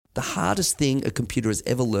The hardest thing a computer has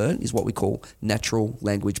ever learned is what we call natural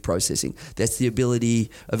language processing. That's the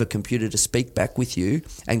ability of a computer to speak back with you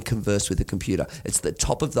and converse with a computer. It's the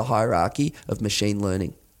top of the hierarchy of machine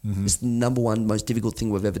learning. Mm-hmm. It's the number one most difficult thing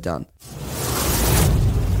we've ever done.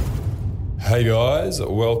 Hey guys,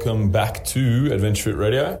 welcome back to Adventure Fit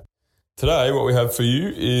Radio. Today what we have for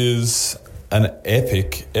you is an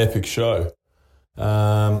epic show.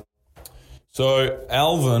 So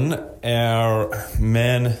Alvin, our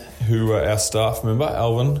man our staff member,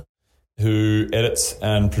 Alvin, who edits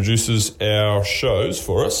and produces our shows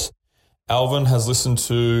for us, Alvin has listened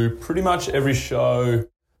to pretty much every show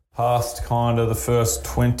past kind of the first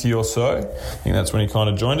 20 or so. I think that's when he kind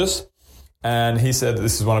of joined us. And he said that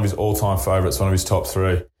this is one of his all-time favourites, one of his top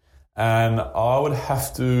three. And I would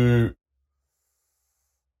have to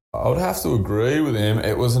agree with him.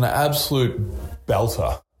 It was an absolute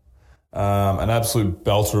belter.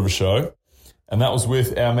 Of a show. And that was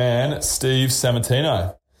with our man, Steve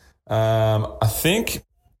Sammartino. I think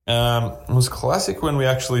it was classic when we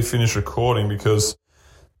actually finished recording because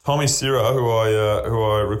Tommy Sira, who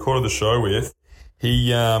I recorded the show with,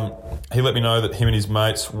 he let me know that him and his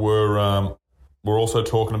mates were also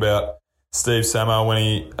talking about Steve Samar when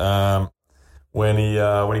he went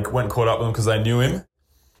and caught up with him because they knew him.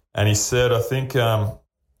 And he said, I think,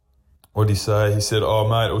 what did he say? He said, "Oh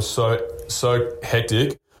mate, it was so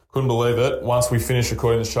hectic. Couldn't believe it. Once we finished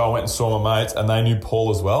recording the show, I went and saw my mates, and they knew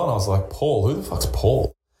Paul as well." And I was like, "Paul? Who the fuck's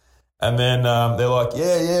Paul?" And then they're like,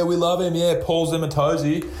 "Yeah, we love him. Yeah, Paul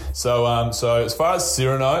Zematosi." So as far as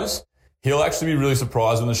Sira knows, he'll actually be really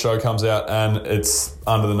surprised when the show comes out and it's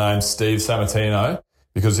under the name Steve Sammartino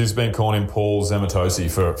because he's been calling him Paul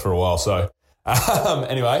Zematosi for a while. So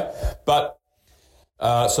anyway, but.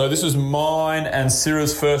 So this was mine and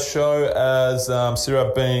Sira's first show as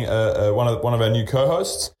Sira being one of our new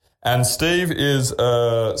co-hosts, and Steve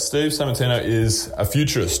Sammartino is a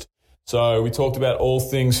futurist. So we talked about all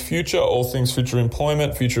things future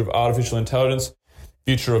employment, future of artificial intelligence,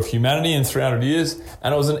 future of humanity in 300 years,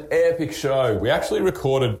 and it was an epic show. We actually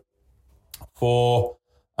recorded for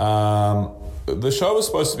the show was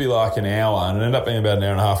supposed to be like an hour, and it ended up being about an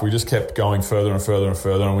hour and a half. We just kept going further and further and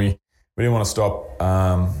further, and we didn't want to stop.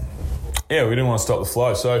 We didn't want to stop the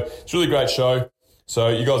flow. So it's a really great show. So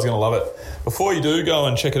you guys are going to love it. Before you do, go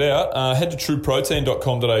and check it out. Head to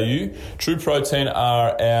trueprotein.com.au. True Protein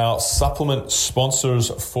are our supplement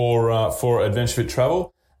sponsors for Adventure Fit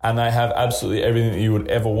Travel, and they have absolutely everything that you would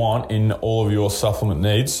ever want in all of your supplement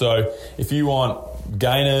needs. So if you want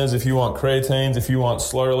gainers, if you want creatines, if you want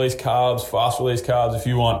slow release carbs, fast release carbs, if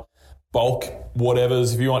you want bulk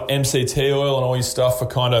whatevers, if you want MCT oil and all your stuff for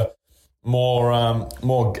kind of more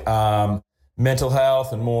mental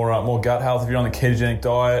health and more gut health, if you're on the ketogenic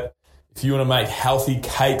diet, if you want to make healthy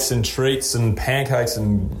cakes and treats and pancakes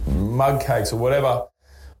and mug cakes or whatever,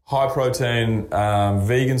 high protein,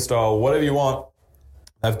 vegan style, whatever you want,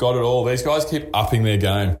 they've got it all. These guys keep upping their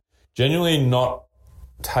game. Genuinely not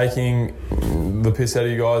taking the piss out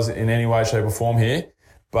of you guys in any way, shape or form here,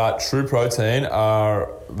 but True Protein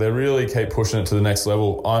they really keep pushing it to the next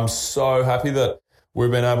level. I'm so happy that we've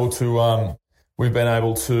been able to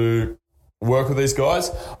work with these guys.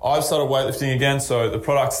 I've started weightlifting again, so the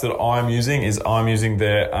products that I'm using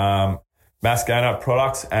their mass gainer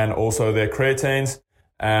products and also their creatines,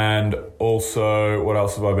 and also what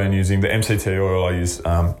else have I been using? The MCT oil I use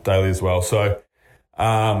daily as well. So,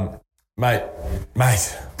 mate,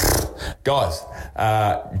 guys,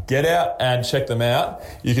 get out and check them out.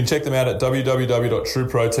 You can check them out at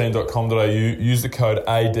www.trueprotein.com.au. Use the code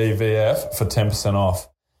ADVF for 10% off.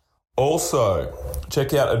 Also,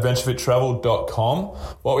 check out adventurefittravel.com.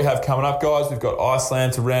 What we have coming up, guys, we've got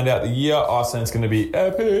Iceland to round out the year. Iceland's going to be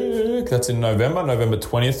epic. That's in November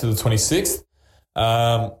 20th to the 26th.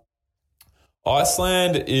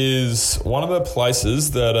 Iceland is one of the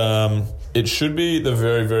places that it should be the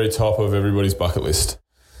very, very top of everybody's bucket list.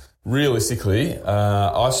 Realistically,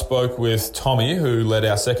 I spoke with Tommy, who led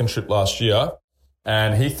our second trip last year,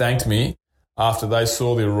 and he thanked me after they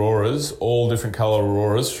saw the auroras, all different colour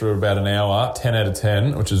auroras for about an hour, 10 out of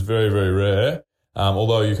 10, which is very, very rare.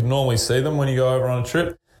 Although you can normally see them when you go over on a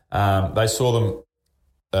trip. They saw them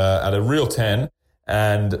at a real 10,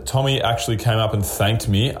 and Tommy actually came up and thanked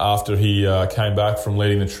me after he came back from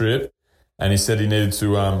leading the trip, and he said he needed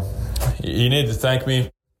to thank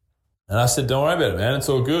me. And I said, "Don't worry about it, man. It's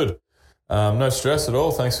all good. No stress at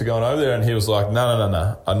all. Thanks for going over there." And he was like,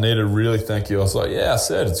 No. I need to really thank you. I was like, "Yeah, I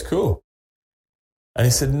said, it's cool." And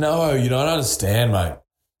he said, "No, you don't understand, mate.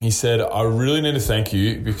 He said, I really need to thank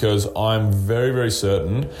you because I'm very, very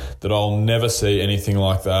certain that I'll never see anything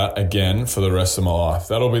like that again for the rest of my life.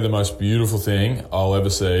 That'll be the most beautiful thing I'll ever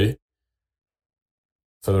see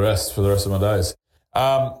for the rest of my days.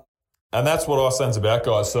 And that's what Iceland's about,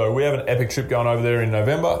 guys. So we have an epic trip going over there in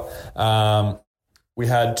November. We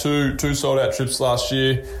had two sold-out trips last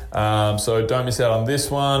year, so don't miss out on this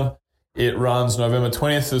one. It runs November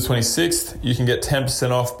 20th to the 26th. You can get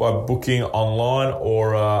 10% off by booking online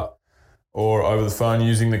or over the phone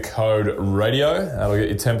using the code RADIO. That'll get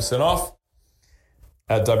you 10% off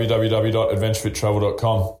at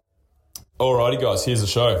www.adventurefittravel.com. Alrighty, guys, here's the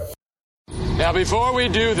show. Now, before we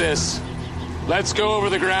do this, let's go over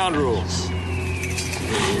the ground rules.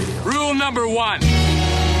 Rule number 1,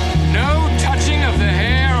 no touching of the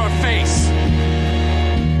hair or face.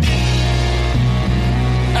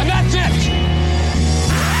 And that's it!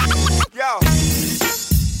 Yo!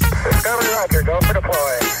 Discovery Roger, go for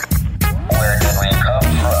deploy. Where did we come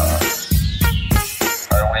from?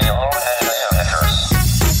 Are we alone in the universe?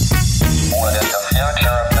 What is the future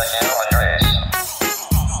of the human race?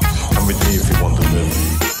 Come with me if you want to live.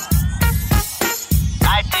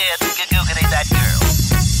 I did googity that girl.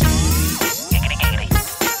 Giggity, giggity.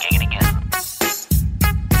 Giggity, giggity.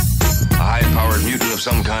 A high-powered mutant of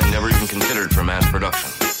some kind never even considered for mass production.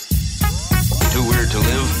 Too weird to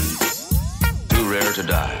live, too rare to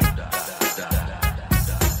die.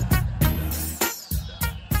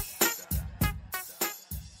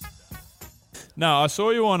 No, I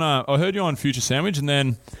saw you on. I heard you on Future Sandwich, and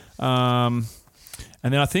then I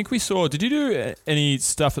think we saw. Did you do any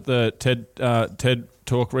stuff at the TED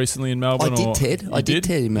Talk recently in Melbourne? I did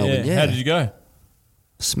TED in Melbourne. Yeah. How did you go?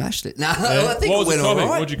 Smashed it. No, Yeah. I think What was it went the topic? all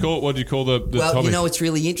right. What'd you call the Well, topic? you know, it's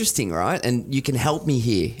really interesting, right? And you can help me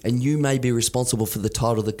here. And you may be responsible for the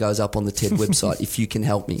title that goes up on the TED website if you can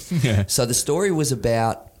help me. Yeah. So the story was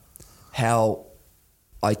about how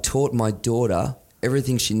I taught my daughter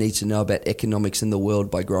everything she needs to know about economics in the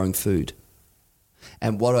world by growing food.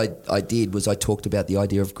 And what I did was I talked about the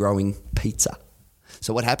idea of growing pizza.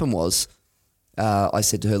 So what happened was I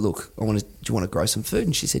said to her, look, do you want to grow some food?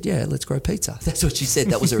 And she said, yeah, let's grow pizza. That's what she said.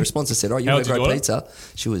 That was her response. I said, oh, you How want to old's grow your pizza?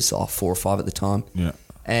 She was 4 or 5 at the time. Yeah.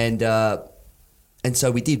 And so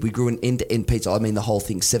we did. We grew an end-to-end pizza. I mean, the whole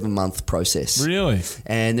thing, 7-month process. Really?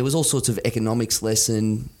 And there was all sorts of economics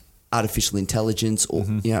lesson, artificial intelligence, or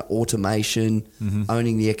automation,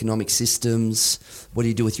 owning the economic systems. What do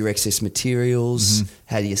you do with your excess materials?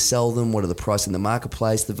 How do you sell them? What are the price in the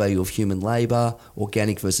marketplace? The value of human labor,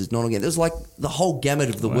 organic versus non-organic. There was like the whole gamut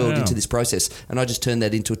of the world into this process. And I just turned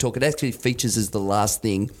that into a talk. It actually features as the last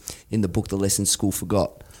thing in the book, The Lessons School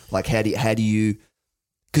Forgot. Like how do you,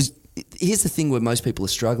 because here's the thing where most people are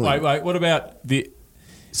struggling. Wait, what about the...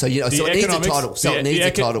 So it needs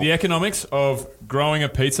a title. The economics of growing a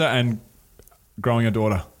pizza and growing a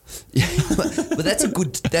daughter. Yeah, but that's a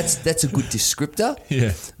good descriptor.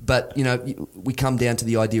 Yeah. But we come down to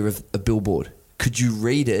the idea of a billboard. Could you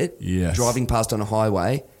read it driving past on a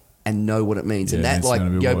highway and know what it means? And that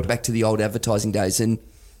back to the old advertising days. And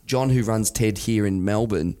John, who runs TED here in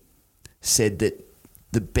Melbourne, said that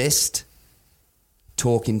the best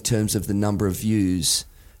talk in terms of the number of views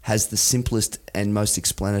has the simplest and most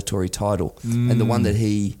explanatory title. And the one that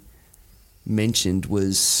he mentioned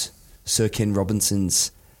was Sir Ken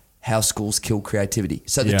Robinson's How Schools Kill Creativity.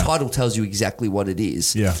 So the title tells you exactly what it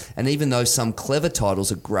is. Yeah. And even though some clever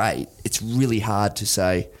titles are great, it's really hard to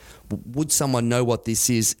say, would someone know what this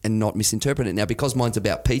is and not misinterpret it? Now, because mine's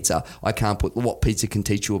about pizza, I can't put what pizza can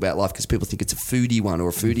teach you about life because people think it's a foodie one or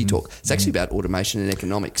a foodie talk. It's actually about automation and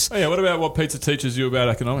economics. Oh yeah, what about what pizza teaches you about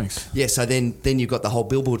economics? Yeah, so then you've got the whole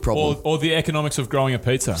billboard problem. Or the economics of growing a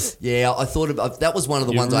pizza. Yeah, I thought about that was one of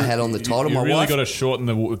the ones I had on the title. You really got to shorten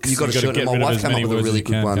the... You got to shorten it. My wife came up with a really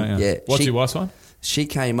good one. Yeah. What's your wife's one? She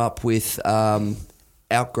came up with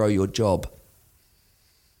outgrow your job,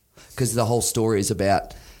 because the whole story is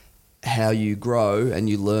about how you grow and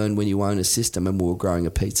you learn when you own a system, and we were growing a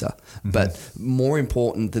pizza. But more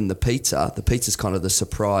important than the pizza's kind of the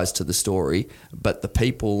surprise to the story, but the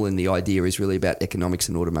people and the idea is really about economics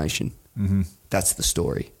and automation. That's the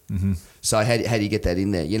story. So how do you get that in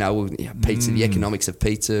there? Pizza, the economics of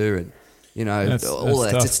pizza and all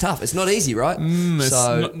that. Tough. It's tough. It's not easy, right? It's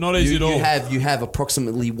not easy at all. You have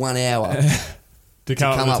approximately 1 hour to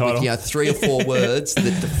come up with 3 or 4 words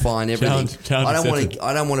that define everything.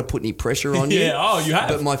 I don't want to put any pressure on you. Yeah, you have.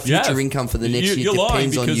 But my future income for the next year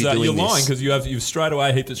depends on you doing this. You're lying because you've straight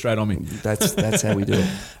away heaped it straight on me. That's how we do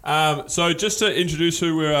it. So just to introduce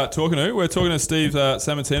who we're talking to Steve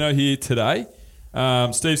Sammartino here today.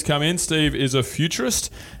 Steve's come in. Steve is a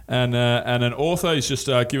futurist and an author. He's just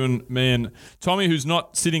given me and Tommy, who's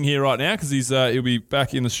not sitting here right now because he'll be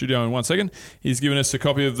back in the studio in 1 second. He's given us a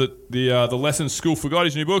copy of the Lessons School Forgot,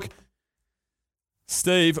 his new book.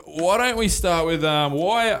 Steve, why don't we start with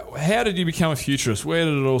how did you become a futurist? Where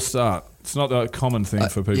did it all start? It's not a common thing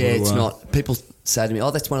for people. Yeah, it's not. People say to me,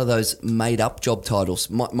 that's one of those made-up job titles.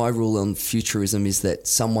 My rule on futurism is that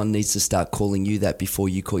someone needs to start calling you that before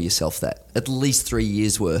you call yourself that. At least 3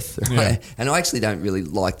 years worth. Right? Yeah. And I actually don't really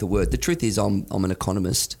like the word. The truth is I'm an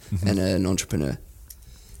economist and an entrepreneur.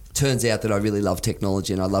 Turns out that I really love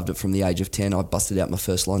technology, and I loved it from the age of 10. I busted out my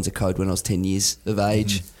first lines of code when I was 10 years of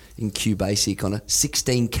age. In QBasic on a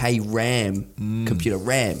 16K RAM computer.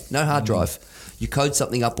 RAM, no hard drive. You code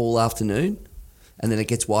something up all afternoon and then it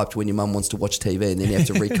gets wiped when your mum wants to watch TV and then you have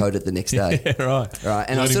to recode it the next day. Yeah, right. Right.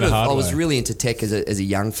 And I was really into tech as a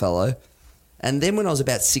young fellow. And then when I was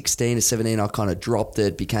about 16 or 17, I kind of dropped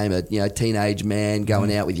it, became a teenage man,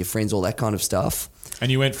 going out with your friends, all that kind of stuff.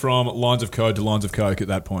 And you went from lines of code to lines of coke at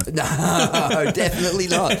that point. No, definitely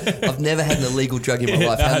not. I've never had an illegal drug in my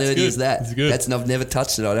life. How nerdy is that? That's good. I've never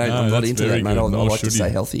touched it. I'm not into that, mate. I like to stay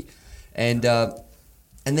healthy. And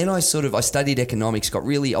then I studied economics. I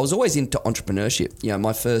was always into entrepreneurship.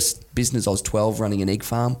 My first business, I was 12, running an egg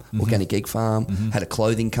farm, organic egg farm. Had a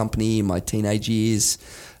clothing company in my teenage years.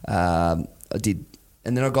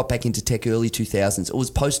 And then I got back into tech early 2000s. It was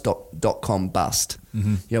post.com bust.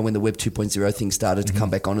 When the Web 2.0 thing started to come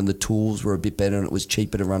back on and the tools were a bit better and it was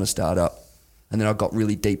cheaper to run a startup. And then I got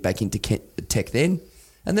really deep back into tech then.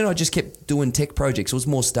 And then I just kept doing tech projects. It was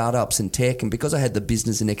more startups and tech. And because I had the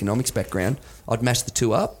business and economics background, I'd mash the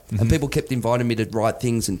two up. And people kept inviting me to write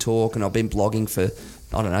things and talk. And I've been blogging for,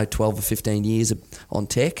 12 or 15 years on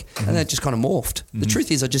tech. And that just kind of morphed. The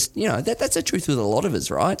truth is that's the truth with a lot of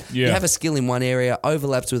us, right? Yeah. You have a skill in one area,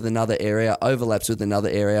 overlaps with another area,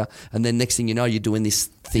 and then next thing you know, you're doing this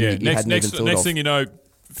thing that you hadn't even thought of. Next thing you know,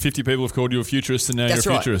 50 people have called you a futurist and now you're a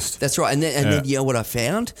futurist. That's right. And then what I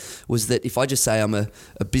found was that if I just say I'm a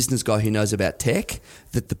business guy who knows about tech,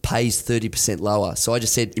 that the pay's 30% lower. So I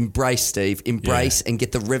just said, embrace, Steve, and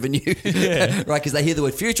get the revenue. Right? Because they hear the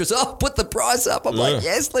word futurist, put the price up. I'm like,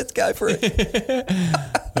 yes, let's go for it.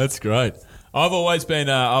 That's great. I've always been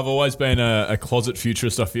a closet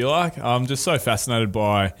futurist, I feel like. I'm just so fascinated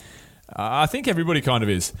by, I think everybody kind of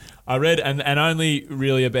is. I read, and only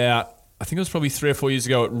really about, I think it was probably 3 or 4 years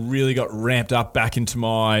ago, it really got ramped up back into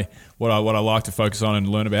my what I like to focus on and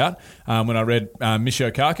learn about. When I read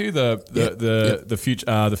Michio Kaku,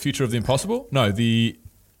 the future of the impossible. No,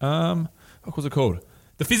 what was it called?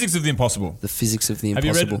 The Physics of the Impossible. The Physics of the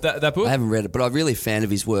Impossible. Have you read that book? I haven't read it, but I'm really a fan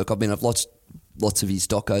of his work. I've watched lots of his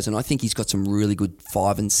docos, and I think he's got some really good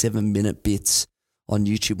 5 and 7 minute bits on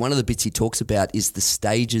YouTube. One of the bits he talks about is the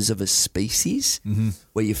stages of a species,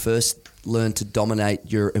 where you first learn to dominate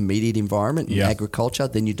your immediate environment in agriculture,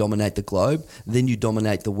 then you dominate the globe, then you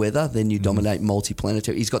dominate the weather, then you dominate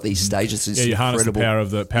multiplanetary. He's got these stages. It's you harness the power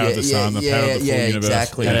of the sun, the power of the full universe.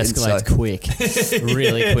 Exactly. That escalates quick,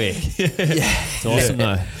 really quick. It's awesome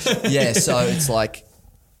though. So it's like,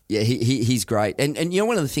 he's great. And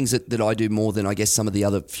one of the things that I do more than I guess some of the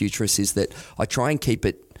other futurists is that I try and keep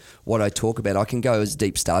it, what I talk about, I can go as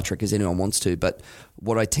deep Star Trek as anyone wants to, but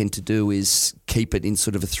what I tend to do is keep it in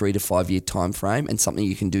sort of a 3 to 5 year time frame and something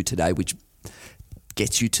you can do today which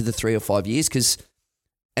gets you to the 3 or 5 years.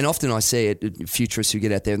 And often I see it, futurists who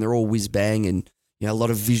get out there and they're all whiz bang and a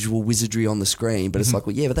lot of visual wizardry on the screen, but it's like,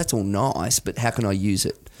 but that's all nice, but how can I use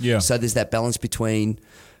it? Yeah. So there's that balance between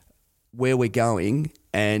where we're going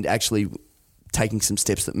and actually taking some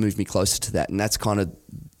steps that move me closer to that. And that's kind of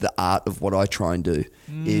the art of what I try and do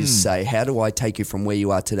is say, how do I take you from where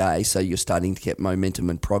you are today so you're starting to get momentum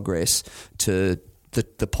and progress to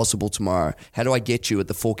the possible tomorrow? How do I get you at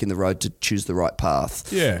the fork in the road to choose the right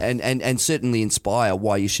path? Yeah. And certainly inspire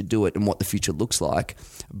why you should do it and what the future looks like,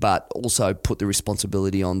 but also put the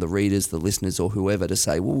responsibility on the readers, the listeners or whoever to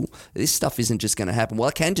say, well, this stuff isn't just going to happen. Well,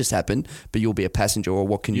 it can just happen, but you'll be a passenger, or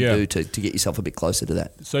what can you do to get yourself a bit closer to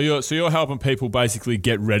that? So you're helping people basically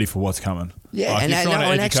get ready for what's coming. Yeah, and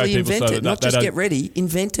actually invent it. Not just get ready,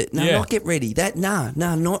 invent it. No, not get ready.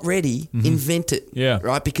 Not ready. Invent it. Yeah.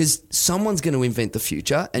 Right? Because someone's going to invent the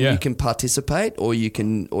future and you can participate or you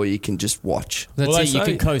can just watch. That's it. You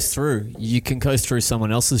can coast through. You can coast through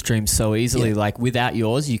someone else's dreams so easily. Yeah. Like without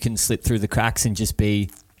yours, you can slip through the cracks and just be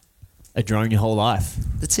a drone your whole life.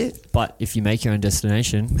 That's it. But if you make your own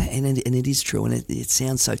destination. And it is true. And it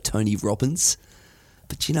sounds so Tony Robbins.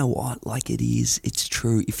 But you know what? Like it's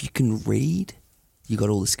true. If you can read, you got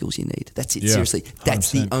all the skills you need. That's it. Yeah, Seriously,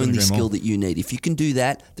 that's the 100%. Couldn't only agree more. skill that you need. If you can do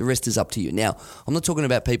that, the rest is up to you. Now, I'm not talking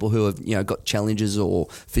about people who have got challenges or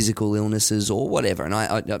physical illnesses or whatever. And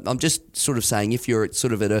I'm just sort of saying if you're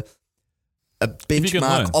sort of at a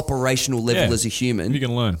benchmark operational level as a human, if you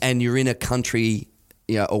can learn, and you're in a country,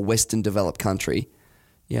 a Western developed country,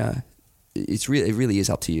 it really is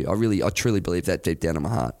up to you. I truly believe that deep down in my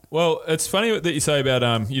heart. Well, it's funny that you say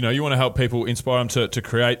about you want to help people, inspire them to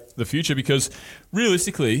create the future, because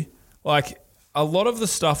realistically, like a lot of the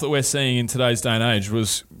stuff that we're seeing in today's day and age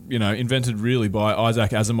was invented really by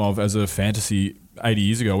Isaac Asimov as a fantasy 80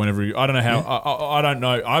 years ago. I don't know how. I don't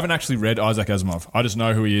know. I haven't actually read Isaac Asimov. I just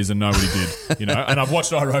know who he is and know what he did. And I've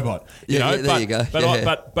watched iRobot. There you go.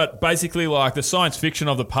 But basically, like the science fiction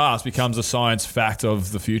of the past becomes a science fact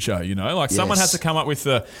of the future. Someone has to come up with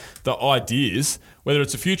the ideas. Whether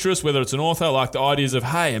it's a futurist, whether it's an author, like the ideas of,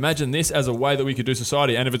 hey, imagine this as a way that we could do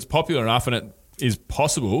society. And if it's popular enough and it is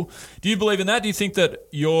possible, do you believe in that? Do you think that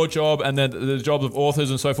your job and the jobs of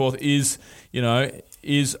authors and so forth is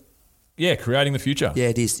creating the future? Yeah,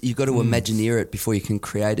 it is. You've got to imagineer it before you can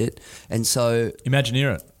create it. And so...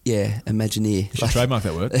 Imagineer it? Yeah, Imagineer. You should trademark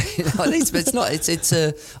that word. It's not.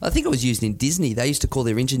 I think it was used in Disney. They used to call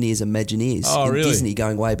their engineers Imagineers. Oh, in really? Disney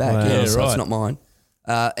going way back. Wow. Yeah, so right. it's not mine.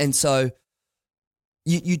 And so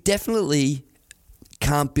you definitely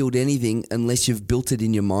can't build anything unless you've built it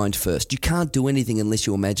in your mind first. You can't do anything unless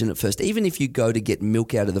you imagine it first. Even if you go to get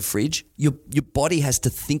milk out of the fridge, your body has to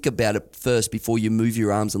think about it first before you move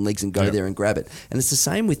your arms and legs and go there and grab it. And it's the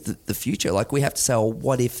same with the future. Like we have to say, oh,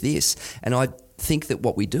 what if this? And I think that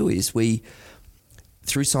what we do is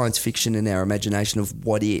through science fiction and our imagination of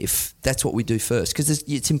what if, that's what we do first. Because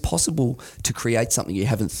it's impossible to create something you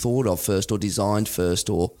haven't thought of first or designed first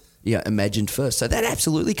or imagined first. So that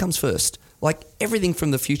absolutely comes first. Like everything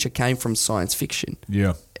from the future came from science fiction.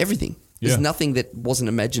 Yeah. Everything. There's nothing that wasn't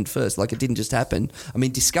imagined first. Like it didn't just happen. I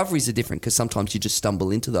mean, discoveries are different because sometimes you just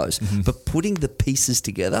stumble into those. Mm-hmm. But putting the pieces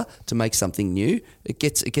together to make something new, it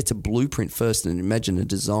gets a blueprint first and imagine a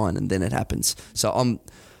design, and then it happens. So I'm a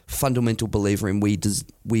fundamental believer in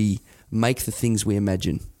we make the things we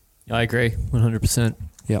imagine. I agree, 100%.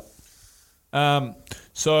 Yeah.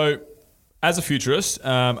 So as a futurist,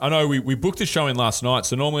 I know we booked this show in last night,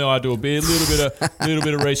 so normally I do a little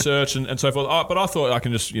bit of research and so forth. But I thought I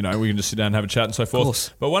can just we can just sit down and have a chat and so forth. Of course.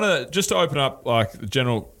 But just to open up like the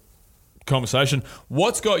general conversation,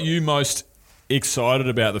 what's got you most excited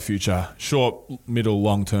about the future? Short, middle,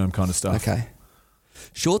 long term kind of stuff. Okay.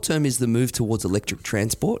 Short term is the move towards electric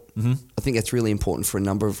transport. Mm-hmm. I think that's really important for a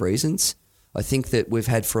number of reasons. I think that we've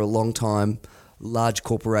had for a long time large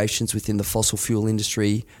corporations within the fossil fuel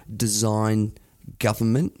industry design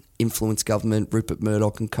government, influence government, Rupert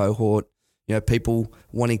Murdoch and cohort, people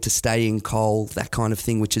wanting to stay in coal, that kind of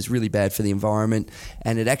thing, which is really bad for the environment.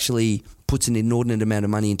 And it actually puts an inordinate amount of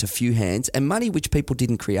money into few hands, and money which people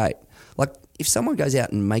didn't create. Like if someone goes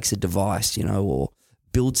out and makes a device, or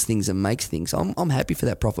builds things and makes things, I'm happy for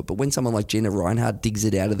that profit. But when someone like Gina Reinhardt digs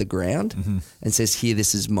it out of the ground and says, here,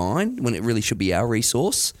 this is mine, when it really should be our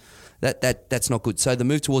resource, that's not good. So the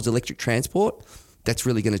move towards electric transport, that's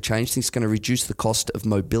really going to change things. It's going to reduce the cost of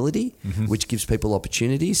mobility, which gives people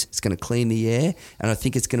opportunities. It's going to clean the air. And I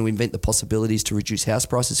think it's going to invent the possibilities to reduce house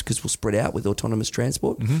prices because we'll spread out with autonomous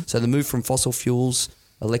transport. So the move from fossil fuels,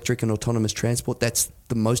 electric and autonomous transport, that's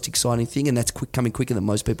the most exciting thing, and that's coming quicker than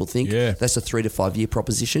most people think. Yeah. That's a 3 to 5 year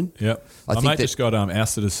proposition. Yep. My mate just got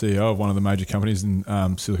ousted as CEO of one of the major companies in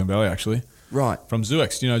Silicon Valley, actually. Right. From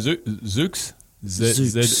Zoox. Do you know Zoox?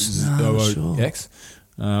 Zoox.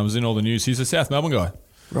 Was in all the news. He's a South Melbourne guy.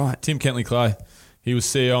 Right. Tim Kentley-Clay. He was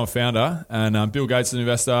CEO and founder, and Bill Gates is an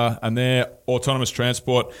investor, and they're autonomous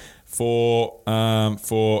transport for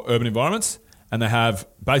urban environments. And they have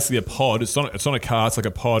basically a pod. It's not a car. It's like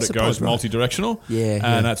a pod. It goes multi-directional. Yeah.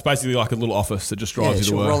 And it's basically like a little office that just drives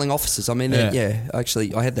you to work. Rolling offices. I mean,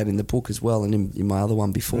 actually, I had that in the book as well and in my other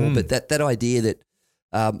one before. But that idea that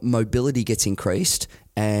mobility gets increased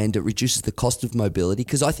and it reduces the cost of mobility,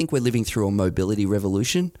 because I think we're living through a mobility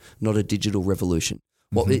revolution, not a digital revolution.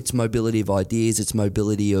 Well, it's mobility of ideas, it's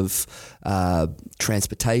mobility of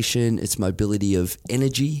transportation, it's mobility of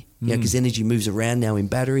energy, because energy moves around now in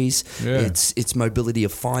batteries. Yeah. It's mobility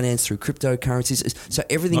of finance through cryptocurrencies. So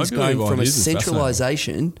everything's Mobility going from a ideas is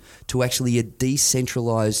centralization to actually a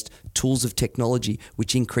decentralized tools of technology,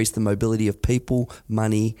 which increase the mobility of people,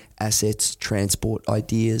 money, assets, transport,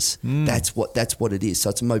 ideas. That's what it is.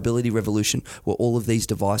 So it's a mobility revolution where all of these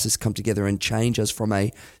devices come together and change us from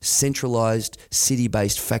a centralized,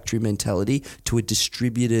 city-based factory mentality to a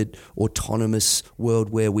distributed, autonomous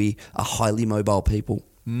world where we are highly mobile people.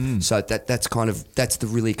 So that's the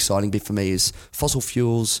really exciting bit for me is fossil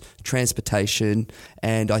fuels, transportation,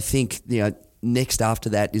 and I think next after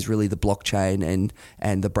that is really the blockchain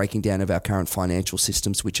and the breaking down of our current financial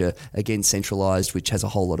systems, which are again centralized, which has a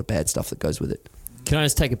whole lot of bad stuff that goes with it. Can I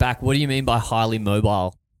just take it back? What do you mean by highly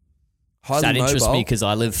mobile? That interests me because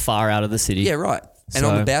I live far out of the city. Yeah, right. And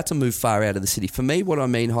I'm about to move far out of the city. For me, what I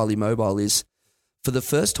mean highly mobile is, for the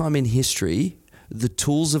first time in history, the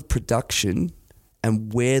tools of production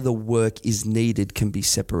and where the work is needed can be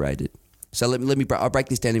separated. So I'll break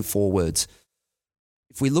this down in 4 words.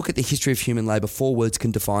 If we look at the history of human labour, 4 words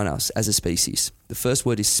can define us as a species. The first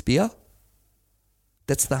word is spear.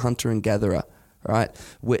 That's the hunter and gatherer, right?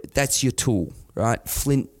 That's your tool, right?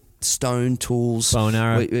 Flint, stone tools, bow and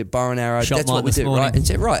arrow. That's what we do, right? And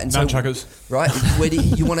so, nunchuckers, right? Where do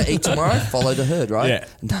you want to eat tomorrow? Follow the herd, right? Yeah,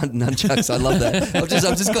 nunchucks. I love that. I've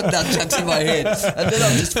just got nunchucks in my head, and then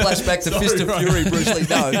I've just flashed back to Fist of Fury, Bruce Lee.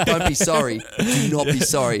 No, don't be sorry. Do not be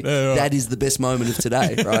sorry. Yeah, right. That is the best moment of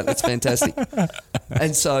today, right? That's fantastic.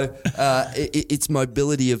 And so it's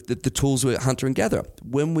mobility of the tools we're hunter and gatherer.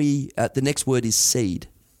 When the next word is seed.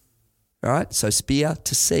 All right, so spear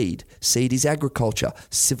to seed. Seed is agriculture,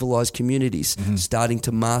 civilized communities, starting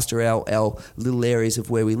to master our little areas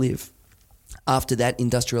of where we live. After that,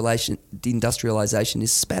 industrialization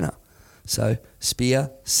is spanner. So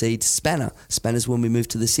spear, seed, spanner. Spanner's when we move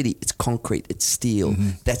to the city. It's concrete, it's steel.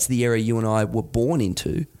 That's the era you and I were born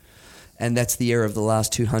into. And that's the era of the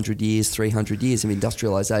last 200 years, 300 years of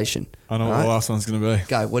industrialization. I know what the last one's going to be.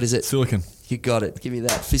 Go, what is it? Silicon. You got it. Give me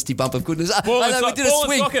that fisty bump of goodness. Ball and we did a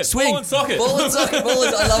swing. Swing. Ball and socket. Ball and socket.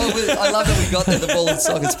 I love that we got there. The ball and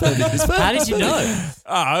socket's perfect. It's perfect. How did you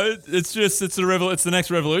know? It's the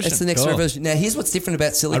next revolution. It's the next revolution. Now, here's what's different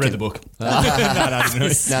about silicon. I read the book. No, I didn't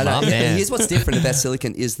read it. No. Here's what's different about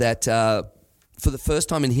silicon is that for the first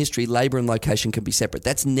time in history, labour and location can be separate.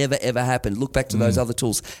 That's never, ever happened. Look back to those other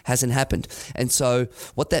tools. Hasn't happened. And so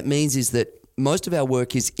what that means is that most of our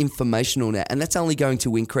work is informational now, and that's only going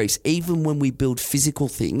to increase. Even when we build physical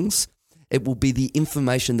things, it will be the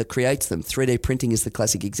information that creates them. 3D printing is the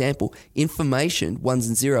classic example. Information, ones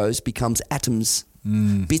and zeros, becomes atoms,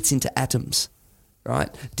 bits into atoms,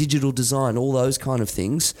 right? Digital design, all those kind of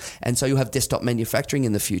things. And so you'll have desktop manufacturing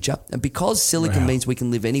in the future. And because silicon means we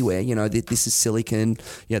can live anywhere, this is silicon,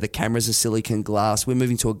 the cameras are silicon, glass. We're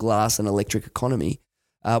moving to a glass and electric economy.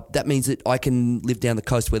 That means that I can live down the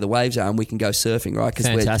coast where the waves are and we can go surfing, right?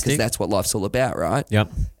 Because that's what life's all about, right?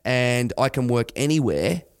 Yep. And I can work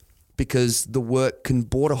anywhere because the work can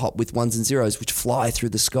border hop with ones and zeros which fly through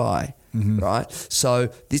the sky, right?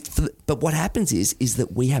 So, but what happens is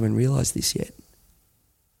that we haven't realised this yet.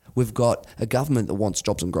 We've got a government that wants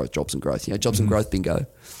jobs and growth, jobs and growth bingo.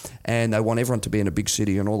 And they want everyone to be in a big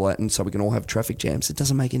city and all that, and so we can all have traffic jams. It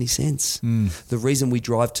doesn't make any sense. The reason we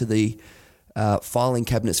drive to the filing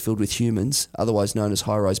cabinets filled with humans, otherwise known as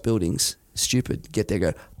high-rise buildings, stupid. Get there,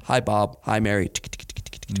 go, hi Bob, hi Mary,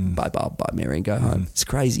 bye Bob, bye Mary, and go home. It's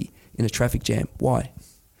crazy in a traffic jam. Why?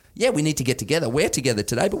 Yeah, we need to get together. We're together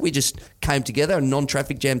today, but we just came together,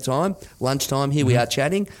 non-traffic jam time, lunchtime, here we are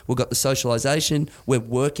chatting. We've got the socialisation. We're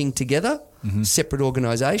working together, separate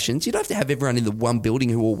organisations. You don't have to have everyone in the one building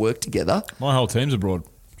who all work together. My whole team's abroad.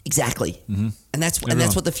 Exactly. And that's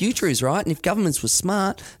what the future is, right? And if governments were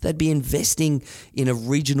smart, they'd be investing in a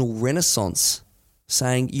regional renaissance,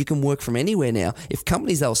 saying you can work from anywhere now. If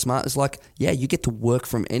companies that were smart, it's like, yeah, you get to work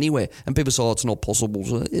from anywhere. And people say, oh, it's not possible.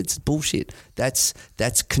 It's bullshit. That's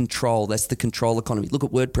control. That's the control economy. Look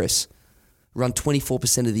at WordPress. Run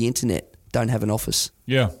 24% of the internet, don't have an office.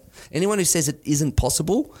 Yeah. Anyone who says it isn't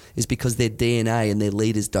possible is because their DNA and their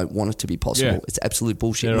leaders don't want it to be possible. Yeah. It's absolute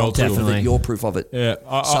bullshit. Yeah, Not proof of it, you're proof of it. Yeah.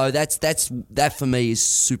 So that for me is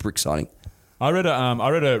super exciting. I read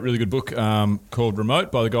a really good book called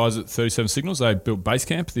Remote by the guys at 37 Signals. They built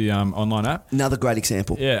Basecamp, the online app. Another great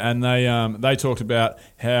example. Yeah, and they talked about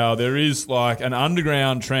how there is like an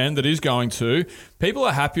underground trend that is going to people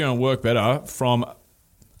are happier and work better from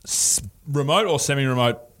remote or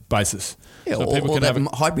semi-remote basis. Yeah, so or that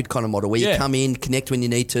hybrid kind of model where you come in, connect when you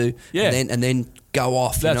need to, and then go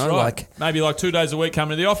off. That's right. Maybe like 2 days a week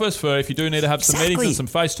coming to the office for if you do need to have some meetings and some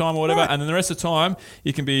FaceTime or whatever, and then the rest of the time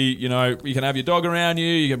you can be, you can have your dog around you,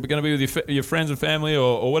 you're going to be with your friends and family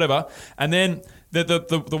or whatever. And then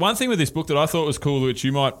the one thing with this book that I thought was cool, which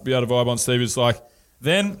you might be able to vibe on, Steve, is like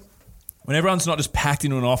then when everyone's not just packed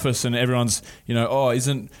into an office and everyone's,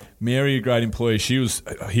 isn't Mary a great employee? She was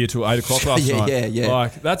here till 8 o'clock last night. Yeah.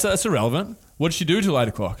 Like that's irrelevant. What did she do till 8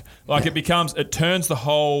 o'clock? Like it turns the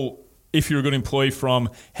whole, if you're a good employee,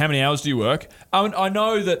 from how many hours do you work? I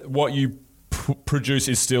know that what you produce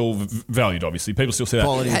is still valued. Obviously, people still see that.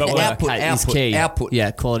 Quality But of what- work is key. output.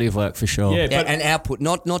 Yeah, quality of work for sure. Yeah, but and output,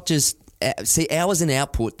 not just see hours and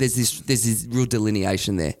output. There's this real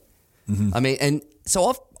delineation there. I mean, and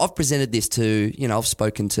so I've presented this to I've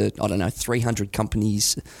spoken to 300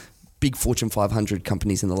 companies, big Fortune 500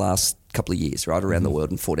 companies in the last couple of years, right around the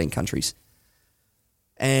world in 14 countries,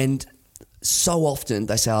 and so often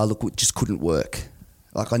they say, "Oh, look, it just couldn't work.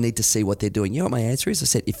 Like I need to see what they're doing." You know what my answer is? I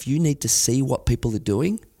said, if you need to see what people are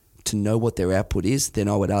doing to know what their output is, then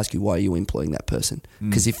I would ask you, why are you employing that person?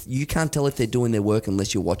 Because if you can't tell if they're doing their work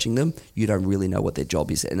unless you're watching them, you don't really know what their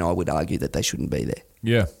job is. And I would argue that they shouldn't be there.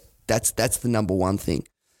 yeah, That's the number one thing.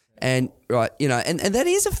 And right, and that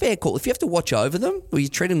is a fair call. If you have to watch over them or you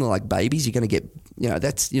treat them like babies, you're going to get,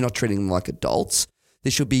 you're not treating them like adults.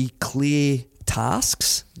 There should be clear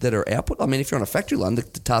tasks that are output. I mean, if you're on a factory line, the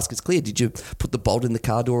task is clear. Did you put the bolt in the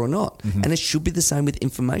car door or not? And it should be the same with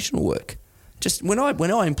informational work. Just when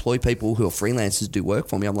I employ people who are freelancers do work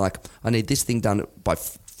for me, I'm like, I need this thing done by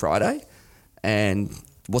Friday, and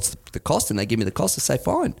what's the cost? And they give me the cost. I say,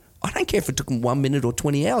 fine. I don't care if it took them 1 minute or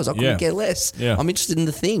 20 hours. I couldn't care less. Yeah. I'm interested in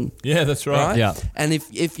the thing. yeah, that's right. Yeah. And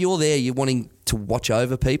if you're there, you're wanting to watch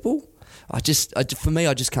over people, for me,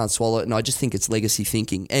 I just can't swallow it, and I just think it's legacy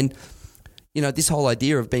thinking. And this whole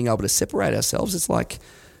idea of being able to separate ourselves, it's like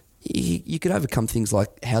you could overcome things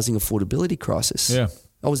like housing affordability crisis. Yeah.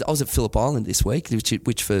 I was at Phillip Island this week,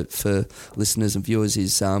 which for listeners and viewers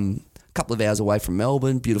is a couple of hours away from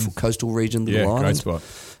Melbourne, beautiful coastal region, little island. Great spot.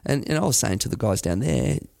 And I was saying to the guys down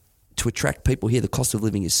there, to attract people here, the cost of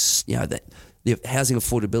living is, that the housing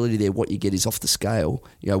affordability there, what you get is off the scale.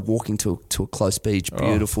 Walking to a close beach,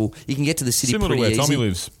 beautiful. You can get to the city Similar to pretty where easy. Tommy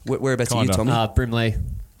lives. Whereabouts are you, Kinda. Tommy? Brimley.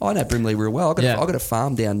 I know Brimley real well. I Yeah. got a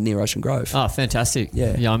farm down near Ocean Grove. Oh, fantastic.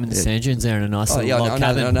 Yeah. Yeah, I'm in the sand dunes there in a nice little log I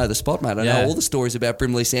cabin. know the spot, mate. I Yeah. know all the stories about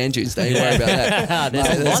Brimley sand dunes. Don't you worry about that. There's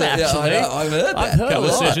a lot, actually. I've heard that. I've heard Couple a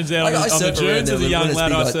of lot. sessions out on the surf around dunes there as a when young it's lad,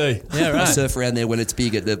 big, I see. Yeah, right. I surf around there when it's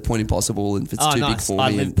big at the Point Impossible, and if it's Oh, too big nice. for I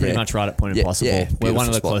me. live and- pretty much right at Point Impossible. We're beautiful one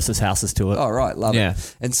of the spot. closest houses to it. Oh, right. Love Yeah.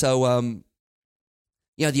 it. And so,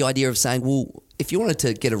 the idea of saying, well, if you wanted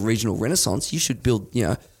to get a regional renaissance, you should build,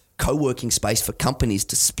 co-working space for companies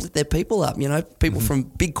to split their people up, people from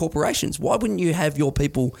big corporations. Why wouldn't you have your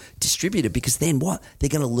people distributed? Because then what? They're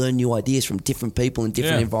going to learn new ideas from different people in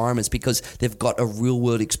different environments because they've got a real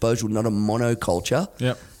world exposure, not a monoculture.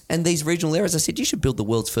 Yep. And these regional areas, I said, you should build the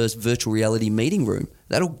world's first virtual reality meeting room.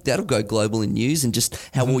 That'll go global in news, and just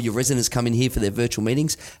how all your residents come in here for their virtual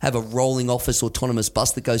meetings. Have a rolling office autonomous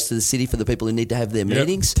bus that goes to the city for the people who need to have their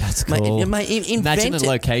meetings. That's cool. Invent Imagine the it.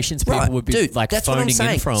 locations people Right, would be dude, like that's what I'm phoning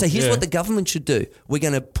saying. in from. So here's what the government should do. We're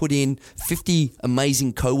going to put in 50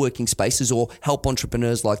 amazing co-working spaces, or help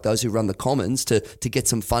entrepreneurs like those who run the Commons to get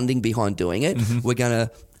some funding behind doing it. We're going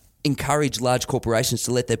to encourage large corporations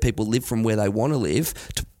to let their people live from where they want to live,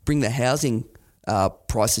 to bring the housing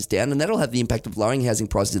prices down, and that'll have the impact of lowering housing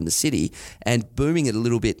prices in the city and booming it a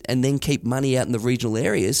little bit, and then keep money out in the regional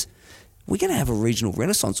areas. We're going to have a regional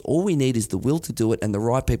renaissance. All we need is the will to do it and the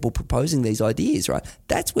right people proposing these ideas, right?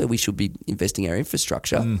 That's where we should be investing our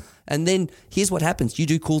infrastructure. And then here's what happens. You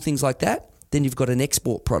do cool things like that, then you've got an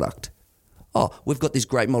export product. Oh, we've got this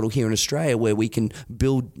great model here in Australia where we can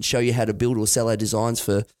show you how to build or sell our designs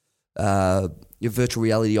for your virtual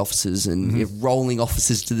reality offices and your rolling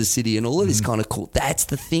offices to the city and all of this kind of cool. That's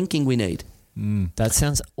the thinking we need. That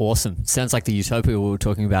sounds awesome. Sounds like the utopia we were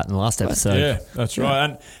talking about in the last episode. Yeah, that's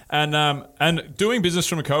right. And doing business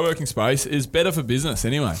from a co-working space is better for business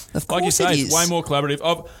anyway. Of like you course say, it it's is. way more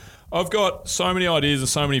collaborative. I've got so many ideas and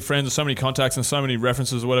so many friends and so many contacts and so many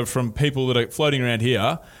references or whatever from people that are floating around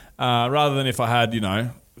here, rather than if I had,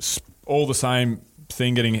 all the same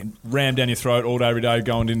thing getting rammed down your throat all day, every day,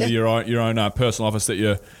 going into your own personal office that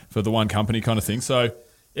you're for the one company kind of thing. So,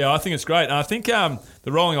 yeah, I think it's great. And I think the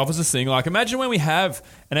rolling offices thing, like imagine when we have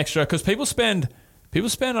an extra, because people spend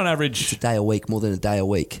on average It's a day a week, more than a day a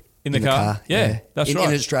week. In the car? Yeah, that's right.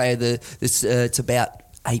 In Australia, it's about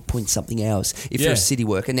 8-point-something hours if you're a city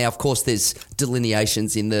worker. Now, of course, there's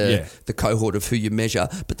delineations in the cohort of who you measure,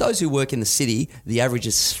 but those who work in the city, the average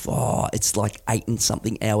is, it's like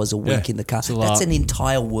 8-and-something hours a week in the car. That's an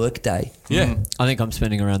entire work day. Yeah. I think I'm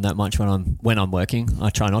spending around that much when I'm working.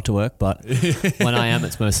 I try not to work, but when I am,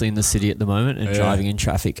 it's mostly in the city at the moment, and driving in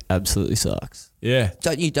traffic absolutely sucks. Yeah.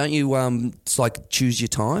 Don't you it's like choose your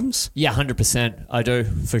times? Yeah, 100%. I do,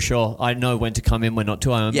 for sure. I know when to come in, when not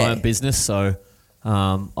to. I own my own business, so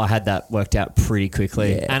I had that worked out pretty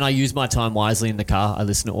quickly. Yeah. And I use my time wisely in the car. I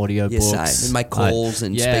listen to audio Yeah, books. same. And make calls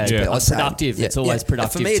and speak to people. I'm productive. Yeah, It's always yeah.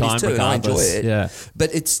 productive For me, time it is too, and I enjoy regardless. it. Yeah.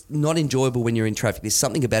 But it's not enjoyable when you're in traffic. There's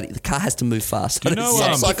something about it. The car has to move fast. you know,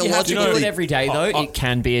 It's if If you have to do it every day, though, it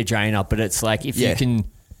can be a drainer. But it's like if you can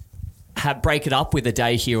break it up with a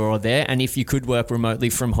day here or there, and if you could work remotely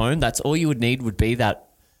from home, that's all you would need would be that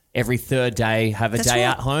every third day have a That's day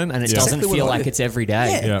right. at home, and it That's doesn't exactly feel what I like do. it's every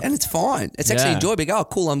day. Yeah, and it's fine. It's actually Yeah. enjoyable. Oh,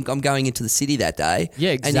 cool, I'm going into the city that day.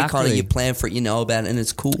 Yeah, And you exactly. you plan for it, you know about it, and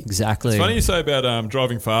it's cool. Exactly. It's funny you say about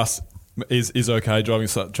driving fast is okay, driving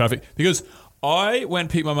traffic, because I went and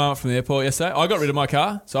picked my mum up from the airport yesterday. I got rid of my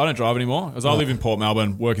car, so I don't drive anymore. Because I live in Port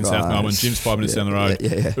Melbourne, work in South Right. Melbourne, gym's 5 minutes Yeah, down the road,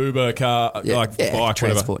 yeah. Uber, car, bike,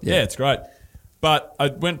 transport, whatever. Yeah, it's great. But I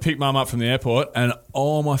went and picked mum up from the airport, and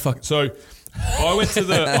oh my fucking... So I went to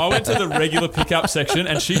the regular pickup section,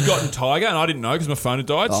 and she'd gotten Tiger, and I didn't know because my phone had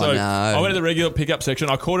died. Oh, so no. I went to the regular pickup section.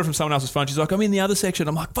 I called her from someone else's phone. She's like, I'm in the other section.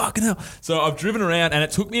 I'm like, fucking hell. So I've driven around, and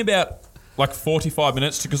it took me about like 45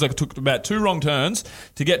 minutes because I took about 2 wrong turns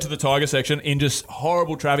to get to the Tiger section in just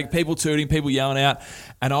horrible traffic, people tooting, people yelling out,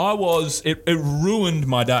 and it ruined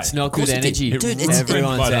my day. It's not good energy. Dude, it's-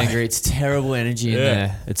 Everyone's angry. It's terrible energy in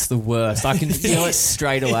there. It's the worst. I can feel it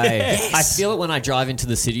straight away. Yes. I feel it when I drive into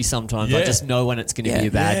the city sometimes. Yeah. I just know when it's going to be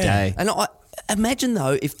a bad day. And I imagine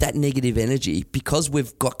though, if that negative energy, because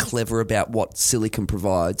we've got clever about what silicon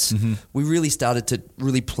provides, we really started to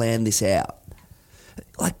really plan this out.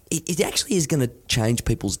 Like it actually is going to change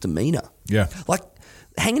people's demeanor. Yeah. Like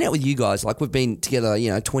hanging out with you guys, like we've been together,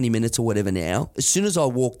 20 minutes or whatever now. As soon as I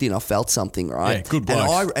walked in, I felt something, right? Yeah, good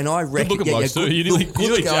blokes. And I reckon, Good looking blokes too. You nearly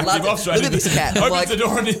looking. I jacked love him it. off straight Look at into- this cat. I'm opens like, the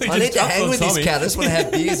door and nearly I just need to jumps hang on with this Tommy. cat. I just want to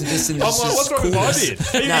have beers and just. I'm like, what's wrong with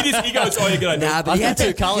my beard? He goes, oh, you're going to Nah, but he had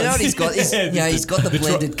two to, you know what he's got? He's, Yeah, he's got the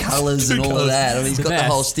blended colours and all of that. I mean, he's got the best.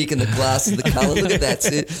 whole stick and the glass and the colour. Look at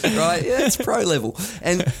that, right? Yeah, it's pro level.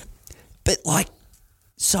 But like,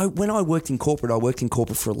 so when I worked in corporate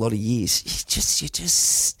for a lot of years. You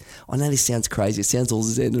just. I know this sounds crazy. It sounds all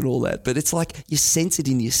zen and all that, but it's like you sense it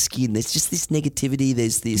in your skin. There's just this negativity.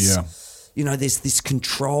 There's this. Yeah. There's this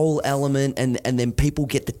control element, and then people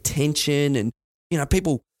get the tension, and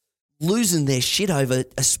people losing their shit over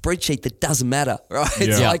a spreadsheet that doesn't matter, right?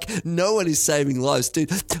 It's Yeah. like no one is saving lives,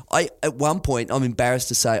 dude. At one point, I'm embarrassed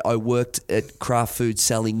to say, I worked at Kraft Food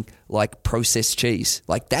selling like processed cheese.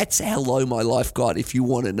 Like that's how low my life got, if you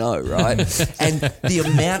want to know, right? And the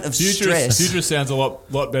amount of stress. Future sounds a lot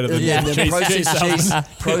better than Yeah, cheese. the processed cheese,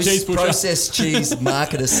 Cheese pusher. processed cheese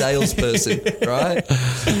marketer salesperson, right?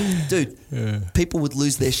 Dude, people would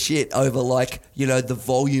lose their shit over like, the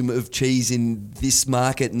volume of cheese in this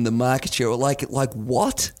market and the market share. Or like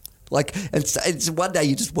what? Like, and it's one day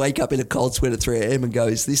you just wake up in a cold sweat at 3 a.m. and go,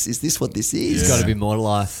 is this what this is? There's got to be more to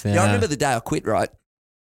life. Yeah. I remember the day I quit, right?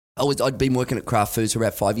 I'd been working at Kraft Foods for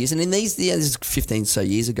about 5 years, and in this is 15 so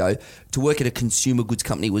years ago, to work at a consumer goods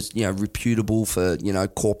company was reputable for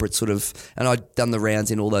corporate sort of, and I'd done the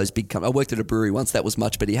rounds in all those big companies. I worked at a brewery once, that was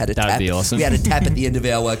much, but he had a That'd tap. be awesome. We had a tap at the end of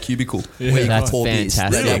our cubicle where you That's could pour beers.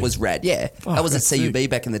 fantastic. That was rad. Yeah, that was at that's CUB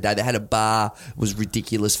back in the day. They had a bar, was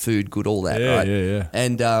ridiculous food, good, all that, Yeah, right?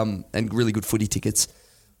 yeah. And really good footy tickets,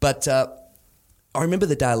 but. I remember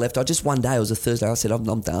the day I left. One day, it was a Thursday. I said, I'm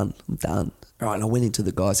done. Right, and I went into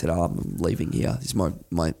the guy. I said, I'm leaving here. This is my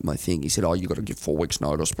thing. He said, you got to give 4 weeks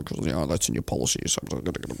notice because that's in your policy. So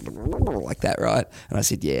like that, right? And I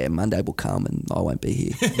said, yeah, Monday will come and I won't be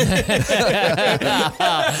here.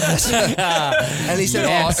 And he said,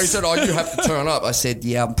 you have to turn up. I said,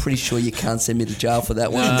 yeah, I'm pretty sure you can't send me to jail for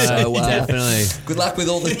that one. So definitely. good luck with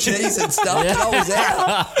all the cheese and stuff. And I was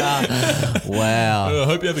out. Wow. I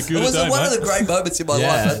hope you have a good It was day, one mate. of the great moments in my Yeah,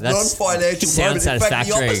 life. A that's- non-financial sounds moment. In fact,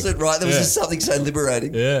 the satisfactory. opposite, right? There was Yeah. just something so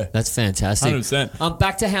liberating. Yeah. That's fantastic. 100%.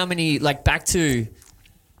 Back to how many, back to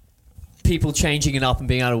people changing it up and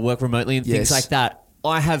being able to work remotely and things Yes. like that.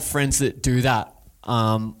 I have friends that do that.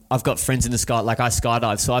 I've got friends in the sky, I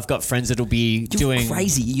skydive, so I've got friends that'll be You're doing.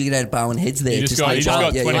 crazy. You get out of Bowen Heads there. You just got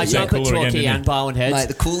 20% I jump at cooler again, Torquay didn't and you? Bowen Heads. Mate,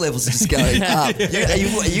 the cool levels are just going up. I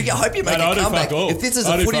hope you make Mate, I a do comeback. fuck all. If this is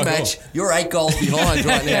I a do footy fuck match, you're 8 goals behind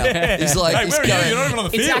right now. It's like, Hey, it's where are going. you? You're not even on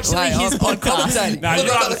the It's field. actually Mate, his I'm podcast. commentating. No, Look,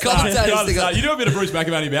 you're I've got not the the start. commentators thing on. You do a bit of Bruce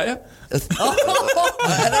McAvaney about you? I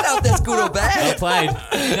don't know if that's good or Well bad. played.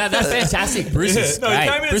 No, that's fantastic. Bruce is No, great. he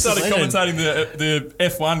came in and Bruce is started legend. commentating the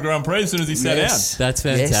F1 Grand Prix as soon as he sat Yes. That's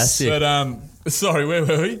Yes. fantastic. down. But sorry, where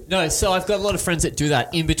were we? No, so I've got a lot of friends that do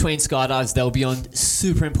that. In between skydives, they'll be on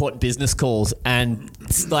super important business calls, and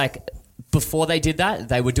it's like before they did that,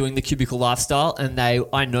 they were doing the cubicle lifestyle, and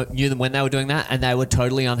I knew them when they were doing that, and they were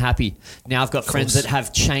totally unhappy. Now I've got friends that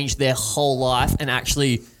have changed their whole life and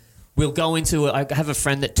actually we'll go into I have a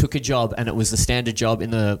friend that took a job and it was the standard job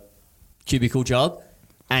in the cubicle job.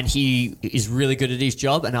 And he is really good at his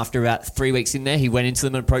job. And after about 3 weeks in there, he went into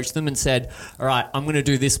them and approached them and said, all right, I'm going to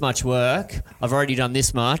do this much work. I've already done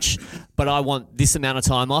this much, but I want this amount of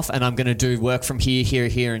time off and I'm going to do work from here, here,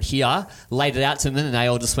 here, and here. Laid it out to them and they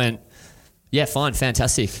all just went, yeah, fine,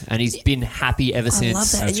 fantastic. And he's been happy ever since.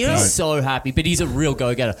 love that. He's so happy. But he's a real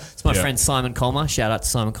go-getter. It's my friend Simon Colmer. Shout out to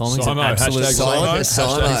Simon Colmer. He's an absolute lord.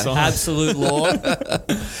 Simo. Absolute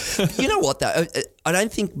lord. You know what, though? I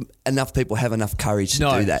don't think enough people have enough courage to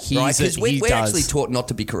No, do that, he's right? Because he we're does. actually taught not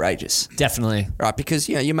to be courageous, Definitely. right? Because,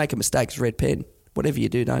 you make a mistake, it's red pen. Whatever you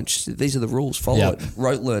do, these are the rules. Follow it.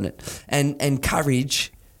 Learn it. And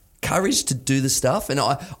courage to do the stuff. And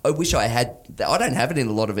I wish I had that. I don't have it in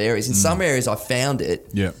a lot of areas. In some areas I found it.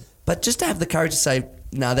 Yeah. But just to have the courage to say,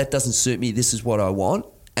 no, that doesn't suit me. This is what I want.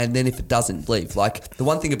 And then if it doesn't, leave. Like, the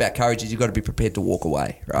one thing about courage is you've got to be prepared to walk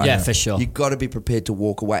away, right? Yeah, for sure. You've got to be prepared to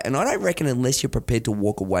walk away. And I don't reckon unless you're prepared to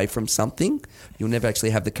walk away from something, you'll never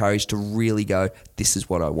actually have the courage to really go, this is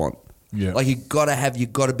what I want. Yeah. Like, you've got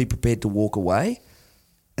to be prepared to walk away.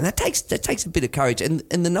 And that takes a bit of courage. And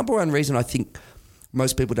the number one reason I think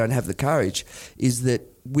most people don't have the courage is that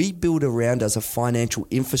we build around us a financial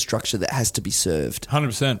infrastructure that has to be served.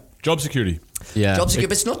 100%. Job security. Yeah. Job security,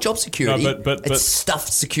 but it's not job security. No, but it's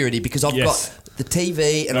stuffed security because I've Yes. got the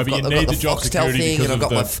TV and No, I've but you got need the the job Foxtel security thing because and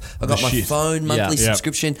I've of got my shit. phone monthly Yeah.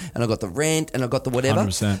 subscription and I've got the rent and I've got the whatever.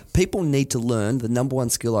 100%. People need to learn the number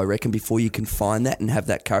one skill, I reckon, before you can find that and have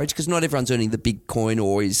that courage, because not everyone's earning the big coin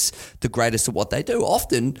or is the greatest at what they do.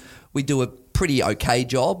 Often we do a pretty okay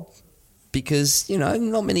job because,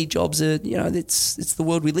 not many jobs are, it's the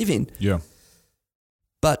world we live in. Yeah.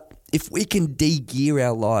 But if we can de-gear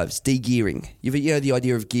our lives, de-gearing, you know the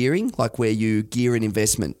idea of gearing, like where you gear an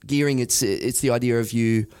investment. Gearing, it's the idea of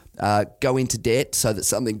you go into debt so that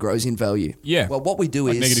something grows in value. Yeah. Well, what we do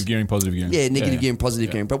Like is negative gearing, positive gearing. Yeah, negative gearing,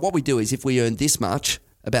 positive gearing. But what we do is if we earn this much,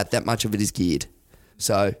 about that much of it is geared.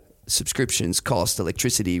 So subscriptions, cost,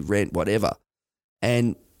 electricity, rent, whatever,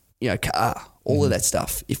 and car, all of that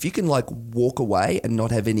stuff. If you can walk away and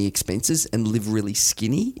not have any expenses and live really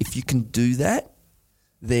skinny, if you can do that,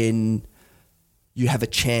 then you have a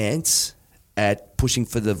chance at pushing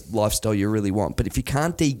for the lifestyle you really want. But if you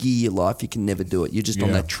can't de-gear your life, you can never do it. You're just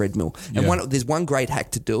on that treadmill. And there's one great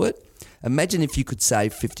hack to do it. Imagine if you could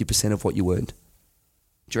save 50% of what you earned.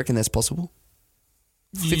 Do you reckon that's possible?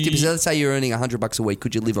 50%. Let's say you're earning $100 a week.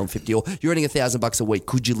 Could you live on 50? Or you're earning $1,000 a week.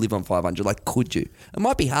 Could you live on 500? Could you? It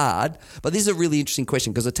might be hard, but this is a really interesting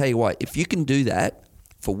question because I tell you what, if you can do that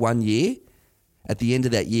for 1 year, at the end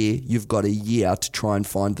of that year, you've got a year to try and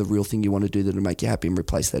find the real thing you want to do that'll make you happy and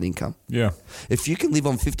replace that income. Yeah. If you can live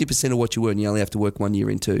on 50% of what you earn, you only have to work 1 year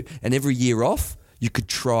into, and every year off, you could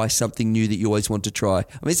try something new that you always want to try. I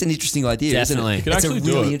mean, it's an interesting idea, Definitely. isn't it? You could It's a actually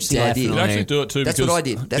do really it. interesting Definitely. You idea. can actually do it too. That's because what I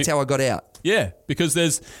did. That's how I got out. Yeah, because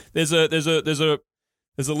there's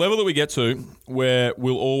a level that we get to where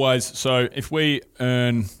we'll always. So if we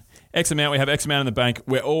earn X amount, we have X amount in the bank.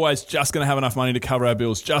 We're always just going to have enough money to cover our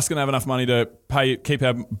bills. Just going to have enough money to keep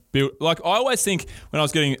our bill. Like I always think when I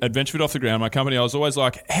was getting Adventure Fit off the ground, my company, I was always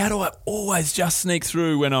like, how do I always just sneak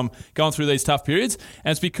through when I'm going through these tough periods?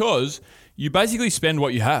 And it's because you basically spend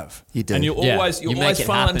what you have. You do. And you Yeah. always You make always it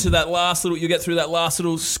funnel happen. into that last little, you get through that last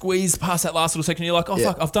little squeeze past that last little section. You're like, oh,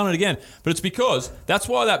 fuck, I've done it again. But it's because that's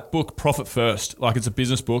why that book, Profit First, like it's a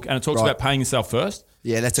business book and it talks about paying yourself first.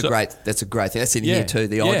 Yeah, that's a great thing. That's in here too.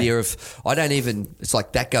 The idea of it's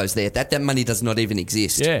like that goes there. That money does not even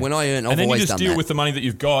exist. Yeah. When I earn, I've and then always you just done deal that. with the money that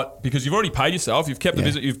you've got because you've already paid yourself. You've kept the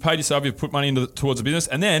business. You've paid yourself. You've put money towards the business,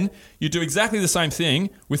 and then you do exactly the same thing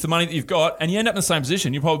with the money that you've got, and you end up in the same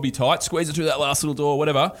position. You'll probably be tight, squeeze it through that last little door,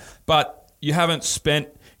 whatever. But you haven't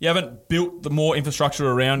built the more infrastructure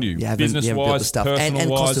around you, You haven't business built wise, the stuff personal and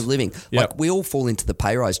wise, cost of living. Yep. Like we all fall into the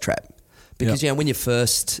pay rise trap because when you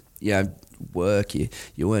first work, you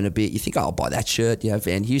earn a bit, you think, oh, I'll buy that shirt.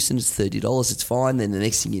 Van Houston, it's $30, it's fine. Then the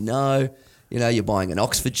next thing you know, you're buying an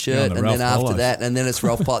Oxford shirt, and Ralph then after Paulos. that, and then it's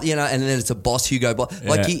Ralph Paulos, and then it's a Boss Hugo.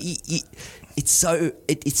 Like it's so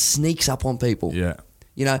it sneaks up on people. Yeah.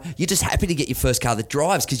 You're just happy to get your first car that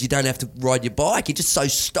drives because you don't have to ride your bike. You're just so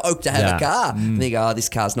stoked to have a car. And you go, oh, this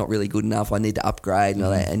car's not really good enough. I need to upgrade and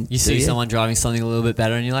all that. And You see someone driving something a little bit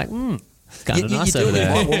better and you're like, kind of nice do over it.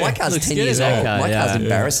 there. Well, my car's Looks 10 good, years that old. car, My yeah. car's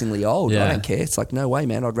embarrassingly old. Yeah. I don't care. It's like, no way,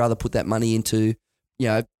 man. I'd rather put that money into,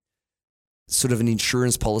 sort of an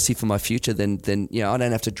insurance policy for my future than I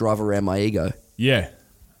don't have to drive around my ego. Yeah,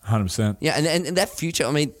 100%. Yeah, and that future,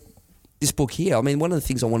 I mean, this book here, I mean, one of the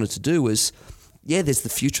things I wanted to do was, there's the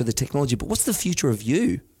future of the technology, but what's the future of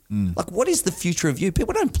you? Like, what is the future of you?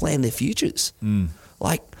 People don't plan their futures.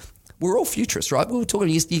 Like, we're all futurists, right? We were talking.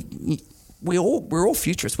 We're all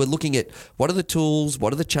futurists. We're looking at what are the tools,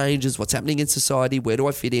 what are the changes, what's happening in society, where do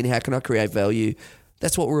I fit in, how can I create value?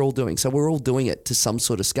 That's what we're all doing. So we're all doing it to some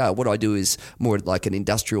sort of scale. What I do is more like an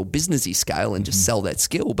industrial businessy scale and just sell that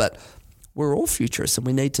skill. But we're all futurists, and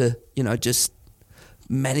we need to, just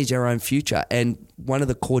manage our own future. And one of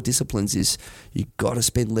the core disciplines is you got to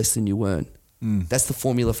spend less than you earn. That's the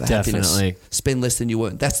formula for happiness. Spend less than you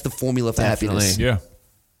earn. That's the formula for happiness. Yeah.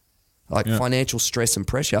 Financial stress and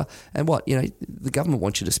pressure. And the government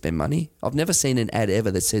wants you to spend money. I've never seen an ad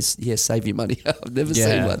ever that says, save your money. I've never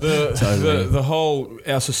seen one. The whole,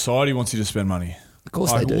 our society wants you to spend money. Of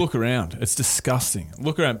course they do. Look around. It's disgusting.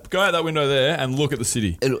 Look around. Go out that window there and look at the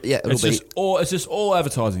city. It's just all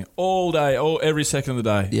advertising all day, every second of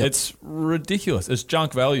the day. Yep. It's ridiculous. It's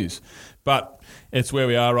junk values. But it's where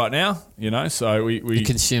we are right now, so we the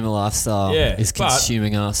consumer lifestyle is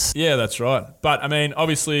consuming us. Yeah, that's right. But, I mean,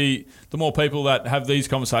 obviously, the more people that have these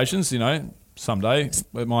conversations, someday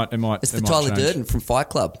it might It's the might Tyler change. Durden from Fight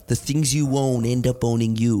Club. The things you own end up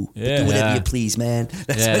owning you. Yeah. Do whatever Yeah. you please, man.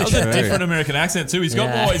 That's Yeah, what That was a different American accent too. He's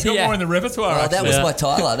got more. He's got more in the repertoire. Oh, that was actually. my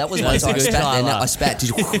Tyler. That was my That's a Tyler. good Spat Tyler. then. I spat. Did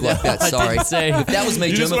you like that? I Sorry. didn't see. If that was me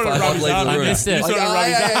You just wanted to germaphobe, rub I'd his leave arm. the I room. missed it. No, You just wanted to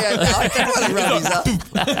rub his No, I don't want to rub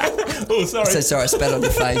his up. Oh, sorry. So sorry, I spat on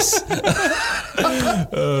your face.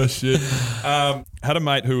 Oh shit. Had a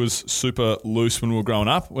mate who was super loose when we were growing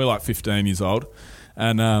up. We're like 15 years old,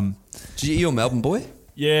 and You're a Melbourne boy?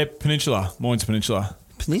 yeah, Peninsula, Moynes Peninsula.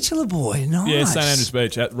 Peninsula boy, nice. Yeah, St Andrews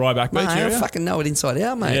Beach at Ryback Beach Mate, I area. fucking know it inside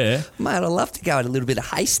out, mate. Yeah. Mate, I'd love to go at a little bit of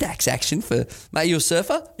haystacks action for... Mate, you a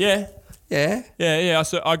surfer? Yeah, Yeah. yeah.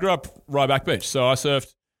 I grew up Ryback Beach, so I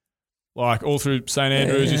surfed like all through St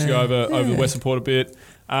Andrews. Used to go over the Western Port a bit,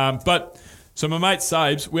 but. So my mate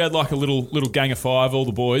Sabes, we had like a little gang of 5, all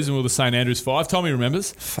the boys, and we were the St Andrews 5. Tommy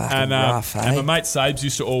remembers. Fucking rough, eh? And my mate Sabes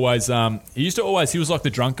used to always, he was like the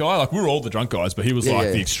drunk guy. Like we were all the drunk guys, but he was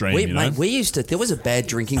like the extreme, Mate, we used to, there was a bad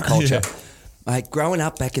drinking culture. Mate, growing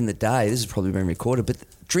up back in the day, this has probably been recorded, but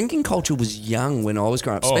drinking culture was young when I was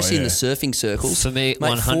growing up, especially in the surfing circles. For me,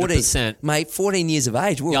 mate, 100%. 14 years of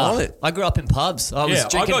age, we were on it. I grew up in pubs. I was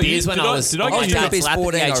drinking beers when I was. Did I my get you? dad's lap at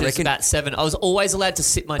 14, the age I of reckon. about 7. I was always allowed to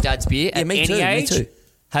sip my dad's beer at me any too, me age. too.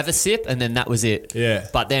 Have a sip, and then that was it. Yeah.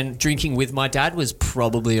 But then drinking with my dad was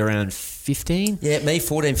probably around 15. Yeah, me,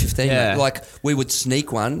 14, 15. Yeah. Mate. Like, we would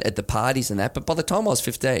sneak one at the parties and that, but by the time I was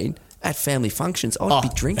 15, at family functions, I'd be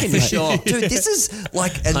drinking, for mate. sure. Dude, this is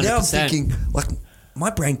like, and now I'm 100%. thinking, like, my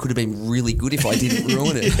brain could have been really good if I didn't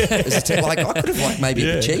ruin it. Like, I could have, like, maybe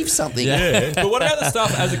achieved something. Yeah. But what about the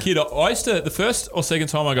stuff as a kid? I used to, the first or second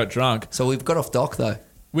time I got drunk, So we've got off dock, though.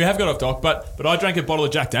 we have got off dock, but I drank a bottle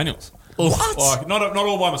of Jack Daniels. What? Like not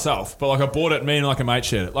all by myself, but like I bought it, me and like a mate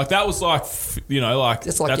shared it. Like that was like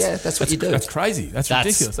That's like, that's what you do. That's crazy. That's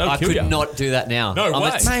ridiculous. That'll I kill could you. not do that now. No I'm way.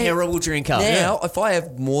 a terrible drinker. Now, if I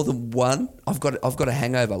have more than one, I've got a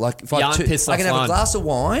hangover. Like if I have I'm two, pissed I can off have one. a glass of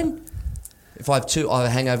wine. If I have 2, I have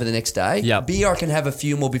a hangover the next day. Yep. Beer, I can have a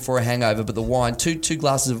few more before a hangover, but the wine, two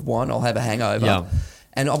glasses of wine, I'll have a hangover. Yep.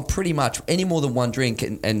 And I'm pretty much any more than one drink,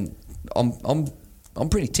 and I'm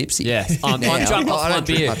pretty tipsy. Yeah, I'm Now. drunk I off don't on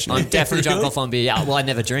drink beer. much now. I'm definitely drunk off on beer. Yeah, well, I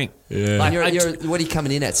never drink. Yeah. Like, What are you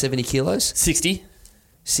coming in at? 70 kilos? 60.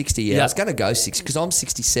 60. Yeah, Yeah. I was going to go 60 because I'm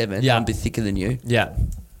 67. Yeah. I'm a bit thicker than you. Yeah,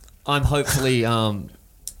 I'm hopefully.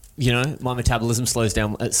 My metabolism slows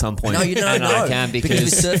down at some point. No, you don't and know. I can because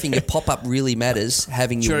with surfing, your pop up really matters.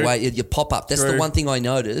 Having your True. weight, your pop up. That's True. the one thing I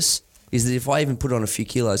notice is that if I even put on a few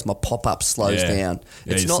kilos, my pop up slows Yeah. down.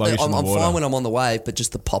 Yeah, It's you're not that sluggish in I'm the water. fine when I'm on the wave, but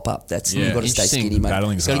just the pop up. That's Yeah. you've got to stay Interesting. skinny, mate.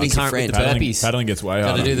 Battling's Got to be hard. your friend. Paddling- Paddling gets way Got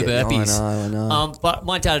harder. to do the Yeah, burpees. I know. But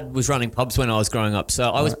my dad was running pubs when I was growing up, so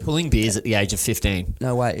I was pulling beers at the age of 15.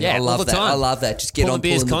 No way. Yeah, I all love the that. time. I love that. Just get on pulling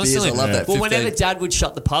the beers. I love that. Well, 15. whenever Dad would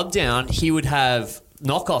shut the pub down, he would have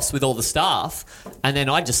knockoffs with all the staff, and then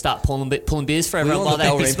I'd just start pulling beers for everyone on while the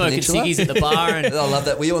they'd be Bellarine smoking Peninsula? ciggies at the bar. And I love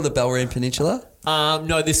that. Were you on the Bellarine Peninsula?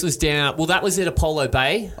 no, this was down. Well, that was at Apollo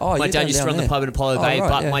Bay. Oh, my you dad down used to run there. the pub at Apollo Oh, Bay, right,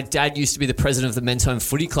 but yeah. my dad used to be the president of the Mentone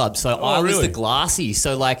Footy Club, so I was really? the glassy.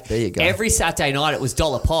 So like There you go. every Saturday night it was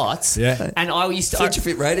dollar pots. Yeah. and I used to. Future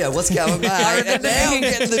Fit Radio. What's going on, mate? And now I'm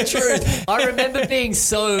getting the truth. I remember being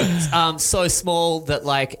so small that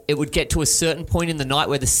like it would get to a certain point in the night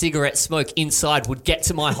where the cigarette smoke inside would get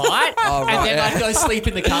to my height, Oh, right. and then I'd go sleep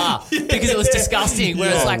in the car because it was disgusting.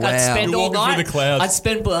 Whereas Oh, like I'd wow. spend You're all walking through night, the clouds. I'd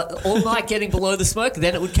spend all night getting below swallow the smoke,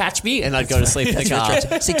 then it would catch me, and I'd go to sleep in the car.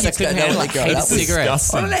 See, kids couldn't don't know handle what they grow up with.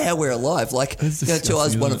 cigarettes. I don't know how we're alive. Like, I was disgusting,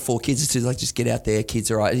 one isn't of 4 kids. It's just like, just get out there,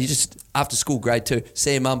 kids, all right. And you just, after school, grade 2,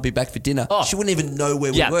 see your mum, be back for dinner. Oh. She wouldn't even know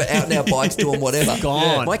where we Yeah. were, out on our bikes doing whatever.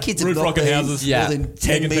 Gone. My kids have Roof not rocking been houses. more than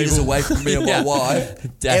 10 Tagging metres people. away from me and my wife ever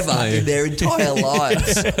Definitely. in their entire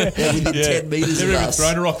lives. They're within 10 metres Never of even us.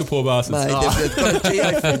 thrown a rock, the poor bastards. Mate, they've got a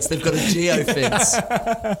geofence. They've got a geofence.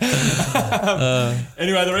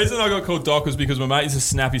 Anyway, the reason I got called Doc was because my mate used to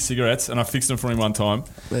snap his cigarettes, and I fixed them for him one time.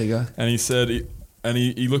 There you go. And he said,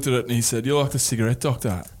 he looked at it and he said, "You're like the cigarette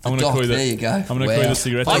doctor." I'm Doc, call you there you go. I'm going to call you Wow. the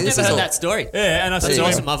cigarette I've doctor. this never is heard all- that story. Yeah, and I said That's to him,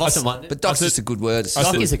 awesome. I've often wondered. But doc's just a good word.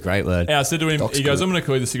 Doc is a great word. Yeah, I said to him, Doc's he goes, good. "I'm going to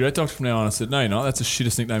call you the cigarette doctor from now on." I said, "No, you're not. That's the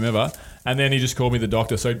shittest nickname ever." And then he just called me the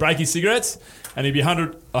doctor. So he'd break his cigarettes, and he'd be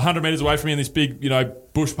 100 metres away from me in this big,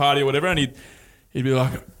 bush party or whatever, and he'd be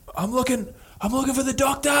like, "I'm looking for the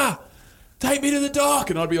doctor. Take me to the doc."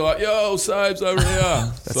 And I'd be like, "Yo, Sabes over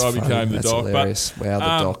here." So I became the That's doc. hilarious. Wow,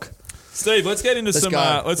 the doc. Steve, let's get into Let's some. go.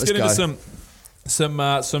 Let's Let's get into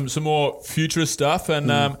go. some more futurist stuff.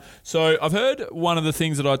 And so I've heard one of the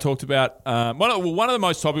things that I talked about. One of the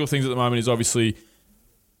most topical things at the moment is obviously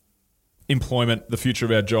employment, the future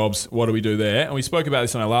of our jobs. What do we do there? And we spoke about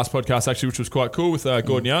this on our last podcast, actually, which was quite cool with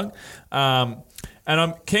Gordon Young. And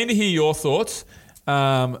I'm keen to hear your thoughts.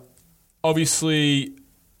 Obviously,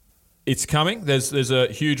 it's coming. There's a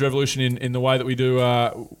huge revolution in the way that we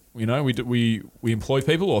do. We employ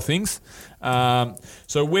people or things.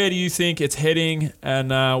 So where do you think it's heading, and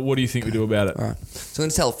what do you think we do about it? All right. So I'm going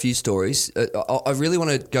to tell a few stories. I really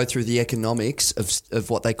want to go through the economics of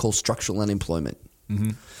what they call structural unemployment.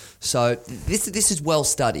 Mm-hmm. So this is well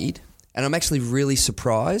studied, and I'm actually really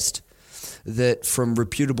surprised that from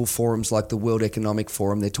reputable forums like the World Economic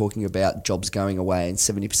Forum, they're talking about jobs going away and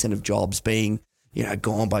 70% of jobs being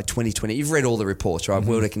gone by 2020. You've read all the reports, right? Mm-hmm.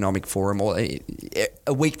 World Economic Forum.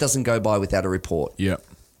 A week doesn't go by without a report. Yeah.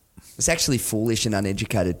 It's actually foolish and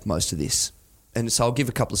uneducated, most of this. And so I'll give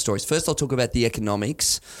a couple of stories. First, I'll talk about the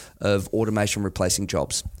economics of automation replacing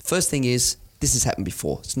jobs. First thing is, this has happened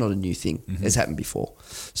before. It's not a new thing. Mm-hmm. It's happened before.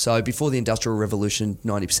 So before the Industrial Revolution,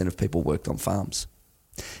 90% of people worked on farms.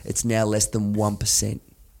 It's now less than 1%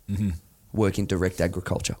 work in direct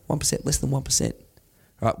agriculture. 1%, less than 1%.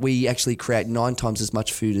 Right? We actually create 9 times as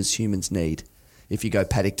much food as humans need if you go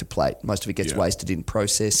paddock to plate. Most of it gets wasted in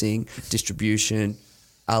processing, distribution,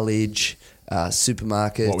 ullage,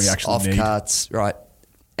 supermarkets, What we actually off need. carts, right?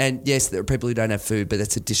 And yes, there are people who don't have food, but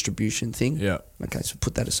that's a distribution thing. Yeah. Okay, so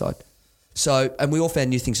put that aside. So, and we all found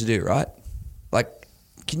new things to do, right? Like,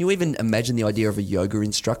 can you even imagine the idea of a yoga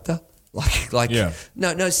instructor? Yeah.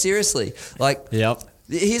 No, seriously. Like, Yep.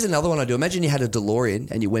 here's another one I do. Imagine you had a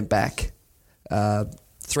DeLorean and you went back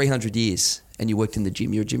 300 years and you worked in the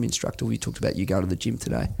gym. You're a gym instructor. We talked about you going to the gym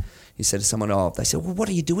today. You said to someone, they said, well, what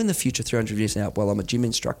do you do in the future 300 years now? Well, I'm a gym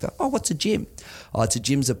instructor. Oh, what's a gym? Oh, it's a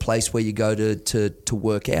gym's a place where you go to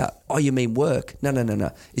work out. Oh, you mean work?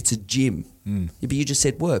 No. It's a gym. Yeah, but you just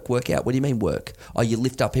said work out. What do you mean work? Oh, you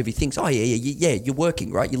lift up heavy things. Oh, yeah, you're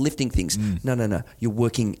working, right? You're lifting things. No, you're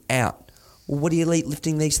working out. Well, what are you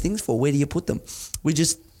lifting these things for? Where do you put them? We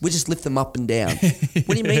just lift them up and down. What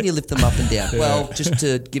do you mean you lift them up and down? Well, just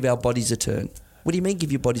to give our bodies a turn. What do you mean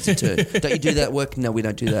give your bodies a turn? Don't you do that at work? No, we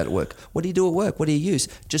don't do that at work. What do you do at work? What do you use?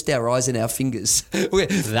 Just our eyes and our fingers. we don't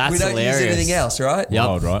hilarious. use anything else, right? Yep.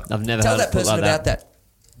 Wild, right? I've never Tell heard that it put person like about that.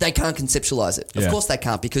 They can't conceptualize it. Yeah. Of course they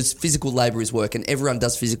can't, because physical labour is work and everyone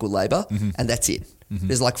does physical labour and that's it.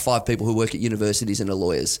 There's like 5 people who work at universities and are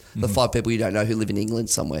lawyers. The 5 people you don't know who live in England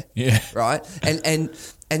somewhere. Yeah. Right?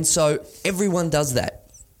 And so everyone does that.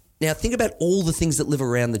 Now think about all the things that live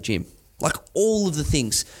around the gym. Like all of the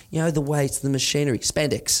things, the weights, the machinery,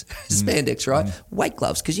 spandex, right? Weight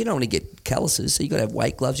gloves, because you don't want to get calluses, so you got to have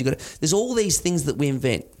weight gloves. There's all these things that we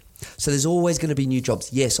invent. So there's always going to be new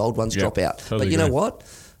jobs. Yes, old ones drop out, totally but you know agree. what?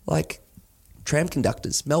 Like tram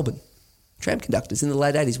conductors, Melbourne, tram conductors in the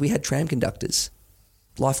late 80s, we had tram conductors.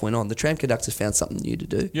 Life went on. The tram conductors found something new to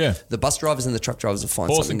do. Yeah. The bus drivers and the truck drivers will find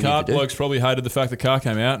Horse something and cart new to do. blokes probably hated the fact the car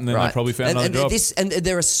came out, and then they probably found another job. And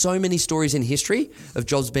there are so many stories in history of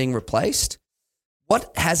jobs being replaced.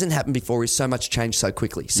 What hasn't happened before is so much change so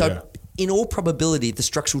quickly. So in all probability, the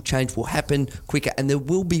structural change will happen quicker and there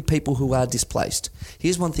will be people who are displaced.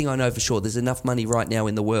 Here's one thing I know for sure. There's enough money right now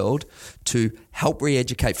in the world to help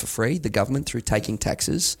re-educate for free, the government, through taking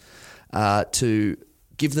taxes, to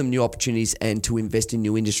give them new opportunities and to invest in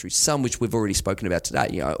new industries, some which we've already spoken about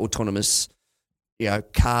today, autonomous,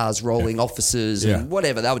 cars, rolling offices and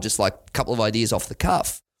whatever. They were just like a couple of ideas off the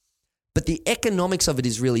cuff. But the economics of it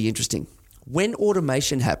is really interesting. When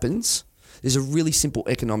automation happens, there's a really simple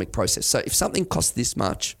economic process. So if something costs this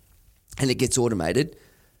much and it gets automated,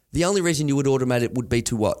 the only reason you would automate it would be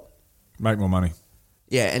to what? Make more money.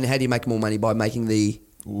 Yeah, and how do you make more money? By making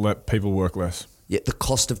Let people work less. Yeah, the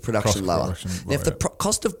cost of production lower. Now, if the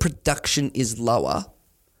cost of production is lower,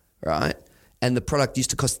 right, and the product used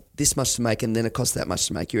to cost this much to make and then it costs that much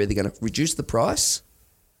to make, you're either going to reduce the price,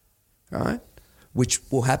 right, which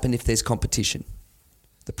will happen if there's competition.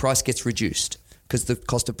 The price gets reduced because the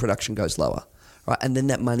cost of production goes lower, right, and then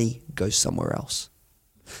that money goes somewhere else.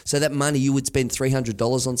 So that money, you would spend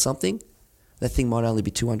 $300 on something, that thing might only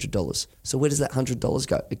be $200. So where does that $100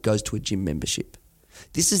 go? It goes to a gym membership.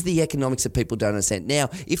 This is the economics that people don't understand. Now,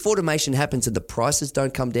 if automation happens and the prices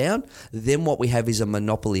don't come down, then what we have is a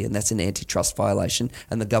monopoly, and that's an antitrust violation,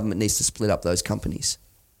 and the government needs to split up those companies.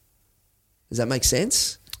 Does that make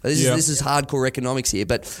sense? This is hardcore economics here,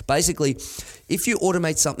 but basically, if you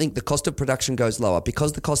automate something, the cost of production goes lower.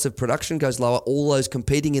 Because the cost of production goes lower, all those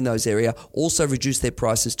competing in those areas also reduce their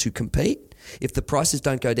prices to compete. If the prices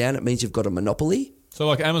don't go down, it means you've got a monopoly. So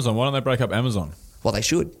like Amazon, why don't they break up Amazon? Well, they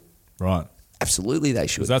should. Right. Absolutely, they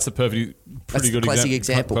should. That's a pretty good classic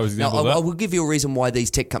example. Now, I of will give you a reason why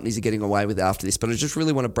these tech companies are getting away with it after this, but I just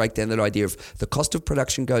really want to break down that idea of the cost of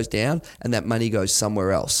production goes down and that money goes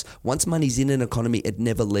somewhere else. Once money's in an economy, it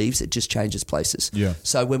never leaves. It just changes places. Yeah.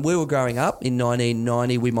 So when we were growing up in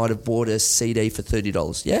 1990, we might have bought a CD for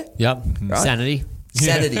 $30. Yeah. Yep. Right? Sanity.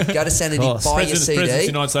 Go to Sanity, buy your CD,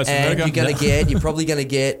 and you're probably going to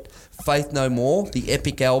get Faith No More, the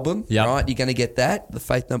epic album. Yep. Right? You're going to get that,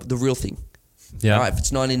 the real thing. Yeah. Right, if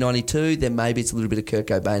it's 1992, then maybe it's a little bit of Kurt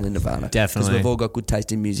Cobain and Nirvana. Definitely. Because we've all got good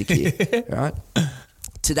taste in music here. Right?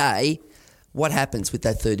 Today, what happens with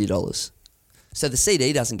that $30? So the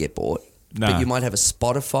CD doesn't get bought, but you might have a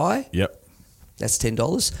Spotify. Yep. That's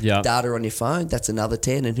 $10. Yep. Data on your phone, that's another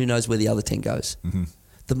 10, and who knows where the other 10 goes. Mm-hmm.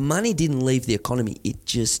 The money didn't leave the economy, it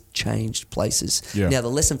just changed places. Yeah. Now, the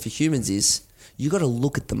lesson for humans is you got to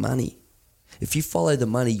look at the money. If you follow the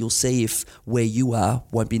money, you'll see if where you are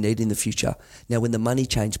won't be needed in the future. Now, when the money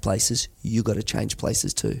changes places, you got to change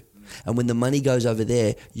places too. And when the money goes over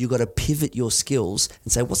there, you got to pivot your skills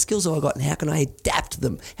and say, what skills have I got and how can I adapt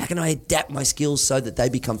them? How can I adapt my skills so that they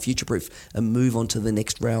become future-proof and move on to the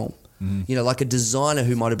next realm? Mm-hmm. You know, like a designer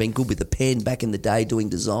who might have been good with a pen back in the day doing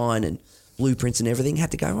design and blueprints and everything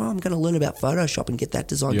had to go, I'm going to learn about Photoshop and get that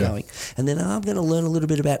design going. And then I'm going to learn a little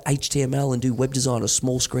bit about HTML and do web design or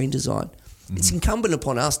small screen design. Mm-hmm. It's incumbent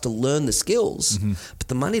upon us to learn the skills, but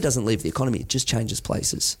the money doesn't leave the economy. It just changes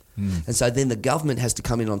places. And so then the government has to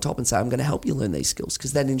come in on top and say, I'm going to help you learn these skills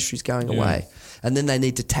because that industry's going away. And then they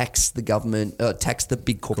need to tax the government, tax the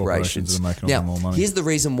big corporations. Now, more money. Here's the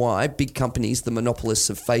reason why big companies, the monopolists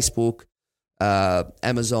of Facebook,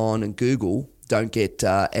 Amazon and Google, don't get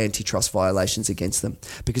antitrust violations against them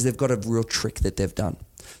because they've got a real trick that they've done.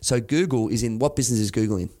 So Google is in, what business is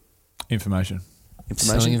Google in? Information.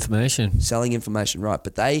 Selling information. Selling information, right.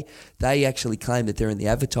 But they actually claim that they're in the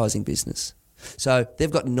advertising business. So they've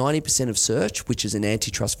got 90% of search, which is an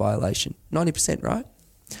antitrust violation. 90%, right?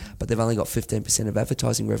 But they've only got 15% of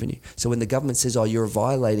advertising revenue. So when the government says, oh, you're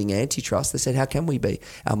violating antitrust, they said, how can we be?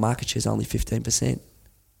 Our market share is only 15%.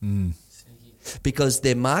 Because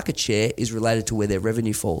their market share is related to where their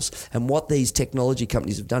revenue falls. And what these technology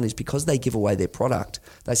companies have done is because they give away their product,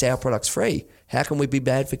 they say our product's free. How can we be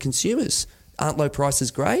bad for consumers? Aren't low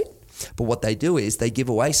prices great? But what they do is they give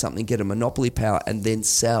away something, get a monopoly power, and then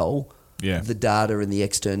sell the data and the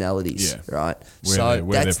externalities, right? So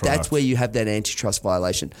that's where you have that antitrust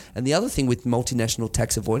violation. And the other thing with multinational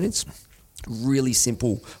tax avoidance, really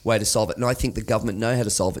simple way to solve it. And I think the government know how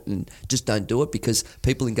to solve it and just don't do it because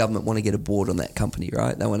people in government want to get a board on that company,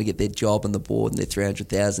 right? They want to get their job on the board and their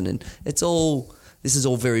 300,000, and this is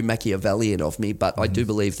all very Machiavellian of me, but I do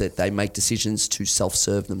believe that they make decisions to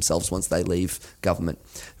self-serve themselves once they leave government.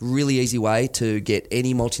 Really easy way to get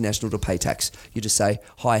any multinational to pay tax. You just say,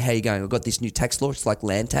 hi, how you going? I've got this new tax law. It's like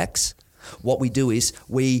land tax. What we do is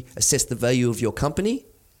we assess the value of your company,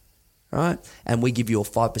 right? And we give you a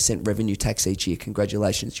 5% revenue tax each year.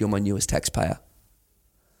 Congratulations, you're my newest taxpayer.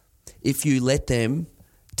 If you let them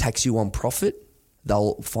tax you on profit,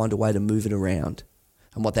 they'll find a way to move it around.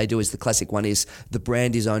 And what they do is the classic one is the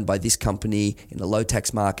brand is owned by this company in a low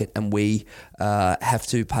tax market and we have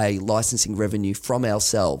to pay licensing revenue from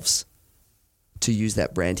ourselves to use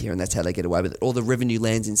that brand here, and that's how they get away with it. Or the revenue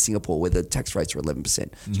lands in Singapore where the tax rates are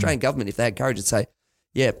 11%. Australian government, if they had courage, would say,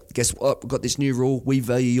 yeah, guess what? We've got this new rule. We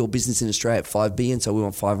value your business in Australia at $5 billion, so we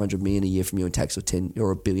want $500 million a year from you in tax, or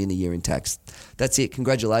 $1 billion a year in tax. That's it.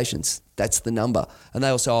 Congratulations. That's the number. And they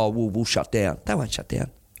also, oh, we'll shut down. They won't shut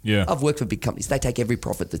down. Yeah. I've worked for big companies. They take every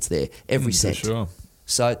profit that's there, every cent. For sure.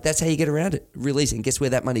 So that's how you get around it. Real easy. And guess where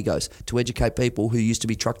that money goes? To educate people who used to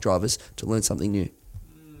be truck drivers to learn something new.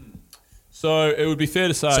 So it would be fair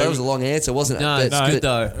to say... So that was a long answer, wasn't it? No, But it's good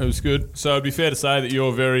though. It was good. So it'd be fair to say that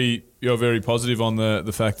you're very positive on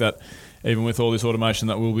the fact that even with all this automation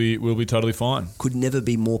that we'll be totally fine. Could never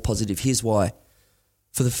be more positive. Here's why.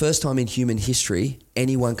 For the first time in human history,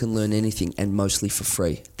 anyone can learn anything, and mostly for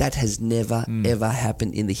free. That has never, ever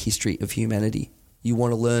happened in the history of humanity. You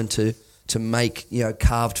want to learn to make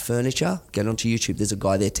carved furniture, get onto YouTube. There's a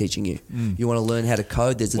guy there teaching you. You want to learn how to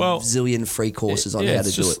code, there's a zillion free courses on how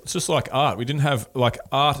to do it. It's just like art. We didn't have,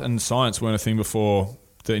 art and science weren't a thing before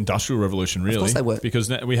the Industrial Revolution, really. Of course they were.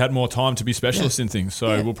 Because we had more time to be specialists in things.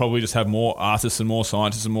 So we'll probably just have more artists and more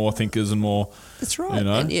scientists and more thinkers and more... That's right.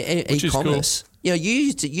 And which e-commerce. Cool. You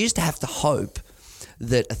used to have to hope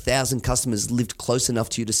that 1,000 customers lived close enough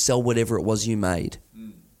to you to sell whatever it was you made.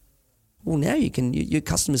 Well, now your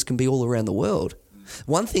customers can be all around the world.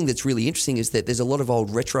 One thing that's really interesting is that there's a lot of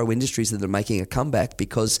old retro industries that are making a comeback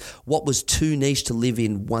because what was too niche to live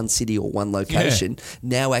in one city or one location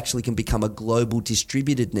now actually can become a global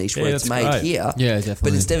distributed niche where it's made here. Yeah,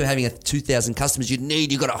 definitely. But instead of having 2,000 customers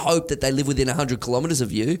you've got to hope that they live within 100 kilometres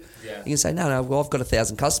of you. Yeah. You can say, no, well, I've got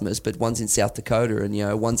 1,000 customers, but one's in South Dakota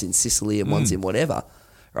and, one's in Sicily and one's in whatever,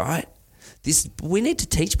 right? We need to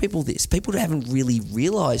teach people this. People haven't really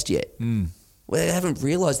realised yet. Well, they haven't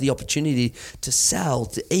realised the opportunity to sell,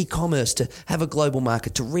 to e-commerce, to have a global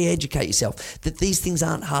market, to re-educate yourself, that these things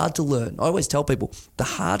aren't hard to learn. I always tell people the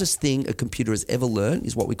hardest thing a computer has ever learned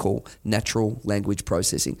is what we call natural language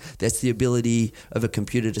processing. That's the ability of a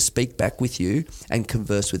computer to speak back with you and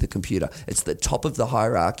converse with a computer. It's the top of the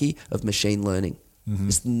hierarchy of machine learning.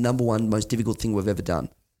 It's the number one most difficult thing we've ever done.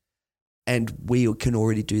 And we can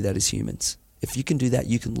already do that as humans. If you can do that,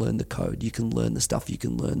 you can learn the code, you can learn the stuff, you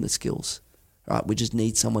can learn the skills. Right? We just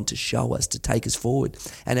need someone to show us, to take us forward.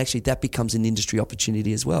 And actually that becomes an industry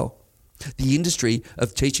opportunity as well. The industry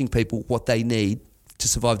of teaching people what they need to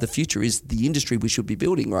survive the future is the industry we should be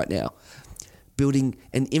building right now. Building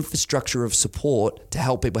an infrastructure of support to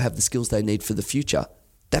help people have the skills they need for the future.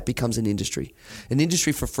 That becomes an industry. An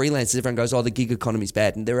industry for freelancers, everyone goes, the gig economy is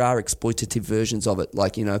bad. And there are exploitative versions of it,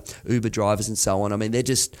 like, Uber drivers and so on. I mean, they're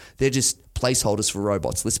just placeholders for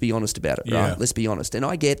robots. Let's be honest about it, right? Let's be honest. And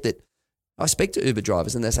I get that. I speak to Uber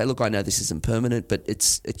drivers and they say, look, I know this isn't permanent, but it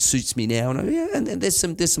suits me now. And there's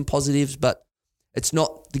some positives, but it's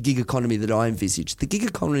not the gig economy that I envisage. The gig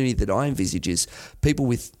economy that I envisage is people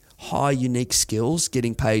with high, unique skills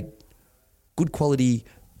getting paid good quality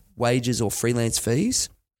wages or freelance fees.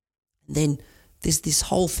 And then there's this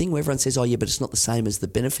whole thing where everyone says, but it's not the same as the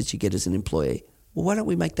benefits you get as an employee. Well, why don't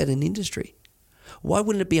we make that an industry? Why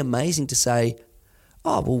wouldn't it be amazing to say,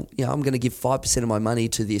 I'm going to give 5% of my money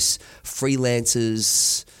to this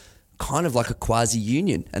freelancers, kind of like a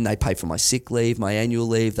quasi-union, and they pay for my sick leave, my annual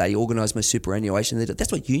leave, they organise my superannuation.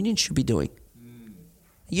 That's what unions should be doing.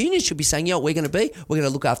 Unions should be saying, what we're going to be? We're going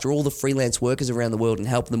to look after all the freelance workers around the world and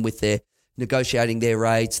help them with their negotiating their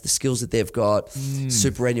rates, the skills that they've got,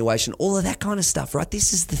 superannuation, all of that kind of stuff, right?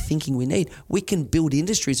 This is the thinking we need. We can build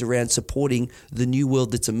industries around supporting the new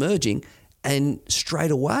world that's emerging, and straight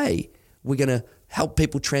away we're going to help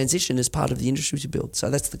people transition as part of the industries you build. So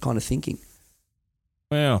that's the kind of thinking.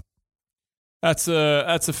 Wow, that's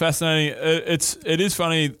a fascinating. It is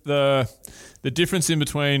funny the difference in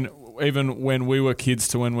between even when we were kids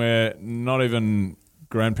to when we're not even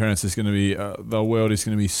grandparents is going to be the world is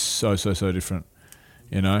going to be so different.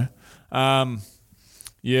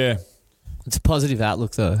 Yeah. It's a positive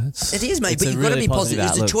outlook, though. It is, mate, but you've got to be positive.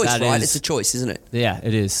 It's a choice, right? It's a choice, isn't it? Yeah,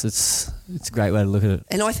 it is. It's a great way to look at it.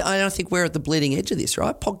 And I think we're at the bleeding edge of this,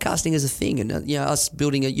 right? Podcasting is a thing, and us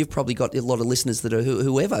building it. You've probably got a lot of listeners that are who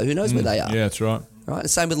knows where they are. Yeah, that's right. Right.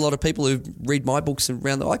 Same with a lot of people who read my books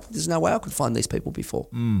around there's no way I could find these people before.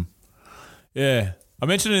 Yeah, I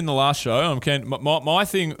mentioned it in the last show. My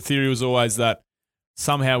theory was always that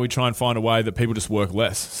somehow we try and find a way that people just work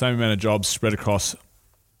less. Same amount of jobs spread across.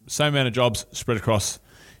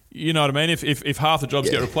 You know what I mean? If half the jobs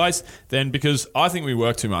get replaced, then because I think we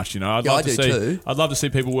work too much. I'd love to see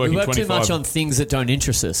people working 25. We work too much on things that don't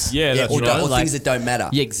interest us. Yeah, that's right. Or things that don't matter.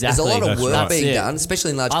 Yeah, exactly. There's a lot of work being done,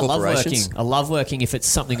 especially in large corporations. I love working if it's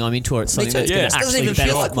something I'm into or it's something that's going to actually benefit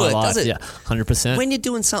feel like my life. Does it? Yeah, 100%. When you're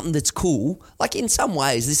doing something that's cool, like in some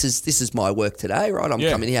ways, this is my work today, right? I'm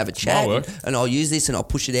coming here, have a chat, and I'll use this and I'll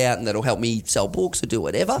push it out, and that'll help me sell books or do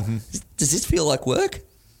whatever. Does this feel like work?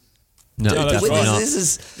 No, that's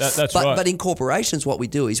right. That's right. But in corporations, what we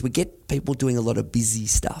do is we get people doing a lot of busy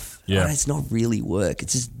stuff. Yeah. Right? It's not really work.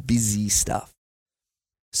 It's just busy stuff.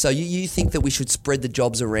 So you think that we should spread the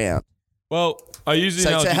jobs around. Well, I use the So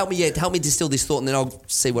analogy. help me distill this thought, and then I'll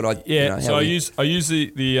see what I. Yeah, so I use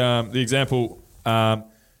the example.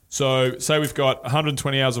 So say we've got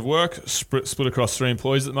 120 hours of work split across 3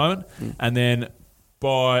 employees at the moment, and then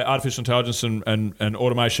by artificial intelligence and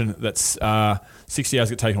automation, that's 60 hours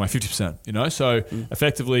get taken away, 50%. You know, so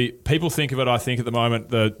effectively, people think of it. I think at the moment,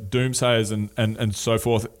 the doomsayers and so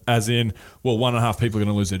forth, as in, well, 1.5 people are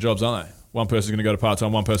going to lose their jobs, aren't they? One person's going to go to part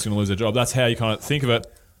time, one person's going to lose their job. That's how you kind of think of it.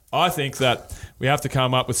 I think that we have to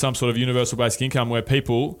come up with some sort of universal basic income where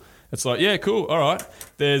people, it's like, yeah, cool, all right,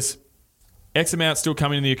 there's X amount still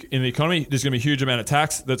coming in the economy. There's going to be a huge amount of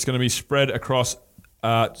tax that's going to be spread across,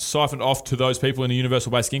 siphoned off to those people in the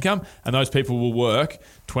universal basic income, and those people will work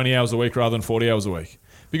 20 hours a week rather than 40 hours a week.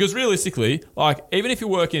 Because realistically, like, even if your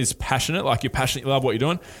work is passionate, like you're passionate, you love what you're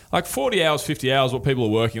doing, like 40 hours, 50 hours, what people are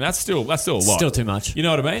working, that's still a lot. Still too much. You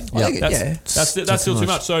know what I mean? That's still too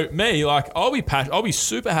much. So me, like, I'll be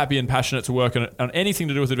super happy and passionate to work on anything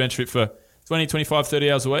to do with Adventure Fit for 20, 25,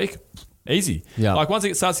 30 hours a week. Easy. Yeah. Like, once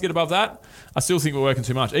it starts to get above that, I still think we're working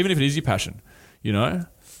too much, even if it is your passion, you know?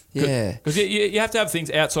 Yeah. Because you have to have things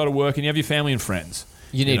outside of work, and you have your family and friends.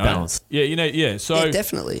 You need balance. Yeah, you know, yeah. So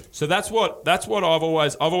definitely. So that's what I've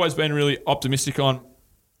always been really optimistic on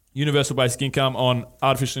universal basic income, on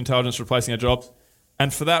artificial intelligence replacing our jobs.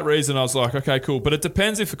 And for that reason I was like, okay, cool. But it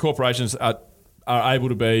depends if the corporations are able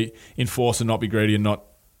to be enforced and not be greedy and not,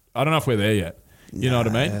 I don't know if we're there yet. You know what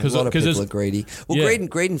I mean? Because a lot of people are greedy. Well,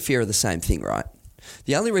 greed and fear are the same thing, right?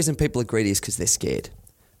 The only reason people are greedy is because they're scared,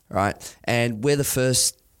 right? And we're the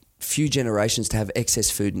first few generations to have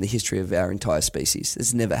excess food in the history of our entire species.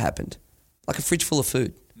 It's never happened. Like a fridge full of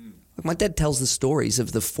food. Like my dad tells the stories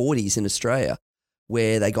of the 40s in Australia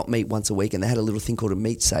where they got meat once a week and they had a little thing called a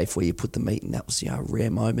meat safe where you put the meat, and that was, you know, a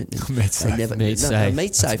rare moment. Meat safe. Meat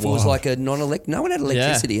safe. It was like a no one had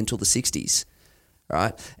electricity until the 60s,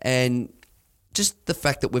 right? And just the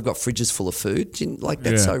fact that we've got fridges full of food, like,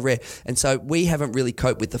 that's so rare. And so we haven't really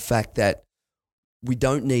coped with the fact that we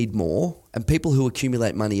don't need more, and people who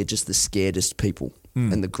accumulate money are just the scaredest people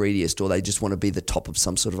and the greediest, or they just want to be the top of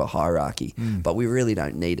some sort of a hierarchy. But we really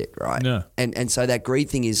don't need it, right? No. And so that greed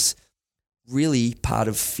thing is really part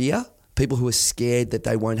of fear. People who are scared that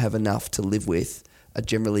they won't have enough to live with are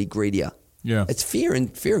generally greedier. Yeah. It's fear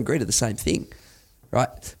and greed are the same thing,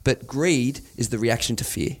 right? But greed is the reaction to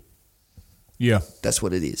fear. Yeah. That's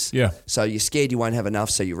what it is. Yeah. So you're scared you won't have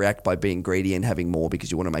enough, so you react by being greedy and having more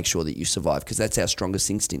because you want to make sure that you survive, because that's our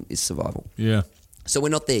strongest instinct, is survival. Yeah. So we're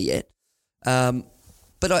not there yet.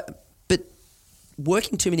 But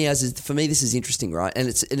working too many hours, for me, this is interesting, right? And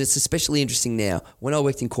it's especially interesting now. When I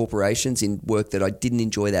worked in corporations, in work that I didn't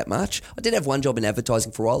enjoy that much, I did have one job in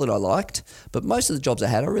advertising for a while that I liked, but most of the jobs I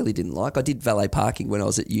had I really didn't like. I did valet parking when I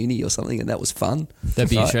was at uni or something, and that was fun.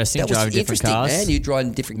 That'd be interesting, that driving was different interesting, cars. man. You drive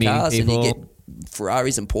in different Meeting cars people. and you get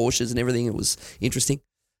Ferraris and Porsches and everything. It was interesting.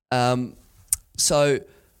 So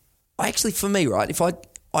I actually, for me, right, if I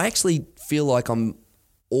actually feel like I'm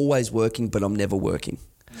always working, but I'm never working.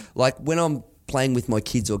 Like when I'm playing with my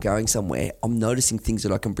kids or going somewhere, I'm noticing things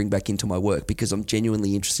that I can bring back into my work because I'm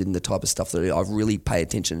genuinely interested in the type of stuff that I really pay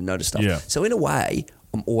attention and notice stuff. Yeah. So in a way,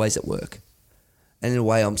 I'm always at work. And in a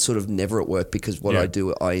way, I'm sort of never at work because what I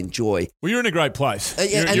do, I enjoy. Well, you're in a great place.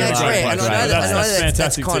 And that's rare. And I know that's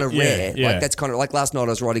fantastic. kind of rare. Yeah. Like that's kind of like last night I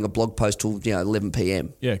was writing a blog post till 11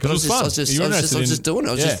 p.m. Yeah, because it was fun. I was just doing it.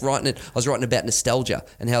 I was just writing it. I was writing about nostalgia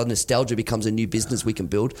and how nostalgia becomes a new business we can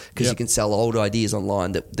build because you can sell old ideas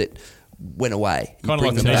online that went away. Kind of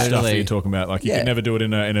like the niche stuff that you're talking about. Like you could never do it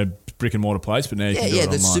in a brick and mortar place, but now you can do it online.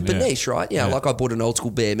 That's super niche, right? Yeah, like I bought an old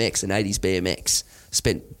school BMX, an 80s BMX,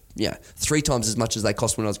 spent 3 times as much as they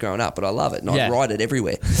cost when I was growing up, but I love it and I ride it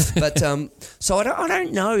everywhere. But so I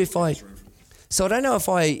don't know if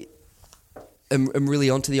I am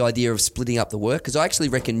really onto the idea of splitting up the work, because I actually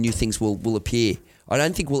reckon new things will appear. I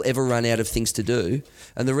don't think we'll ever run out of things to do,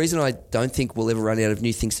 and the reason I don't think we'll ever run out of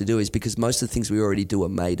new things to do is because most of the things we already do are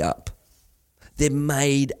made up. They're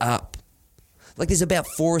made up. Like there's about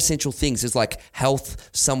 4 essential things. There's like health,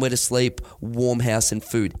 somewhere to sleep, warm house, and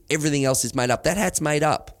food. Everything else is made up. That hat's made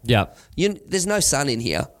up. Yeah. There's no sun in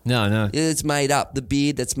here. No. It's made up. The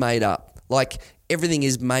beard, that's made up. Like everything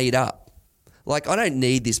is made up. Like I don't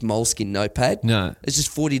need this moleskin notepad. No. It's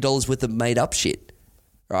just $40 worth of made up shit.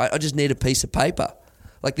 Right? I just need a piece of paper.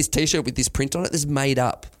 Like this t-shirt with this print on it, this is made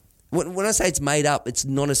up. When I say it's made up, it's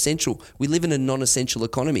non-essential. We live in a non-essential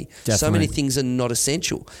economy. Definitely. So many things are not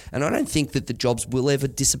essential. And I don't think that the jobs will ever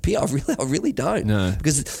disappear. I really don't. No.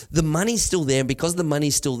 Because the money's still there, and because the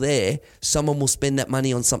money's still there, someone will spend that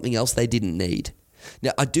money on something else they didn't need.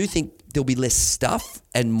 Now, I do think there'll be less stuff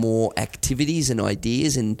and more activities and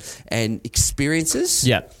ideas and experiences.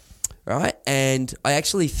 Yeah. right? And I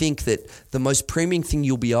actually think that the most premium thing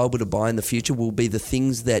you'll be able to buy in the future will be the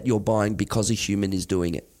things that you're buying because a human is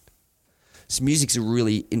doing it. So music's a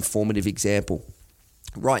really informative example.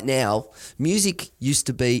 Right now, concerts used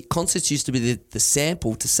to be the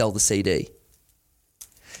sample to sell the CD.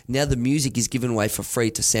 Now the music is given away for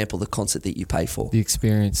free to sample the concert that you pay for. The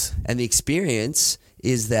experience. And the experience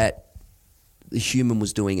is that the human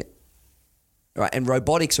was doing it. Right? And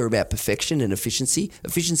robotics are about perfection and efficiency.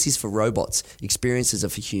 Efficiency is for robots. Experiences are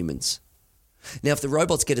for humans. Now, if the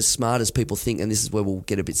robots get as smart as people think, and this is where we'll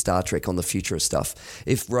get a bit Star Trek on the future of stuff,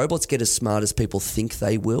 if robots get as smart as people think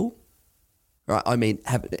they will, right? I mean,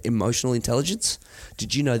 have emotional intelligence.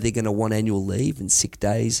 Did you know they're going to want annual leave and sick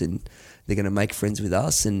days, and they're going to make friends with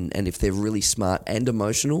us? And if they're really smart and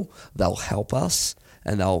emotional, they'll help us,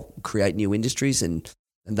 and they'll create new industries, and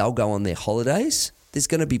they'll go on their holidays. There's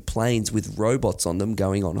going to be planes with robots on them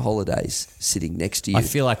going on holidays, sitting next to you. I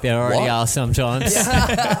feel like there already are sometimes. No,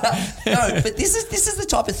 but this is the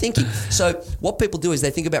type of thinking. So what people do is they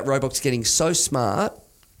think about robots getting so smart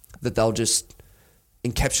that they'll just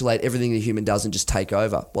encapsulate everything the human does and just take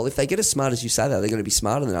over. Well, if they get as smart as you say that, they're going to be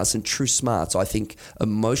smarter than us. And true smarts, I think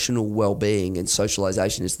emotional well-being and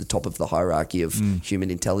socialization is the top of the hierarchy of human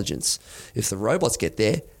intelligence. If the robots get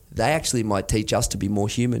there, they actually might teach us to be more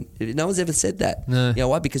human. No one's ever said that. No. You know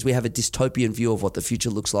why? Because we have a dystopian view of what the future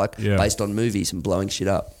looks like based on movies and blowing shit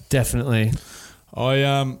up. Definitely.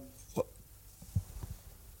 We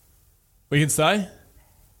can stay?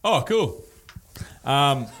 Oh, cool.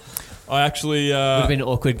 I actually... Would have been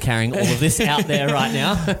awkward carrying all of this out there right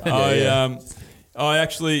now. I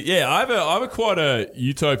have a quite a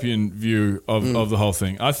utopian view of the whole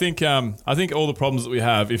thing. I think all the problems that we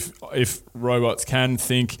have, if robots can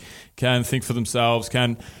think for themselves,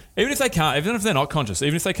 even if they're not conscious,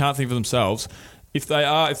 even if they can't think for themselves, if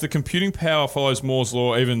the computing power follows Moore's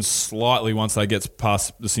law even slightly once they get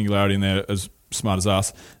past the singularity and they're as smart as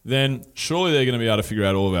us, then surely they're going to be able to figure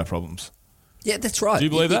out all of our problems. Yeah, that's right. Do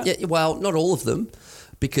you believe that? Yeah, well, not all of them,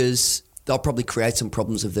 because they'll probably create some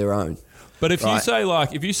problems of their own. But if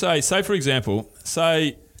you say, for example,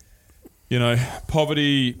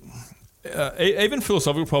 poverty, even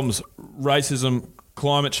philosophical problems, racism,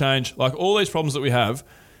 climate change, like all these problems that we have,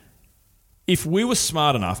 if we were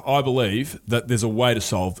smart enough, I believe that there's a way to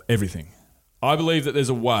solve everything. I believe that there's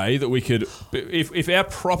a way that we could, if our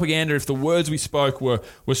propaganda, if the words we spoke were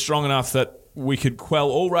strong enough that we could quell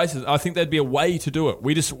all racism, I think there'd be a way to do it.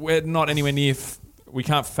 We're not anywhere near... We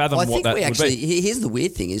can't fathom what that would be. Here's the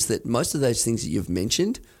weird thing is that most of those things that you've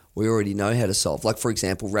mentioned, we already know how to solve. Like, for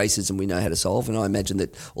example, racism, we know how to solve. And I imagine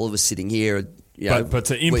that all of us sitting here... But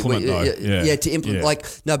to implement, to implement.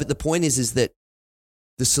 Yeah. But the point is that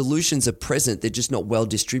the solutions are present. They're just not well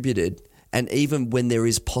distributed. And even when there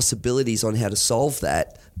is possibilities on how to solve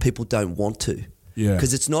that, people don't want to. Yeah.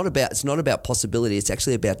 Because it's not about possibility. It's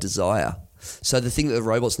actually about desire. So the thing that the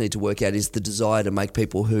robots need to work out is the desire to make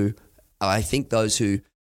people who... I think those who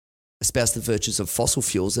espouse the virtues of fossil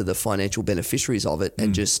fuels are the financial beneficiaries of it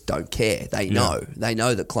and just don't care. They know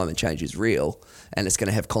that climate change is real and it's going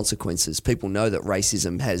to have consequences. People know that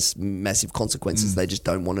racism has massive consequences. They just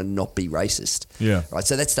don't want to not be racist. Yeah. Right.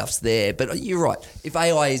 So that stuff's there. But you're right. If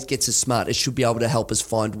AI gets as smart, it should be able to help us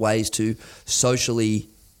find ways to socially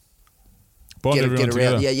bond everyone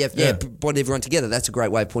together. Yeah, bond everyone together. That's a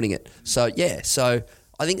great way of putting it. So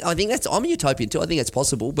I think that's. I'm a utopian too. I think that's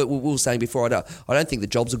possible. But we were saying before, I don't think the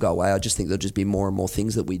jobs will go away. I just think there'll just be more and more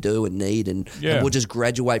things that we do and need, and we'll just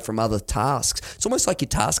graduate from other tasks. It's almost like your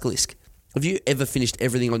task list. Have you ever finished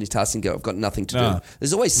everything on your task and go, I've got nothing to do?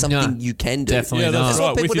 There's always something you can do. Definitely not. That's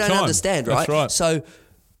what Right, people don't time. understand, right? That's right? So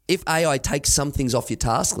if AI takes some things off your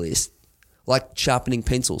task list, like sharpening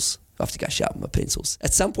pencils, I have to go sharpen my pencils.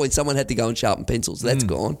 At some point, someone had to go and sharpen pencils. That's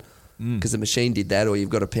gone. Because the machine did that, or you've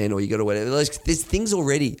got a pen, or you've got a whatever. There's things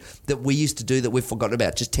already that we used to do that we've forgotten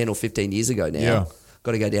about just 10 or 15 years ago now. Yeah.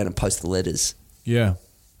 Got to go down and post the letters. Yeah.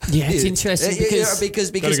 Yeah, it's interesting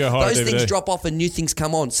because those things drop off and new things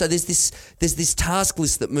come on. So there's this task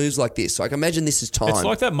list that moves like this. Like, imagine this is time. It's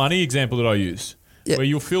like that money example that I used. Yeah. Where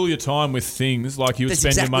you'll fill your time with things like you would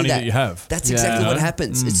spend your money that you have. That's exactly what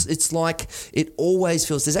happens. It's like it always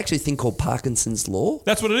feels. There's actually a thing called Parkinson's law.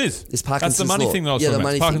 That's what it is. It's Parkinson's That's the money law. thing that I was talking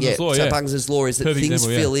about. Parkinson's law, So Parkinson's law is that Perfect things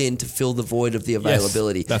example, fill in to fill the void of the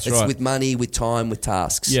availability. Yes, that's it's right. with money, with time, with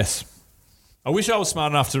tasks. Yes. I wish I was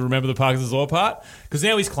smart enough to remember the Parkinson's law part, because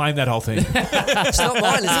now he's claimed that whole thing. It's not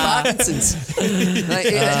mine, it's Parkinson's.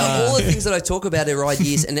 All the things that I talk about are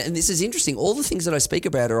ideas, and this is interesting. All the things that I speak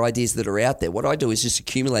about are ideas that are out there. What I do is just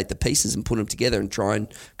accumulate the pieces and put them together and try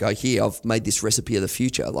and go, here, I've made this recipe of the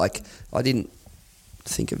future. Like, I didn't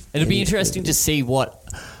think of... It'd be interesting to see what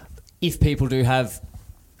if people do have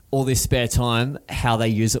all this spare time, how they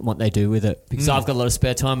use it and what they do with it. Because I've got a lot of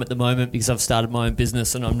spare time at the moment because I've started my own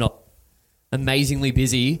business and I'm not amazingly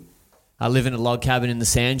busy. I live in a log cabin in the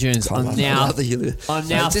sand dunes. I'm now finding.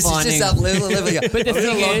 Just up level. But the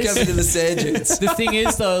thing log is, cabin in the sand dunes. the thing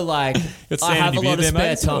is though, like Got I sand have in a your lot of beard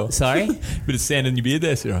there, spare mate, time. or- Sorry. Bit of sand in your beard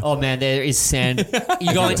there, Sarah. Oh man, there is sand.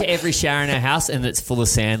 You go into every shower in our house and it's full of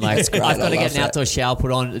sand. Like great. I've got to I get love an outdoor shower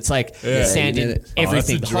put on. It's like sand you in need it.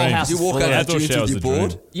 everything. that's The a whole dream. house You is walk full out of of the dunes Outdoor with your showers are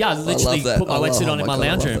board. the dream. Yeah, I literally I love that. put my wetsuit on in my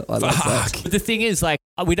lounge room. I love that. But the thing is, like,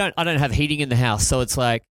 I don't have heating in the house, so it's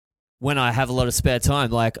like when I have a lot of spare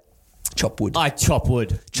time, like Chop wood. I chop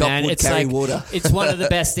wood. Chop man. wood, It's carry like, water. It's one of the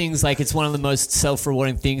best things. Like, it's one of the most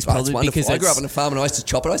self-rewarding things, Oh, it's probably wonderful. because I grew up on a farm and I used to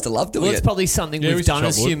chop it. I used to love doing well, it's it. probably something Yeah, we we've used to done chop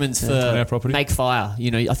as wood humans on our for property. make fire.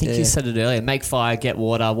 You know, I think Yeah. you said it earlier. Make fire, get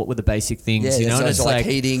water. What were the basic things? Yeah, you know, so and it's it's like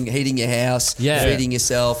heating your house, Yeah. feeding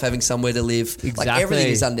yourself, having somewhere to live. Like Exactly. everything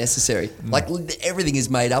is unnecessary. Like everything is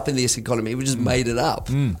made up in this economy. We just made it up.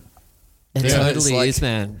 It Yeah. totally It's like- is,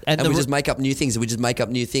 man. And we just make up new things,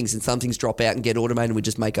 and some things drop out and get automated, and we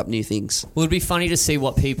just make up new things. Well, it'd be funny to see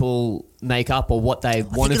what people make up or what they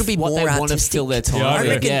want it'll be to more fill their time. Yeah, I I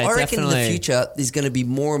reckon, Yeah, I reckon in the definitely. future there's going to be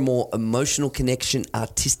more and more emotional connection,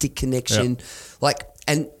 artistic connection.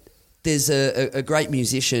 And there's a great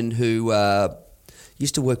musician who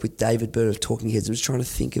used to work with David Byrne of Talking Heads. I was trying to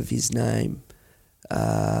think of his name.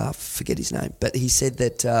 I forget his name. But he said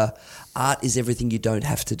that art is everything you don't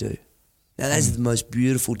have to do. Now, that's the most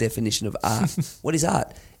beautiful definition of art. What is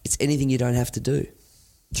art? It's anything you don't have to do.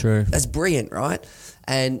 True. That's brilliant, right?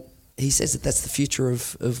 And he says that that's the future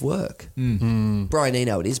of work. Brian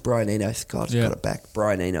Eno, it is. Brian Eno. God, I've got it back.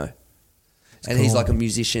 Brian Eno. And he's like a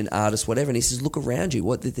musician, artist, whatever. And he says, look around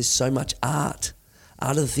you. There's so much art.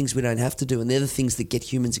 Art are the things we don't have to do. And they're the things that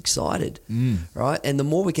get humans excited, right? And the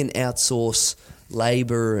more we can outsource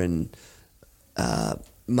labour and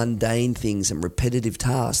mundane things and repetitive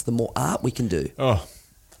tasks, the more art we can do. Oh,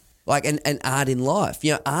 Like and art in life.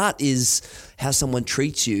 You know, art is how someone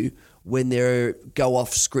treats you when they go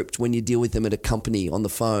off script, when you deal with them at a company on the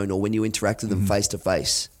phone or when you interact with them face to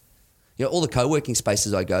face. You know, all the co-working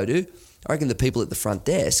spaces I go to, I reckon the people at the front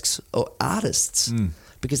desks are artists.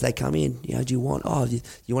 Because they come in, you know, do you want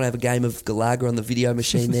you want to have a game of Galaga on the video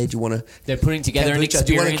machine there? Do you want to? They're putting together an kombucha?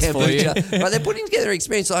 Do you want a experience for you. kombucha? Right, they're putting together an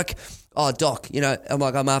experience like, oh, Doc, you know, I'm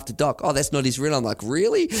like, I'm after Doc. Oh, that's not his real. I'm like,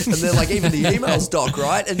 really? And they're like, even the email's Doc,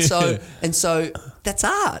 right? And so that's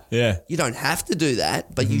art. Yeah. You don't have to do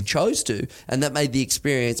that, but you chose to, and that made the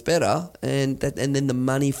experience better. And then the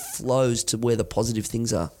money flows to where the positive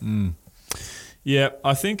things are. yeah.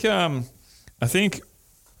 I think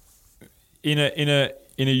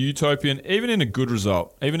in a utopian, even in a good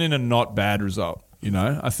result, even in a not bad result, you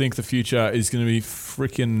know, I think the future is going to be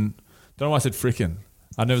freaking. Don't know why I said freaking.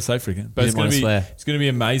 I'd never say freaking, but You it's didn't going wanna to be swear. it's going to be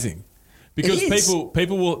amazing because It is.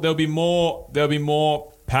 people will there'll be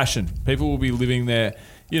more passion. People will be living there,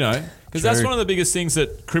 you know, because that's True. one of the biggest things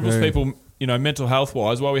that cripples True. people. You know, mental health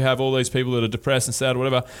wise, why we have all these people that are depressed and sad or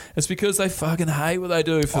whatever, it's because they fucking hate what they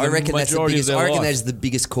do for I the reckon that's the majority biggest. of their I reckon life. that is the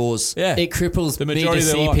biggest cause. Yeah, It cripples The me majority to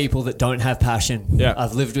of their see life. people that don't have passion. Yeah.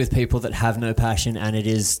 I've lived with people that have no passion, and it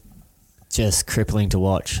is just crippling to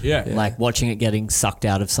watch. Yeah. Like watching it getting sucked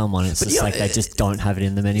out of someone. It's But just yeah, like they just don't have it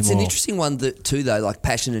in them anymore. It's an interesting one too, though, like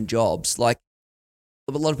passion and jobs. Like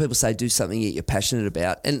a lot of people say, do something that you're passionate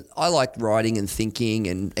about. And I like writing and thinking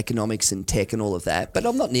and economics and tech and all of that. But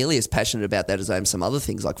I'm not nearly as passionate about that as I am some other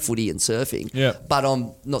things like footy and surfing. Yeah. But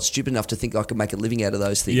I'm not stupid enough to think I could make a living out of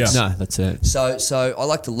those things. Yeah. No, that's it. So I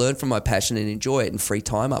like to learn from my passion and enjoy it and free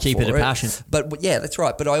time up Keep for it a passion. But yeah, that's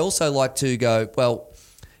right. But I also like to go, well,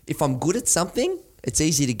 if I'm good at something, it's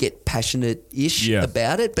easy to get passionate-ish Yeah.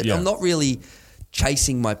 about it. But Yeah. I'm not really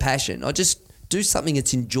chasing my passion. I just do something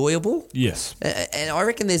that's enjoyable. yes, And I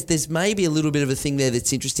reckon there's maybe a little bit of a thing there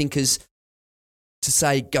that's interesting because to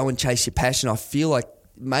say go and chase your passion, I feel like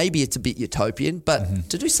maybe it's a bit utopian, but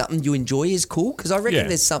to do something you enjoy is cool because I reckon Yeah.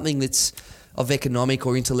 there's something that's of economic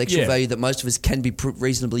or intellectual Yeah. value that most of us can be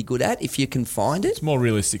reasonably good at if you can find it. it's more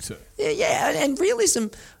realistic too. Yeah, and realism,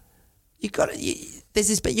 you've got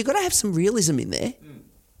to have some realism in there,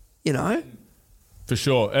 you know? For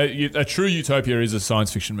sure. A true utopia is a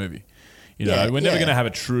science fiction movie. You know, Yeah, we're never yeah. going to have a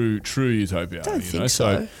true utopia. Don't you think know?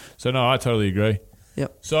 so. So no, I totally agree.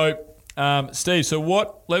 Yep. So, Steve,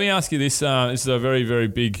 let me ask you this. This is a very, very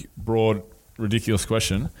big, broad, ridiculous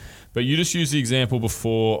question. But you just used the example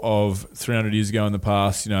before of 300 years ago in the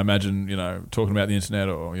past. You know, imagine, you know, talking about the internet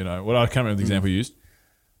or, you know, I can't remember the example you used.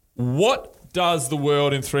 What does the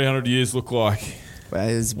world in 300 years look like? Well,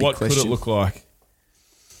 it's a big What question. could it look like?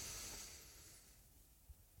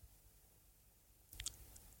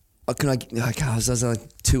 Can I? Okay, there's like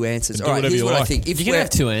two answers. Do All right, whatever here's you what I like. think. If You can we're- have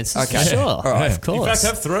two answers. Okay, Sure. all right. Of course. In fact,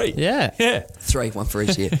 have three. Yeah. Yeah. Three, one for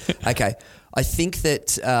each year. Okay, I think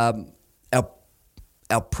that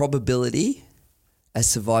our probability as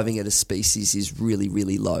surviving at a species is really,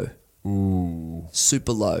 really low. Ooh,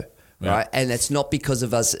 super low. Yeah. Right, and that's not because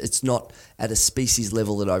of us. It's not at a species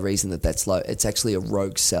level that I reason that that's low. It's actually a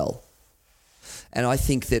rogue cell. And I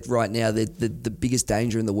think that right now the biggest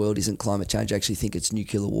danger in the world isn't climate change. I actually think it's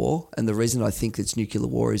nuclear war. And the reason I think it's nuclear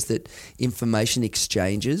war is that information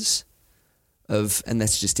exchanges and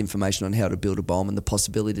that's just information on how to build a bomb and the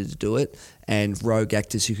possibility to do it, and rogue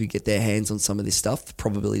actors who could get their hands on some of this stuff, the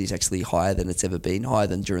probability is actually higher than it's ever been, higher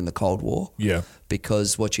than during the Cold War. Yeah.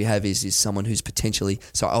 Because what you have is someone who's potentially,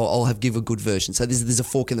 so I'll give a good version. So there's a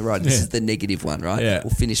fork in the road. This is the negative one, right? Yeah.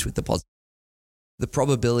 We'll finish with the positive. The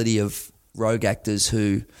probability of rogue actors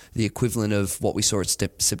who the equivalent of what we saw at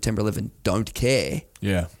September 11 don't care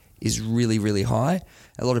is really, really high.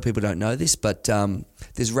 A lot of people don't know this, but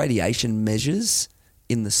there's radiation measures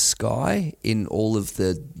in the sky in all of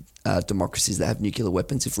the democracies that have nuclear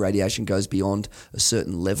weapons. If radiation goes beyond a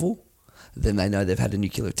certain level, then they know they've had a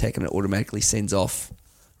nuclear attack and it automatically sends off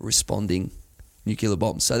responding nuclear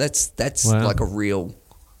bombs. So that's Wow. like a real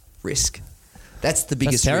risk. That's the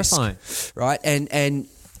biggest terrifying. risk, right? And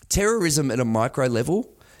terrorism at a micro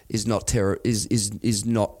level is not is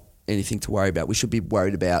not anything to worry about. We should be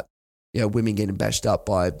worried about, women getting bashed up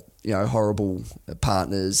by, horrible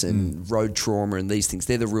partners and road trauma and these things.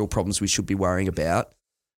 They're the real problems we should be worrying about.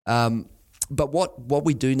 But what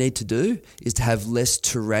we do need to do is to have less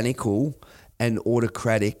tyrannical and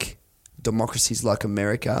autocratic democracies like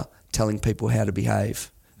America telling people how to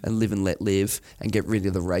behave and live and let live and get rid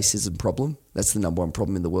of the racism problem. That's the number one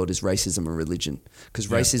problem in the world is racism and religion. Because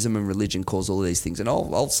racism and religion cause all of these things. And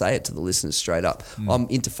I'll say it to the listeners straight up. I'm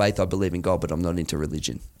into faith, I believe in God, but I'm not into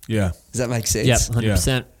religion. Yeah. Does that make sense? Yep,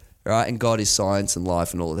 100%. Right, and God is science and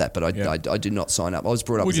life and all of that, but I do not sign up. I was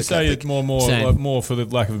brought up Would as you a say Catholic. it's Same. more for the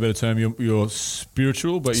lack of a better term, you're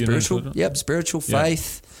spiritual, but Spiritual, you're yep, spiritual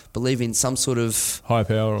faith, believe in some sort of higher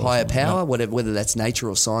power, whether that's nature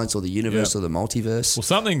or science or the universe or the multiverse. Well,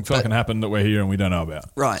 something fucking happened that we're here and we don't know about.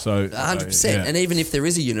 Right, So 100%. And even if there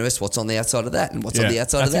is a universe, what's on the outside of that, and what's on the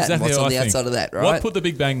outside of that, exactly and what's how on I the think. outside of that, right? What put the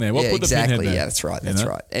Big Bang there? What put the exactly? pinhead there? Yeah, that's right. That's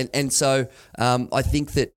right. And so I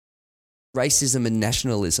think that racism and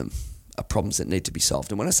nationalism are problems that need to be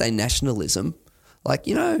solved. And when I say nationalism,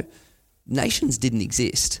 nations didn't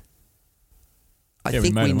exist. I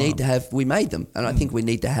think we made them, and I think we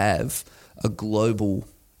need to have a global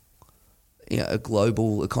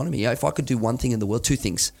economy. If I could do one thing in the world, two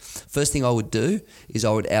things. First thing I would do is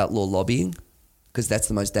I would outlaw lobbying, because that's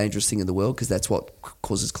the most dangerous thing in the world, because that's what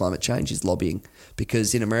causes climate change is lobbying.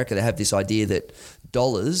 Because in America they have this idea that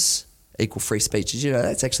dollars equal free speech.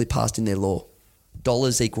 That's actually passed in their law.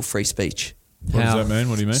 Dollars equal free speech. What does that mean?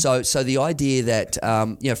 What do you mean? So the idea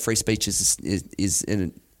that free speech is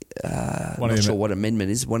I'm not sure what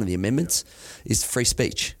amendment is. One of the amendments is free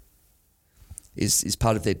speech. Is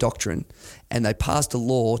part of their doctrine, and they passed a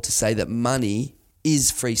law to say that money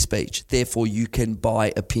is free speech. Therefore, you can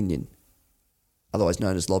buy opinion, otherwise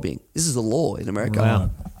known as lobbying. This is a law in America.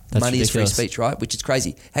 Wow. That's money ridiculous. is free speech, right? Which is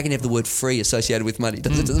crazy. How can you have the word free associated with money? It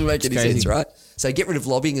doesn't make any crazy. sense, right? So get rid of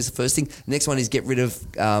lobbying is the first thing. The next one is get rid of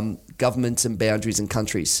governments and boundaries and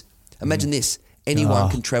countries. Imagine this. Anyone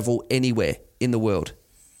can travel anywhere in the world.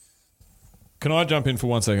 Can I jump in for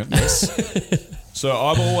 1 second? Yes. So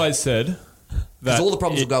I've always said that Because all the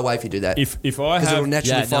problems will go away if you do that. If I Because have it'll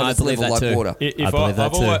naturally find its level like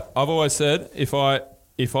water. I've always said if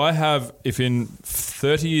in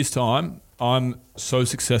 30 years' time I'm so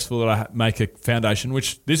successful that I make a foundation,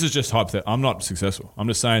 which this is just hypothetical. I'm not successful. I'm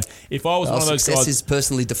just saying if I was one of those success guys, is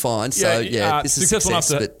personally defined. This is successful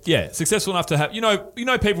success. enough to successful enough to have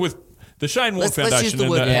people with the Shane Warne Let's Foundation. use the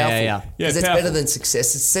word powerful. Because it's powerful. better than success.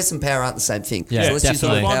 Success and power aren't the same thing. Yeah, so let's use the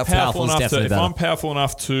word definitely. powerful. If I'm powerful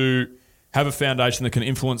enough to have a foundation that can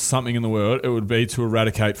influence something in the world, it would be to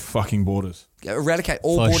eradicate fucking borders. Eradicate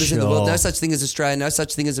all For borders in the world. sure. No such thing as Australia, no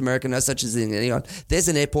such thing as America, no such thing as anyone. There's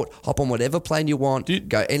an airport, hop on whatever plane you want,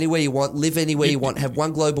 go anywhere you want, live anywhere you want, have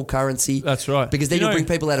one global currency. That's right. Because then you'll bring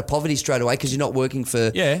people out of poverty straight away because you're not working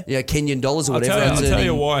for Kenyan dollars or whatever. I'll tell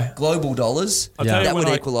you why. Global dollars. I'll tell you That when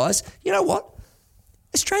would I- equalise. You know what?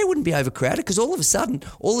 Australia wouldn't be overcrowded because all of a sudden,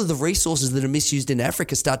 all of the resources that are misused in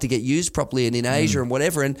Africa start to get used properly and in Asia and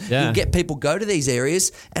whatever, and you'll get people go to these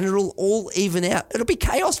areas and it'll all even out. It'll be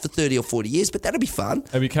chaos for 30 or 40 years, but that'll be fun.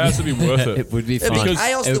 It'd be chaos. It'd be worth it. It would be It'd fun. be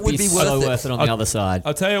chaos that would be so worth it. worth it on the other side.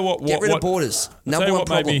 I'll tell you what. Get rid of borders. Number one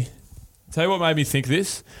problem. Tell you what made me think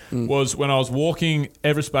this was when I was walking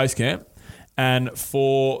Everest Base Camp, And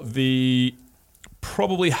for the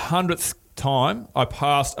probably 100th time, I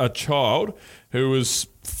passed a child who was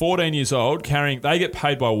 14 years old they get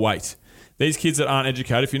paid by weight. These kids that aren't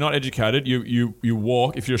educated, if you're not educated, you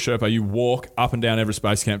walk, if you're a Sherpa, you walk up and down Everest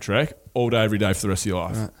Base Camp trek all day, every day for the rest of your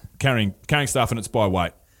life, carrying stuff, and it's by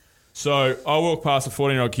weight. So I walked past a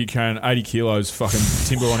 14-year-old kid carrying 80 kilos fucking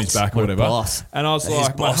timber on his back or whatever. Boss. And I was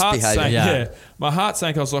like, my heart sank. My heart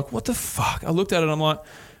sank. I was like, what the fuck? I looked at it and I'm like,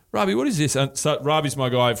 Rabi, what is this? And so Rabi's my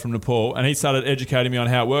guy from Nepal, and he started educating me on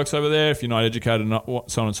how it works over there, if you're not educated,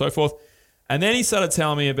 so on and so forth. And then he started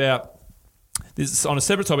telling me about this on a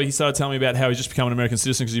separate topic. He started telling me about how he's just become an American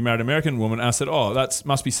citizen because he married an American woman. And I said, oh, that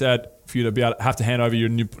must be sad for you to be able to have to hand over your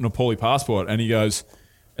Nepali passport. And he goes,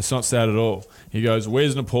 it's not sad at all. He goes,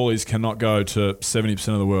 where's Nepalis cannot go to 70%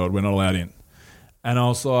 of the world. We're not allowed in. And I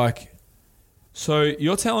was like, so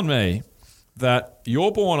you're telling me that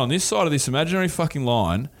you're born on this side of this imaginary fucking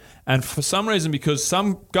line, and for some reason, because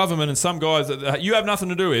some government and some guys that you have nothing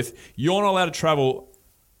to do with, you're not allowed to travel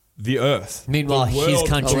the earth. Meanwhile, his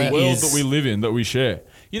country the world is that we live in, that we share.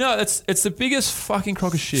 You know, it's the biggest fucking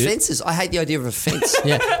crock of shit. Fences. I hate the idea of a fence.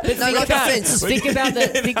 Yeah, but no, not a fence. Think about the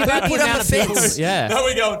amount of people. Yeah, no,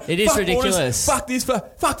 we're going. It is ridiculous. Borders, fuck this.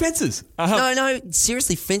 Fuck fences. No.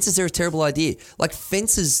 Seriously, fences are a terrible idea. Like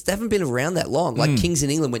fences, they haven't been around that long. Like kings in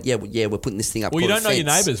England went, we're putting this thing up. Well, you don't know your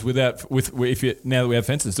neighbours now that we have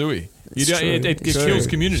fences, do we? It kills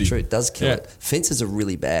community. It's true. It does kill it. Fences are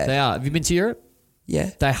really bad. They are. Have you been to Europe?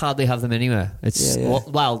 Yeah. They hardly have them anywhere. It's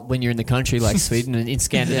well, when you're in the country like Sweden and in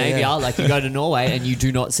Scandinavia, like you go to Norway and you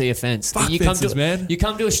do not see a fence. Fuck you fences, man. You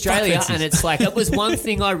come to Australia and it's like, it was one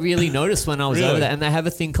thing I really noticed when I was over there, and they have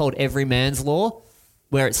a thing called every man's law,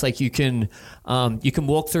 where it's like you can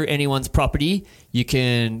walk through anyone's property, you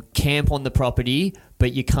can camp on the property,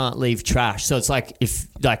 but you can't leave trash. So it's like, if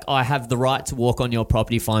like I have the right to walk on your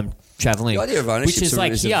property if I'm traveling. The idea of ownership is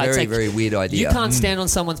a very, very weird idea. You can't stand on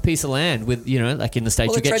someone's piece of land with, like in the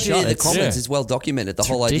States, you get shot. The Commons is well documented. The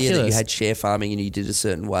whole idea that you had share farming and you did a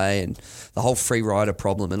certain way, and the whole free rider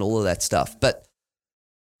problem and all of that stuff. But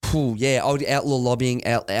I would outlaw lobbying,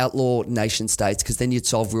 outlaw nation states, because then you'd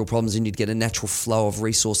solve real problems and you'd get a natural flow of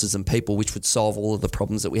resources and people, which would solve all of the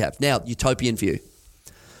problems that we have. Now, utopian view.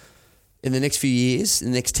 In the next few years,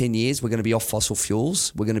 in the next 10 years, we're going to be off fossil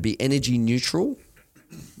fuels. We're going to be energy neutral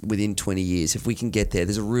within 20 years. If we can get there,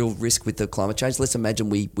 there's a real risk with the climate change. Let's imagine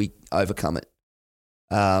we overcome it.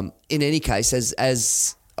 In any case,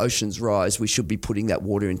 as oceans rise, we should be putting that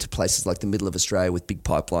water into places like the middle of Australia with big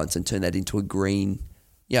pipelines and turn that into a green,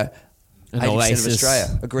 80% oasis. of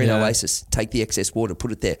Australia, a green oasis. Take the excess water,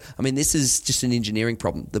 put it there. I mean, this is just an engineering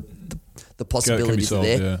problem. The possibilities are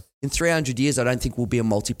there. Yeah. In 300 years, I don't think we'll be a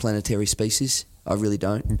multiplanetary species. I really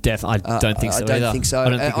don't. I don't think so. I don't think so. I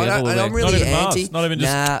don't think we ever will. And I'm really anti. Not even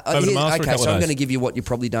just over to Mars for a couple of days. I'm going to give you what you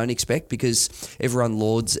probably don't expect, because everyone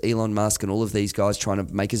lauds Elon Musk and all of these guys trying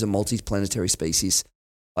to make us a multiplanetary species.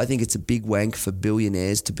 I think it's a big wank for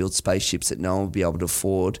billionaires to build spaceships that no one will be able to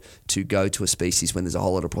afford to go to a species when there's a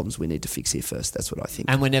whole lot of problems we need to fix here first. That's what I think.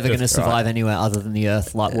 And we're never going to survive anywhere other than the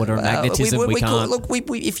Earth, light, water, and magnetism. We can't.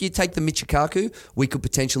 If you take the Michikaku, we could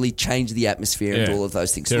potentially change the atmosphere and all of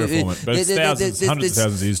those things. Terraform it. But it's thousands, hundreds of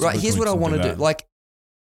thousands of years. Right, here's what I want to do. Like,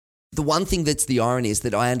 the one thing that's the irony is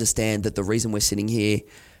that I understand that the reason we're sitting here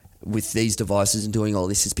with these devices and doing all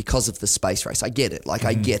this is because of the space race. I get it.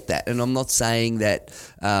 I get that. And I'm not saying that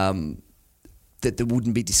that there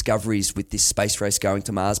wouldn't be discoveries with this space race going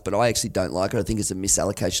to Mars, but I actually don't like it. I think it's a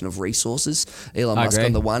misallocation of resources. Elon Musk,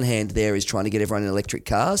 on the one hand there, is trying to get everyone in electric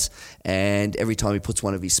cars, and every time he puts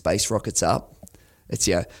one of his space rockets up, it's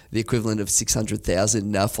the equivalent of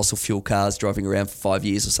 600,000 fossil fuel cars driving around for 5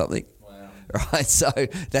 years or something. Right, so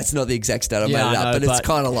that's not the exact stat I made it up, but it's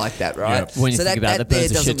kind of like that, right? Yeah. When you think about it, that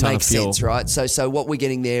burns a shit ton of fuel. Sense, right? So what we're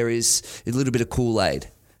getting there is a little bit of Kool-Aid,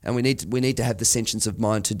 and we need to have the sentience of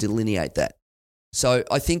mind to delineate that. So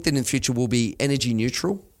I think that in the future we'll be energy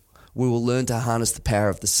neutral. We will learn to harness the power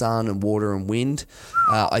of the sun and water and wind.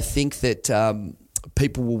 I think that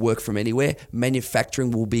people will work from anywhere.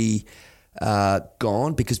 Manufacturing will be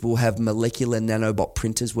gone, because we'll have molecular nanobot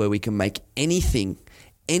printers where we can make anything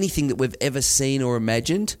that we've ever seen or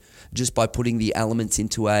imagined just by putting the elements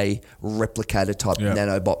into a replicator type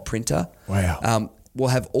nanobot printer. Wow. We'll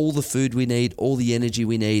have all the food we need, all the energy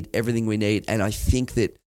we need, everything we need. And I think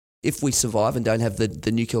that if we survive and don't have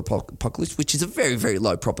the nuclear apocalypse, which is a very, very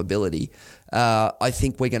low probability, I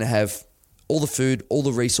think we're going to have all the food, all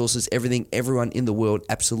the resources, everything everyone in the world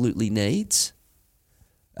absolutely needs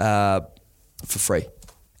for free.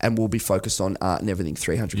 And we'll be focused on art and everything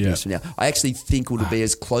 300 years from now. I actually think it'll be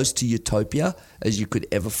as close to utopia as you could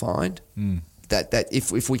ever find That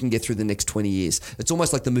if we can get through the next 20 years, it's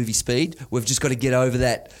almost like the movie Speed. We've just got to get over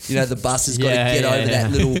that. The bus has got to get over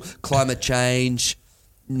that little climate change,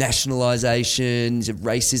 nationalisation,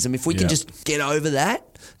 racism. If we can just get over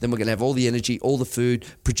that, then we're going to have all the energy, all the food,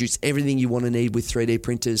 produce everything you want to need with 3D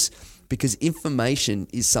printers. Because information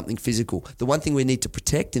is something physical. The one thing we need to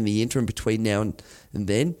protect in the interim between now and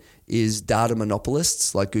then is data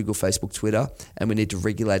monopolists like Google, Facebook, Twitter, and we need to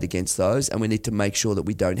regulate against those, and we need to make sure that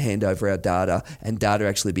we don't hand over our data and data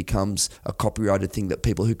actually becomes a copyrighted thing that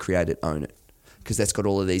people who create it own it, because that's got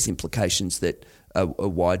all of these implications that are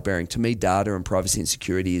wide-bearing. To me, data and privacy and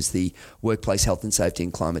security is the workplace health and safety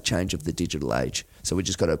and climate change of the digital age. So we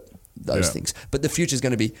just got to those things. But the future is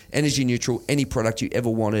going to be energy neutral, any product you ever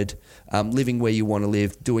wanted, living where you want to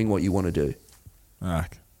live, doing what you want to do. And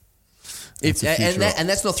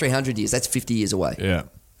that's not 300 years. That's 50 years away. Yeah.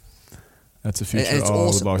 That's a future and it's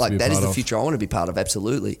awesome. Like that is the future I want to be part of,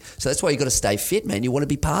 absolutely. So that's why you got to stay fit, man. You want to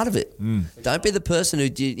be part of it. Don't be the person who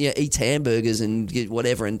eats hamburgers and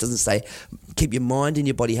whatever and doesn't stay. Keep your mind and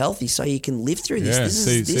your body healthy so you can live through this.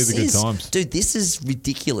 See the good times. Dude, this is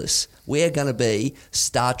ridiculous. We're going to be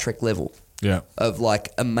Star Trek level of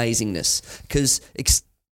like amazingness, because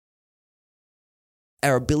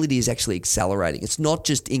our ability is actually accelerating. It's not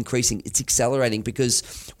just increasing, it's accelerating,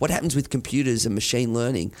 because what happens with computers and machine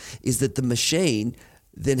learning is that the machine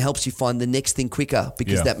then helps you find the next thing quicker,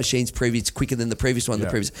 because that machine's quicker than the previous one,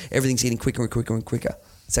 everything's getting quicker and quicker and quicker.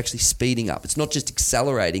 It's actually speeding up. It's not just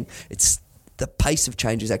accelerating, it's the pace of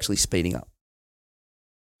change is actually speeding up.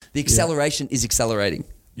 The acceleration is accelerating,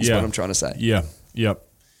 is what I'm trying to say. Yep.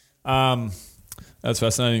 That's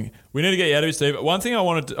fascinating. We need to get you out of here, Steve. One thing I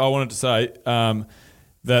wanted to say,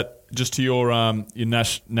 that just to your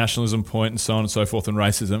nationalism point and so on and so forth, and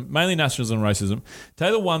racism, mainly nationalism and racism, tell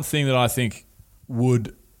you the one thing that I think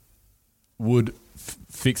would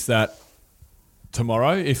fix that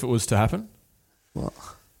tomorrow if it was to happen. What?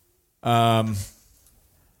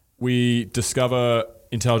 We discover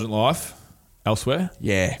intelligent life elsewhere.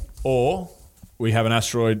 Yeah. Or we have an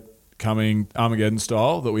asteroid coming Armageddon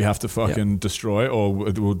style that we have to fucking destroy, or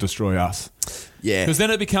it will destroy us. Yeah. Because then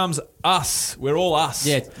it becomes us. We're all us.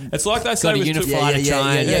 Yeah. It's like they say with unify to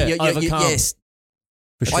try and overcome. Yes.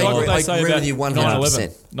 I agree with you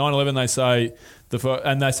 100%. 9/11, they say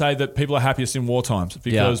and they say that people are happiest in war times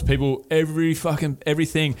because people,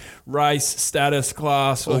 everything, race, status,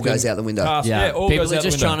 class, all goes out the window. All people goes are out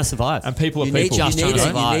just the window. trying to survive, and people are people. Just trying to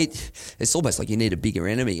survive. It's almost like you need a bigger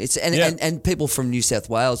enemy. And people from New South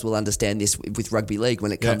Wales will understand this with rugby league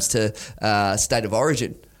when it comes to state of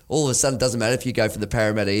origin. All of a sudden, it doesn't matter if you go for the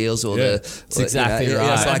Parramatta Eels or the... It's exactly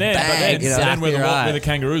right. It's like bang. Then we're the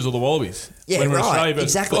Kangaroos or the Wallabies. Yeah, when we're right. Australia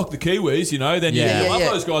versus Exactly. fuck the Kiwis, then you love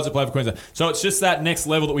those guys that play for Queensland. So it's just that next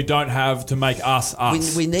level that we don't have to make us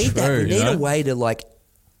us. We need that. We need a way to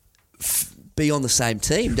be on the same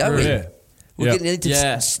team, don't we? Yeah. We need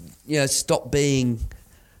to stop being,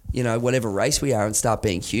 whatever race we are and start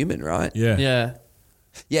being human, right? Yeah.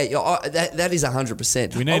 Yeah, that is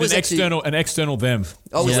 100%. We need an external them.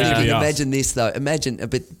 I was thinking, imagine this though.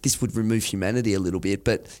 But this would remove humanity a little bit.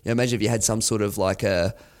 But imagine if you had some sort of like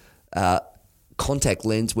a contact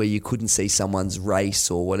lens where you couldn't see someone's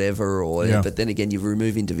race or whatever. But then again, you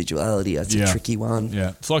remove individuality. It's a tricky one. Yeah,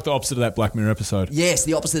 it's like the opposite of that Black Mirror episode. Yes,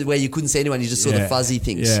 the opposite where you couldn't see anyone. You just saw the fuzzy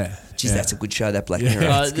things. Yeah. Jeez, that's a good show, that Black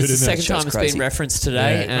Mirror. This is the second time it's been referenced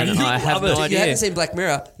today, and I have no idea. If you haven't seen Black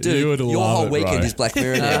Mirror, dude, your whole weekend is Black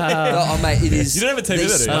Mirror now. Mate, it is. You don't have a TV, do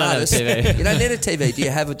you? I don't have a TV. You don't need a TV. Do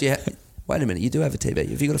you have? Wait a minute, you do have a TV.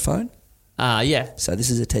 Have you got a phone? Yeah. So this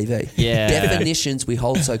is a TV. Yeah. Definitions we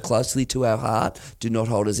hold so closely to our heart do not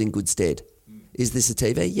hold us in good stead. Is this a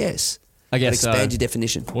TV? Yes. I guess expand your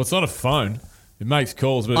definition. Well, it's not a phone. It makes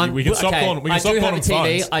calls, but we can stop calling. We can stop calling them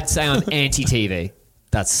phones. I'd say I'm anti-TV.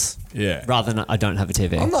 That's rather than I don't have a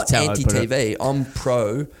TV. I'm not anti-TV. I'm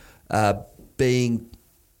pro being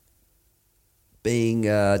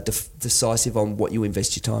decisive on what you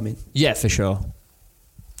invest your time in. Yeah, for sure.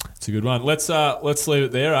 It's a good one. Let's leave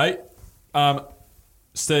it there, eh?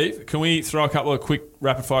 Steve, can we throw a couple of quick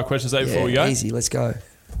rapid fire questions out before we go? Easy. Let's go.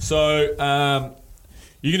 So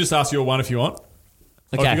you can just ask your one if you want.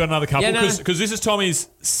 Okay. Have you got another couple? Yeah, Because this is Tommy's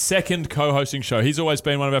second co-hosting show. He's always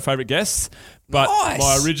been one of our favourite guests. But Nice.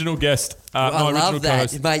 my original guest... I love that.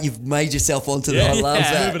 co-host... Mate, you've made yourself onto that. I love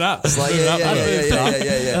that. Moving up. It's like,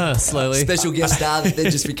 yeah. Slowly. Special guest star that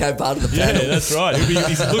then just became part of the panel. Yeah, that's right.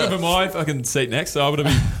 He's looking for my fucking seat next, so I'm going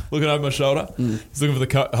to be looking over my shoulder. He's looking for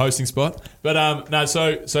the hosting spot. But no,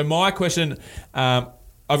 so my question... I've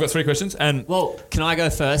got three questions. And well, can I go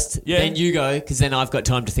first? Yeah. Then you go, because then I've got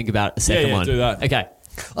time to think about a second one. do that. Okay.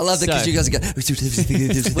 I love that because you guys go.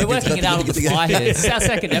 We're working it out on the fly here. It's our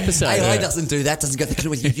second episode. AI doesn't do that. Doesn't go.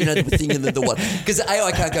 You know the thing in the one because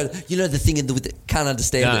AI can't go. You know the thing in the can't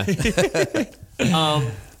understand it.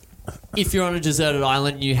 If you're on a deserted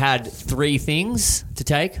island, and you had 3 things to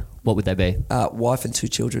take. What would they be? Wife and 2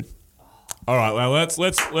 children. All right, well, let's. I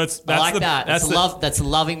like that. That's a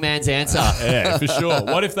loving man's answer. Yeah, for sure.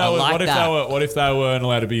 What if they were? What if they weren't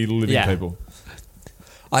allowed to be living people?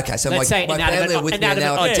 Okay, so Let's say my family are with me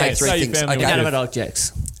now. I can take 3 things. Okay. Inanimate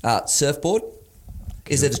objects. Surfboard.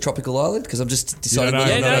 Is it a tropical island? Because I'm just deciding.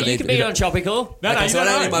 You can be on tropical. No, you don't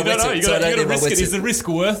know. You got to risk it. Is the risk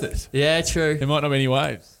worth it? Yeah, true. There might not be any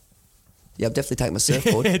waves. Yeah, I'll definitely take my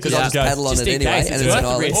surfboard because I'll just paddle on it anyway, and it's an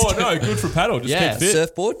island. Oh no, good for paddle. Just keep fit.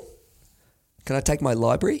 Surfboard. Can I take my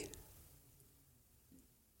library?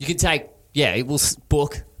 You can take. Yeah, it will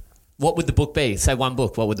book. What would the book be? Say one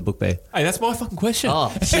book. What would the book be? Hey, that's my fucking question.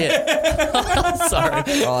 Oh shit! Sorry.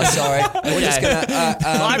 Oh, sorry. We're just gonna.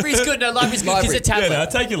 Library's good. No, library's good. It's a tablet. Yeah,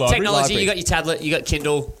 take your library. Technology. You got your tablet. You got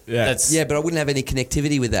Kindle. Yeah. But I wouldn't have any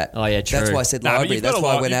connectivity with that. Oh yeah, true. That's why I said library. That's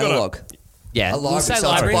why I went analog. Yeah, A library. We'll say so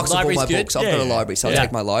library. It's a box of all my good. books. I've got a library, so I'll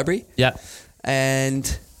take my library. Yeah.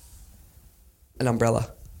 And an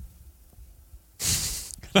umbrella.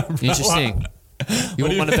 Interesting. You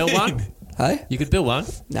want to build one? Hey? You could build one.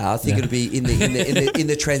 No, I think it'd be in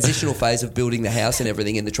the transitional phase of building the house and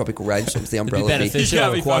everything in the tropical rainstorms. The umbrella would be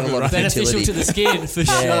beneficial. quite a lot of Beneficial utility. to the skin for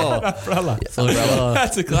sure. Umbrella. Yeah, umbrella.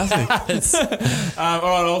 That's a classic. All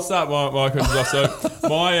right, I'll start my questions off.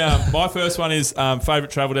 So my first one is favourite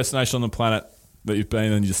travel destination on the planet that you've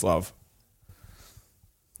been and you just love.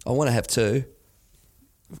 I want to have 2.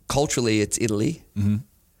 Culturally, it's Italy. Mm-hmm.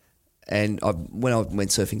 And when I went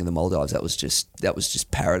surfing in the Maldives, that was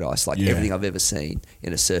just paradise. Like everything I've ever seen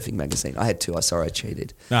in a surfing magazine. I had 2. I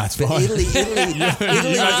cheated. No, it's but fine. Italy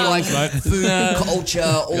was like food, culture,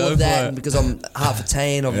 all of that. And because I'm half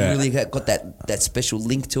Italian, I've really got that special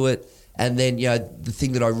link to it. And then the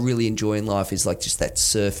thing that I really enjoy in life is like just that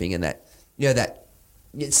surfing and that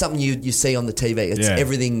it's something you see on the TV. It's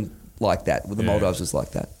everything like that. Well, the Maldives was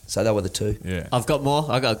like that. So they were the 2. Yeah, I've got more.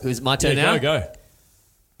 It's my turn now. Go.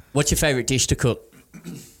 What's your favourite dish to cook?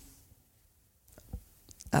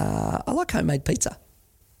 I like homemade pizza.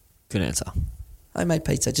 Good answer. Homemade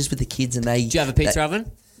pizza, just with the kids and they... Do you have a pizza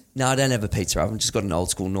oven? No, I don't have a pizza oven. Just got an old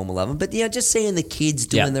school normal oven. But just seeing the kids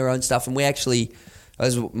doing their own stuff, and we actually,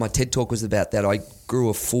 as my TED talk was about that, I grew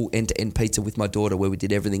a full end-to-end pizza with my daughter where we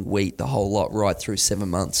did everything wheat, the whole lot, right through 7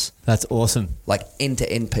 months. That's awesome. Like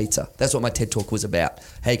end-to-end pizza. That's what my TED talk was about.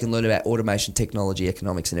 How you can learn about automation, technology,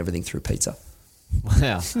 economics, and everything through pizza.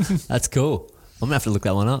 Wow, that's cool. I'm gonna have to look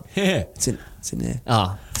that one up. Yeah, it's in there.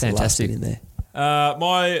 Oh, fantastic! In there.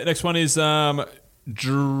 My next one is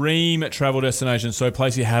dream travel destination. So a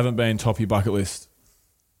place you haven't been, top your bucket list.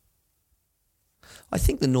 I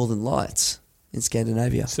think the Northern Lights in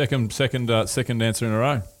Scandinavia. Second answer in a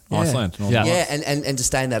row. Yeah. Iceland. And to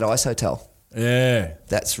stay in that ice hotel. Yeah,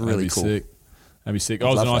 that's really cool. Sick. That'd be sick. I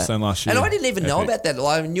was in Iceland last year. And I didn't even know about that.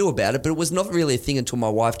 I knew about it, but it was not really a thing until my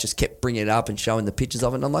wife just kept bringing it up and showing the pictures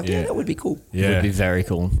of it. And I'm like, yeah that would be cool. Yeah. It would be very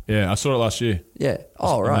cool. Yeah, I saw it last year. Yeah.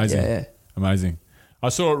 Oh, right. Amazing. Yeah. Amazing. I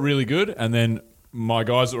saw it really good. And then my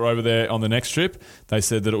guys that were over there on the next trip, they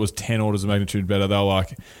said that it was 10 orders of magnitude better. They were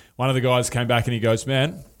like, one of the guys came back and he goes,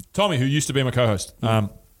 man, Tommy, who used to be my co-host,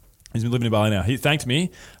 he's been living in Bali now. He thanked me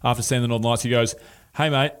after seeing the Northern Lights. He goes, hey,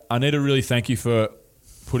 mate, I need to really thank you for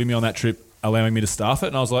putting me on that trip, allowing me to staff it.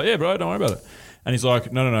 And I was like, yeah, bro, don't worry about it. And he's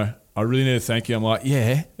like, no, I really need to thank you. I'm like,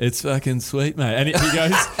 yeah, it's fucking sweet, mate. And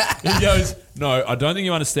he goes, no, I don't think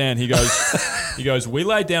you understand. He goes, we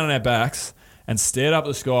laid down on our backs and stared up at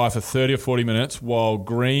the sky for 30 or 40 minutes while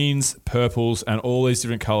greens, purples, and all these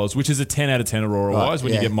different colours, which is a 10 out of 10 Aurora-wise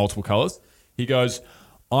when you get multiple colours. He goes,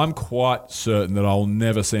 I'm quite certain that I'll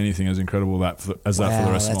never see anything as incredible as that for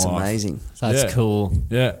the rest of my life. That's amazing. That's cool.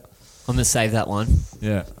 Yeah. I'm going to save that one.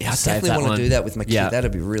 Yeah. I definitely want to do that with my kid. Yeah.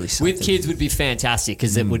 That'd be really something. With kids would be fantastic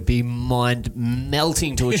because it would be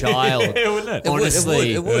mind-melting to a child. Yeah, wouldn't it?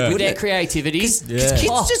 Honestly. It would, with their creativity. Because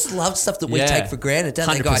kids just love stuff that we take for granted, don't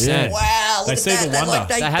 100%. They? Go, wow, look they at see that. The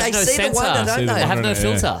wonder. They have no see censor. The wonder, don't they? They have no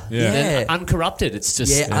filter. Yeah. Uncorrupted. It's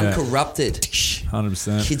just... uncorrupted.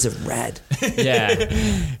 100%. Kids are rad. Yeah.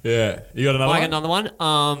 Yeah. You got another one? I got another one.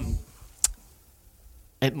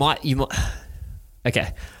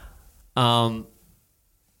 Okay.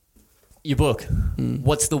 Your book.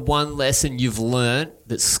 What's the one lesson you've learned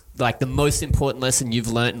that's like the most important lesson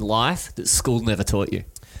you've learned in life that school never taught you?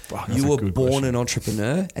 Wow, you were born an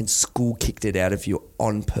entrepreneur and school kicked it out of you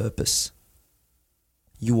on purpose.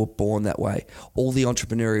 You were born that way. All the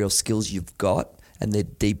entrepreneurial skills you've got and they're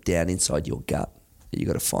deep down inside your gut. you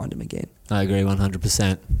got to find them again. I agree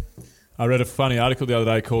 100%. I read a funny article the other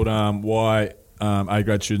day called "Why A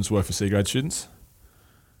grade students work for C grade students."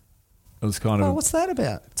 It was kind of. Oh, what's that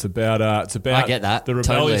about? It's about. I get that. The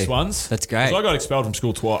rebellious Totally. ones. That's great. 'Cause I got expelled from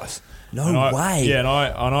school twice. No And way. Yeah, and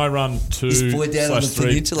I run 2 This boy down on the three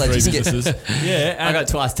peninsula three just get- businesses. Yeah, I and got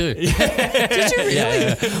twice too. Did you really?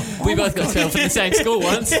 Yeah. We both got expelled from the same school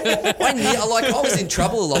once. I was in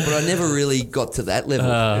trouble a lot, but I never really got to that level.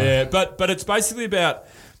 yeah, but it's basically about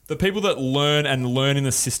the people that learn in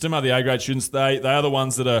the system are the A grade students. They are the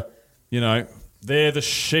ones that are, they're the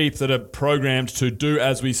sheep that are programmed to do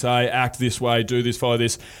as we say, act this way, do this, follow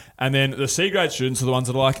this. And then the C grade students are the ones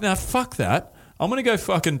that are like, nah, fuck that. I'm going to go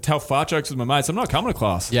fucking tell fart jokes with my mates. I'm not coming to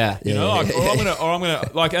class. Yeah. I'm going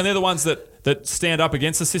to, and they're the ones that stand up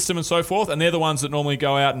against the system and so forth. And they're the ones that normally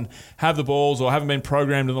go out and have the balls or haven't been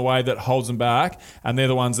programmed in the way that holds them back. And they're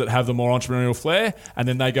the ones that have the more entrepreneurial flair. And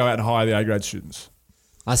then they go out and hire the A grade students.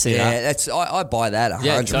 I see that. I buy that 100%.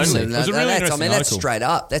 Yeah, totally. It was a really interesting that's article. straight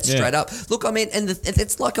up. That's Yeah. straight up. Look,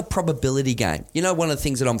 it's like a probability game. One of the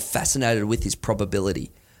things that I'm fascinated with is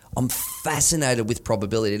probability. I'm fascinated with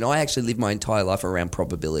probability, and I actually live my entire life around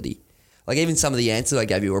probability. Like even some of the answers I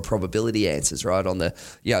gave you were probability answers, right? On the,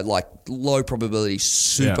 like low probability,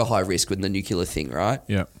 super high risk with the nuclear thing, right?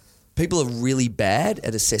 Yeah. People are really bad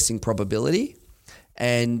at assessing probability,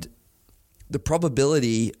 and the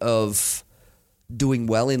probability of doing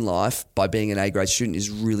well in life by being an A grade student is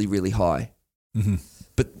really, really high. Mm-hmm.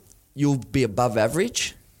 But you'll be above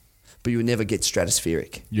average, but you'll never get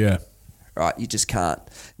stratospheric. Yeah. Right, you just can't.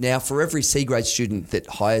 Now, for every C grade student that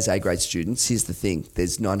hires A grade students, here's the thing: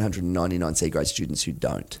 there's 999 C grade students who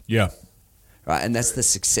don't. Yeah. Right, and that's the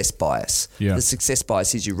success bias. Yeah. The success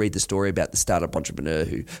bias is you read the story about the startup entrepreneur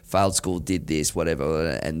who failed school, did this,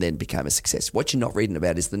 whatever, and then became a success. What you're not reading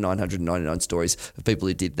about is the 999 stories of people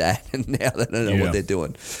who did that and now they don't know what they're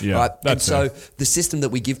doing. Yeah, right, and that's so fair. the system that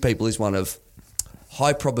we give people is one of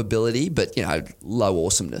high probability, but low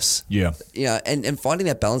awesomeness. Yeah. And finding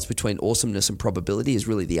that balance between awesomeness and probability is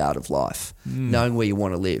really the art of life. Knowing where you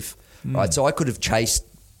want to live, right? So I could have chased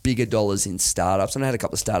bigger dollars in startups, and I had a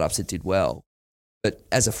couple of startups that did well. But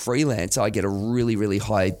as a freelancer, I get a really, really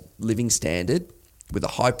high living standard with a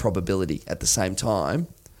high probability at the same time,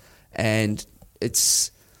 and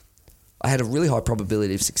I had a really high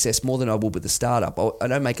probability of success, more than I would with a startup. I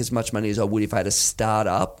don't make as much money as I would if I had a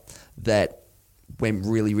startup that went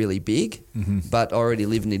really, really big, but I already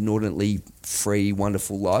live an inordinately free,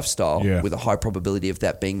 wonderful lifestyle with a high probability of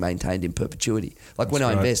that being maintained in perpetuity. Like when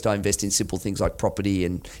I invest in simple things like property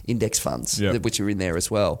and index funds, which are in there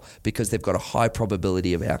as well, because they've got a high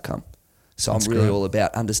probability of outcome. So I'm really all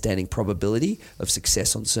about understanding probability of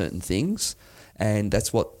success on certain things, and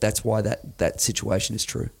that's why that situation is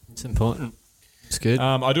true. It's important. It's good.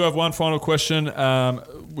 I do have one final question.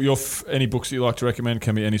 Any books that you like to recommend?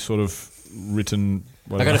 Can be any sort of written.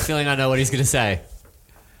 I got a feeling I know what he's going to say.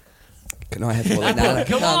 Can I have all that? No,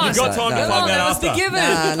 Come on. You've got time to plug that was the after.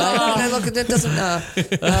 given. No, look, that doesn't.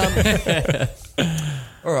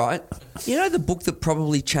 All right. The book that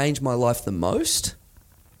probably changed my life the most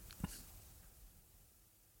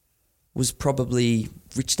was probably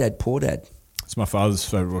Rich Dad Poor Dad. It's my father's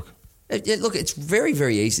favourite book. Look, it's very,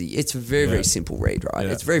 very easy. It's a very, very simple read, right?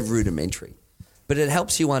 Yeah. It's very rudimentary. But it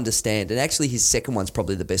helps you understand. And actually, his second one's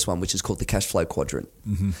probably the best one, which is called the cash flow quadrant.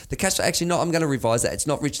 Mm-hmm. I'm going to revise that. It's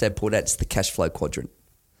not Rich Dad Poor Dad, it's the cash flow quadrant.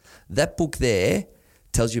 That book there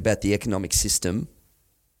tells you about the economic system,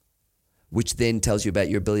 which then tells you about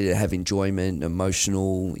your ability to have enjoyment,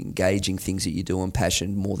 emotional, engaging things that you do, and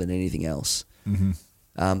passion more than anything else. Mm-hmm.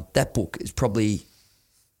 That book is probably...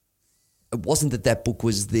 It wasn't that book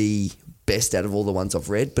was the best out of all the ones I've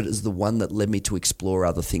read, but it was the one that led me to explore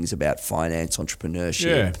other things about finance,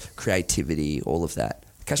 entrepreneurship, creativity, all of that.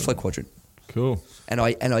 Cash flow quadrant. Cool. And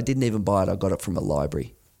I didn't even buy it. I got it from a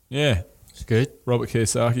library. Yeah. It's good. Robert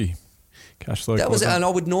Kiyosaki. Cash flow That was, quadrant. and I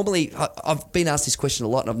would normally, I've been asked this question a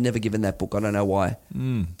lot and I've never given that book. I don't know why.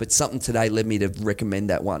 But something today led me to recommend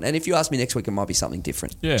that one. And if you ask me next week, it might be something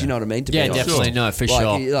different. Yeah. Do you know what I mean? To Yeah, be honest. definitely. No, for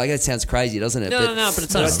sure. Like it sounds crazy, doesn't it? No, but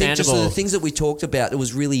it's I think just understandable. the things that we talked about, it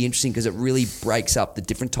was really interesting because it really breaks up the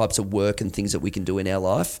different types of work and things that we can do in our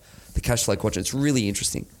life. The cash flow quadrant, it's really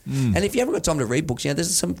interesting. And if you haven't got time to read books,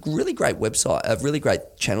 there's some really great really great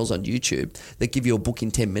channels on YouTube that give you a book in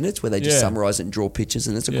 10 minutes where they just summarize it and draw pictures,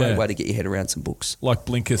 and it's a great way to get your head around some books. Like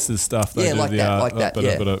Blinkist stuff. They Yeah, do like the that, art, like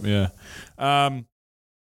that, yeah.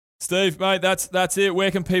 Steve, mate, that's it. Where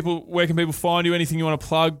can people find you? Anything you want to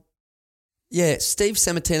plug? Yeah,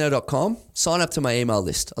 stevesammartino.com. Sign up to my email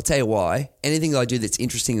list. I'll tell you why. Anything that I do that's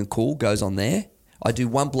interesting and cool goes on there. I do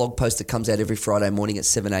one blog post that comes out every Friday morning at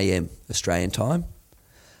 7 a.m. Australian time.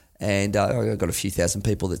 And I've got a few thousand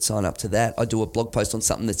people that sign up to that. I do a blog post on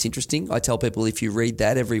something that's interesting. I tell people if you read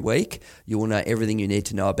that every week, you will know everything you need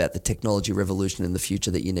to know about the technology revolution in the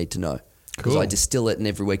future that you need to know. Because I distill it, and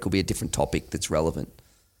every week will be a different topic that's relevant.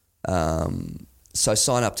 So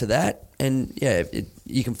sign up to that. And,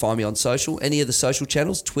 you can find me on social. Any of the social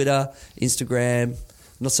channels, Twitter, Instagram,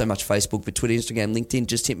 not so much Facebook, but Twitter, Instagram, LinkedIn,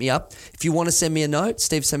 just hit me up. If you want to send me a note,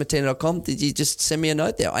 stevesammartino.com, you just send me a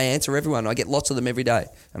note there. I answer everyone. I get lots of them every day,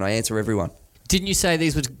 and I answer everyone. Didn't you say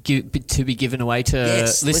these were to be given away to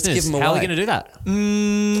listeners? Let's give them away. How are we going to do that?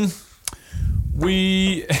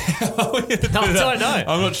 I don't know.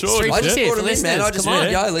 I'm not sure. I just brought them in, man. I just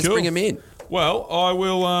went, let's bring them in. Well, I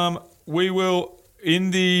will. We will,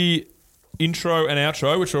 in the intro and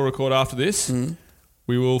outro, which I'll record after this,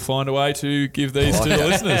 we will find a way to give these to the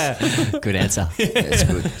listeners. Good answer.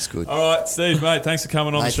 It's good. All right, Steve, mate, thanks for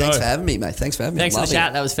coming on the show. Thanks for having me, mate. Thanks for having me. Thanks for the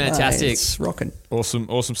chat. That was fantastic. It's rocking.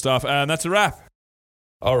 Awesome stuff. And that's a wrap.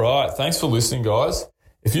 All right, thanks for listening, guys.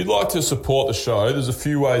 If you'd like to support the show, there's a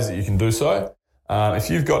few ways that you can do so. If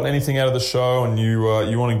you've gotten anything out of the show and you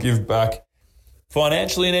want to give back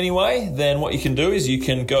financially in any way, then what you can do is you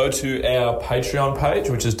can go to our Patreon page,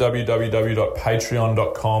 which is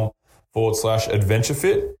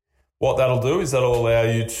www.patreon.com/adventurefit. What that'll do is that'll allow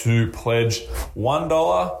you to pledge $1,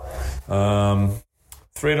 $3,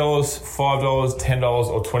 $5, $10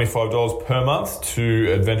 or $25 per month to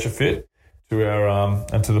AdventureFit, to our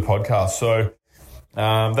and to the podcast. So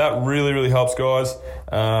that really, really helps, guys.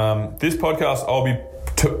 This podcast, I'll be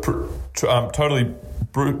totally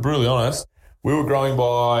brutally honest, we were growing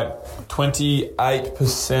by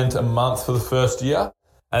 28% a month for the first year.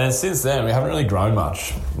 And then since then, we haven't really grown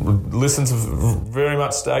much. Listens have very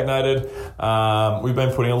much stagnated. We've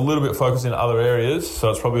been putting a little bit of focus in other areas,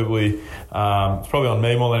 so it's probably on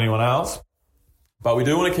me more than anyone else. But we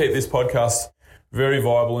do want to keep this podcast very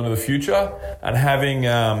viable into the future, and having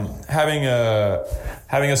a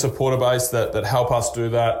supporter base that help us do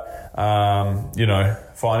that,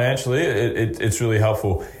 financially, it's really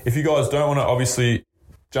helpful. If you guys don't want to obviously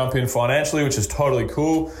jump in financially, which is totally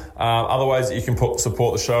cool. Other ways that you can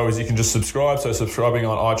support the show is you can just subscribe. So subscribing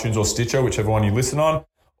on iTunes or Stitcher, whichever one you listen on,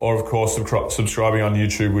 or of course subscribing on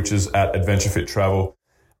YouTube, which is at AdventureFit Travel.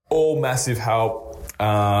 All massive help.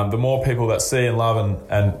 The more people that see and love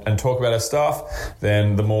and talk about our stuff,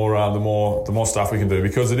 then the more stuff we can do,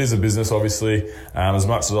 because it is a business, obviously. As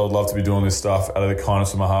much as I would love to be doing this stuff out of the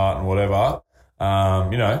kindness of my heart and whatever,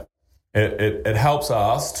 it helps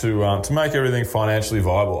us to make everything financially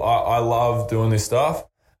viable. I love doing this stuff,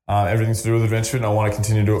 everything to do with adventure, and I want to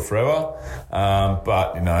continue to do it forever.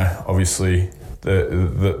 But obviously,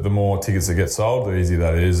 the more tickets that get sold, the easier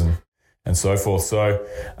that is, and so forth. So.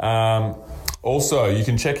 Also, you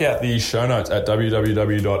can check out the show notes at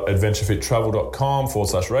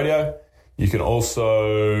www.adventurefittravel.com/radio. You can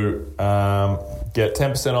also get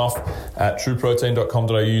 10% off at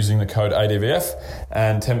trueprotein.com.au using the code ADVF,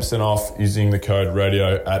 and 10% off using the code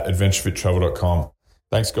radio at adventurefittravel.com.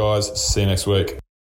 Thanks, guys. See you next week.